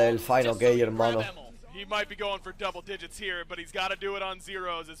against Joder, el Final K, hermano. He might be going for double digits here, but he's got to do it on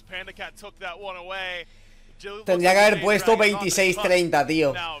zeros as Panda Cat took that one away. Tendría que haber puesto 26-30,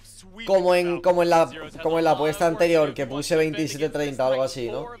 tío. Como en la apuesta anterior, que puse 27-30 o algo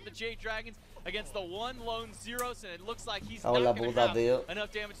así, ¿no? Against the one lone Zeros, and it looks like he's not not going to have tío.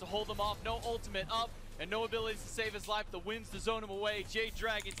 enough damage to hold them off. No ultimate up, and no abilities to save his life. The wins to zone him away. Jade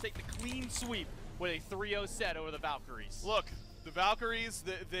Dragons take the clean sweep with a 3-0 set over the Valkyries. Look, the Valkyries,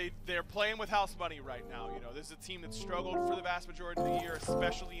 they're playing with house money right now. You know, this is a team that struggled for the vast majority of the year,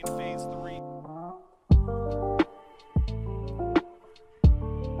 especially in Phase 3.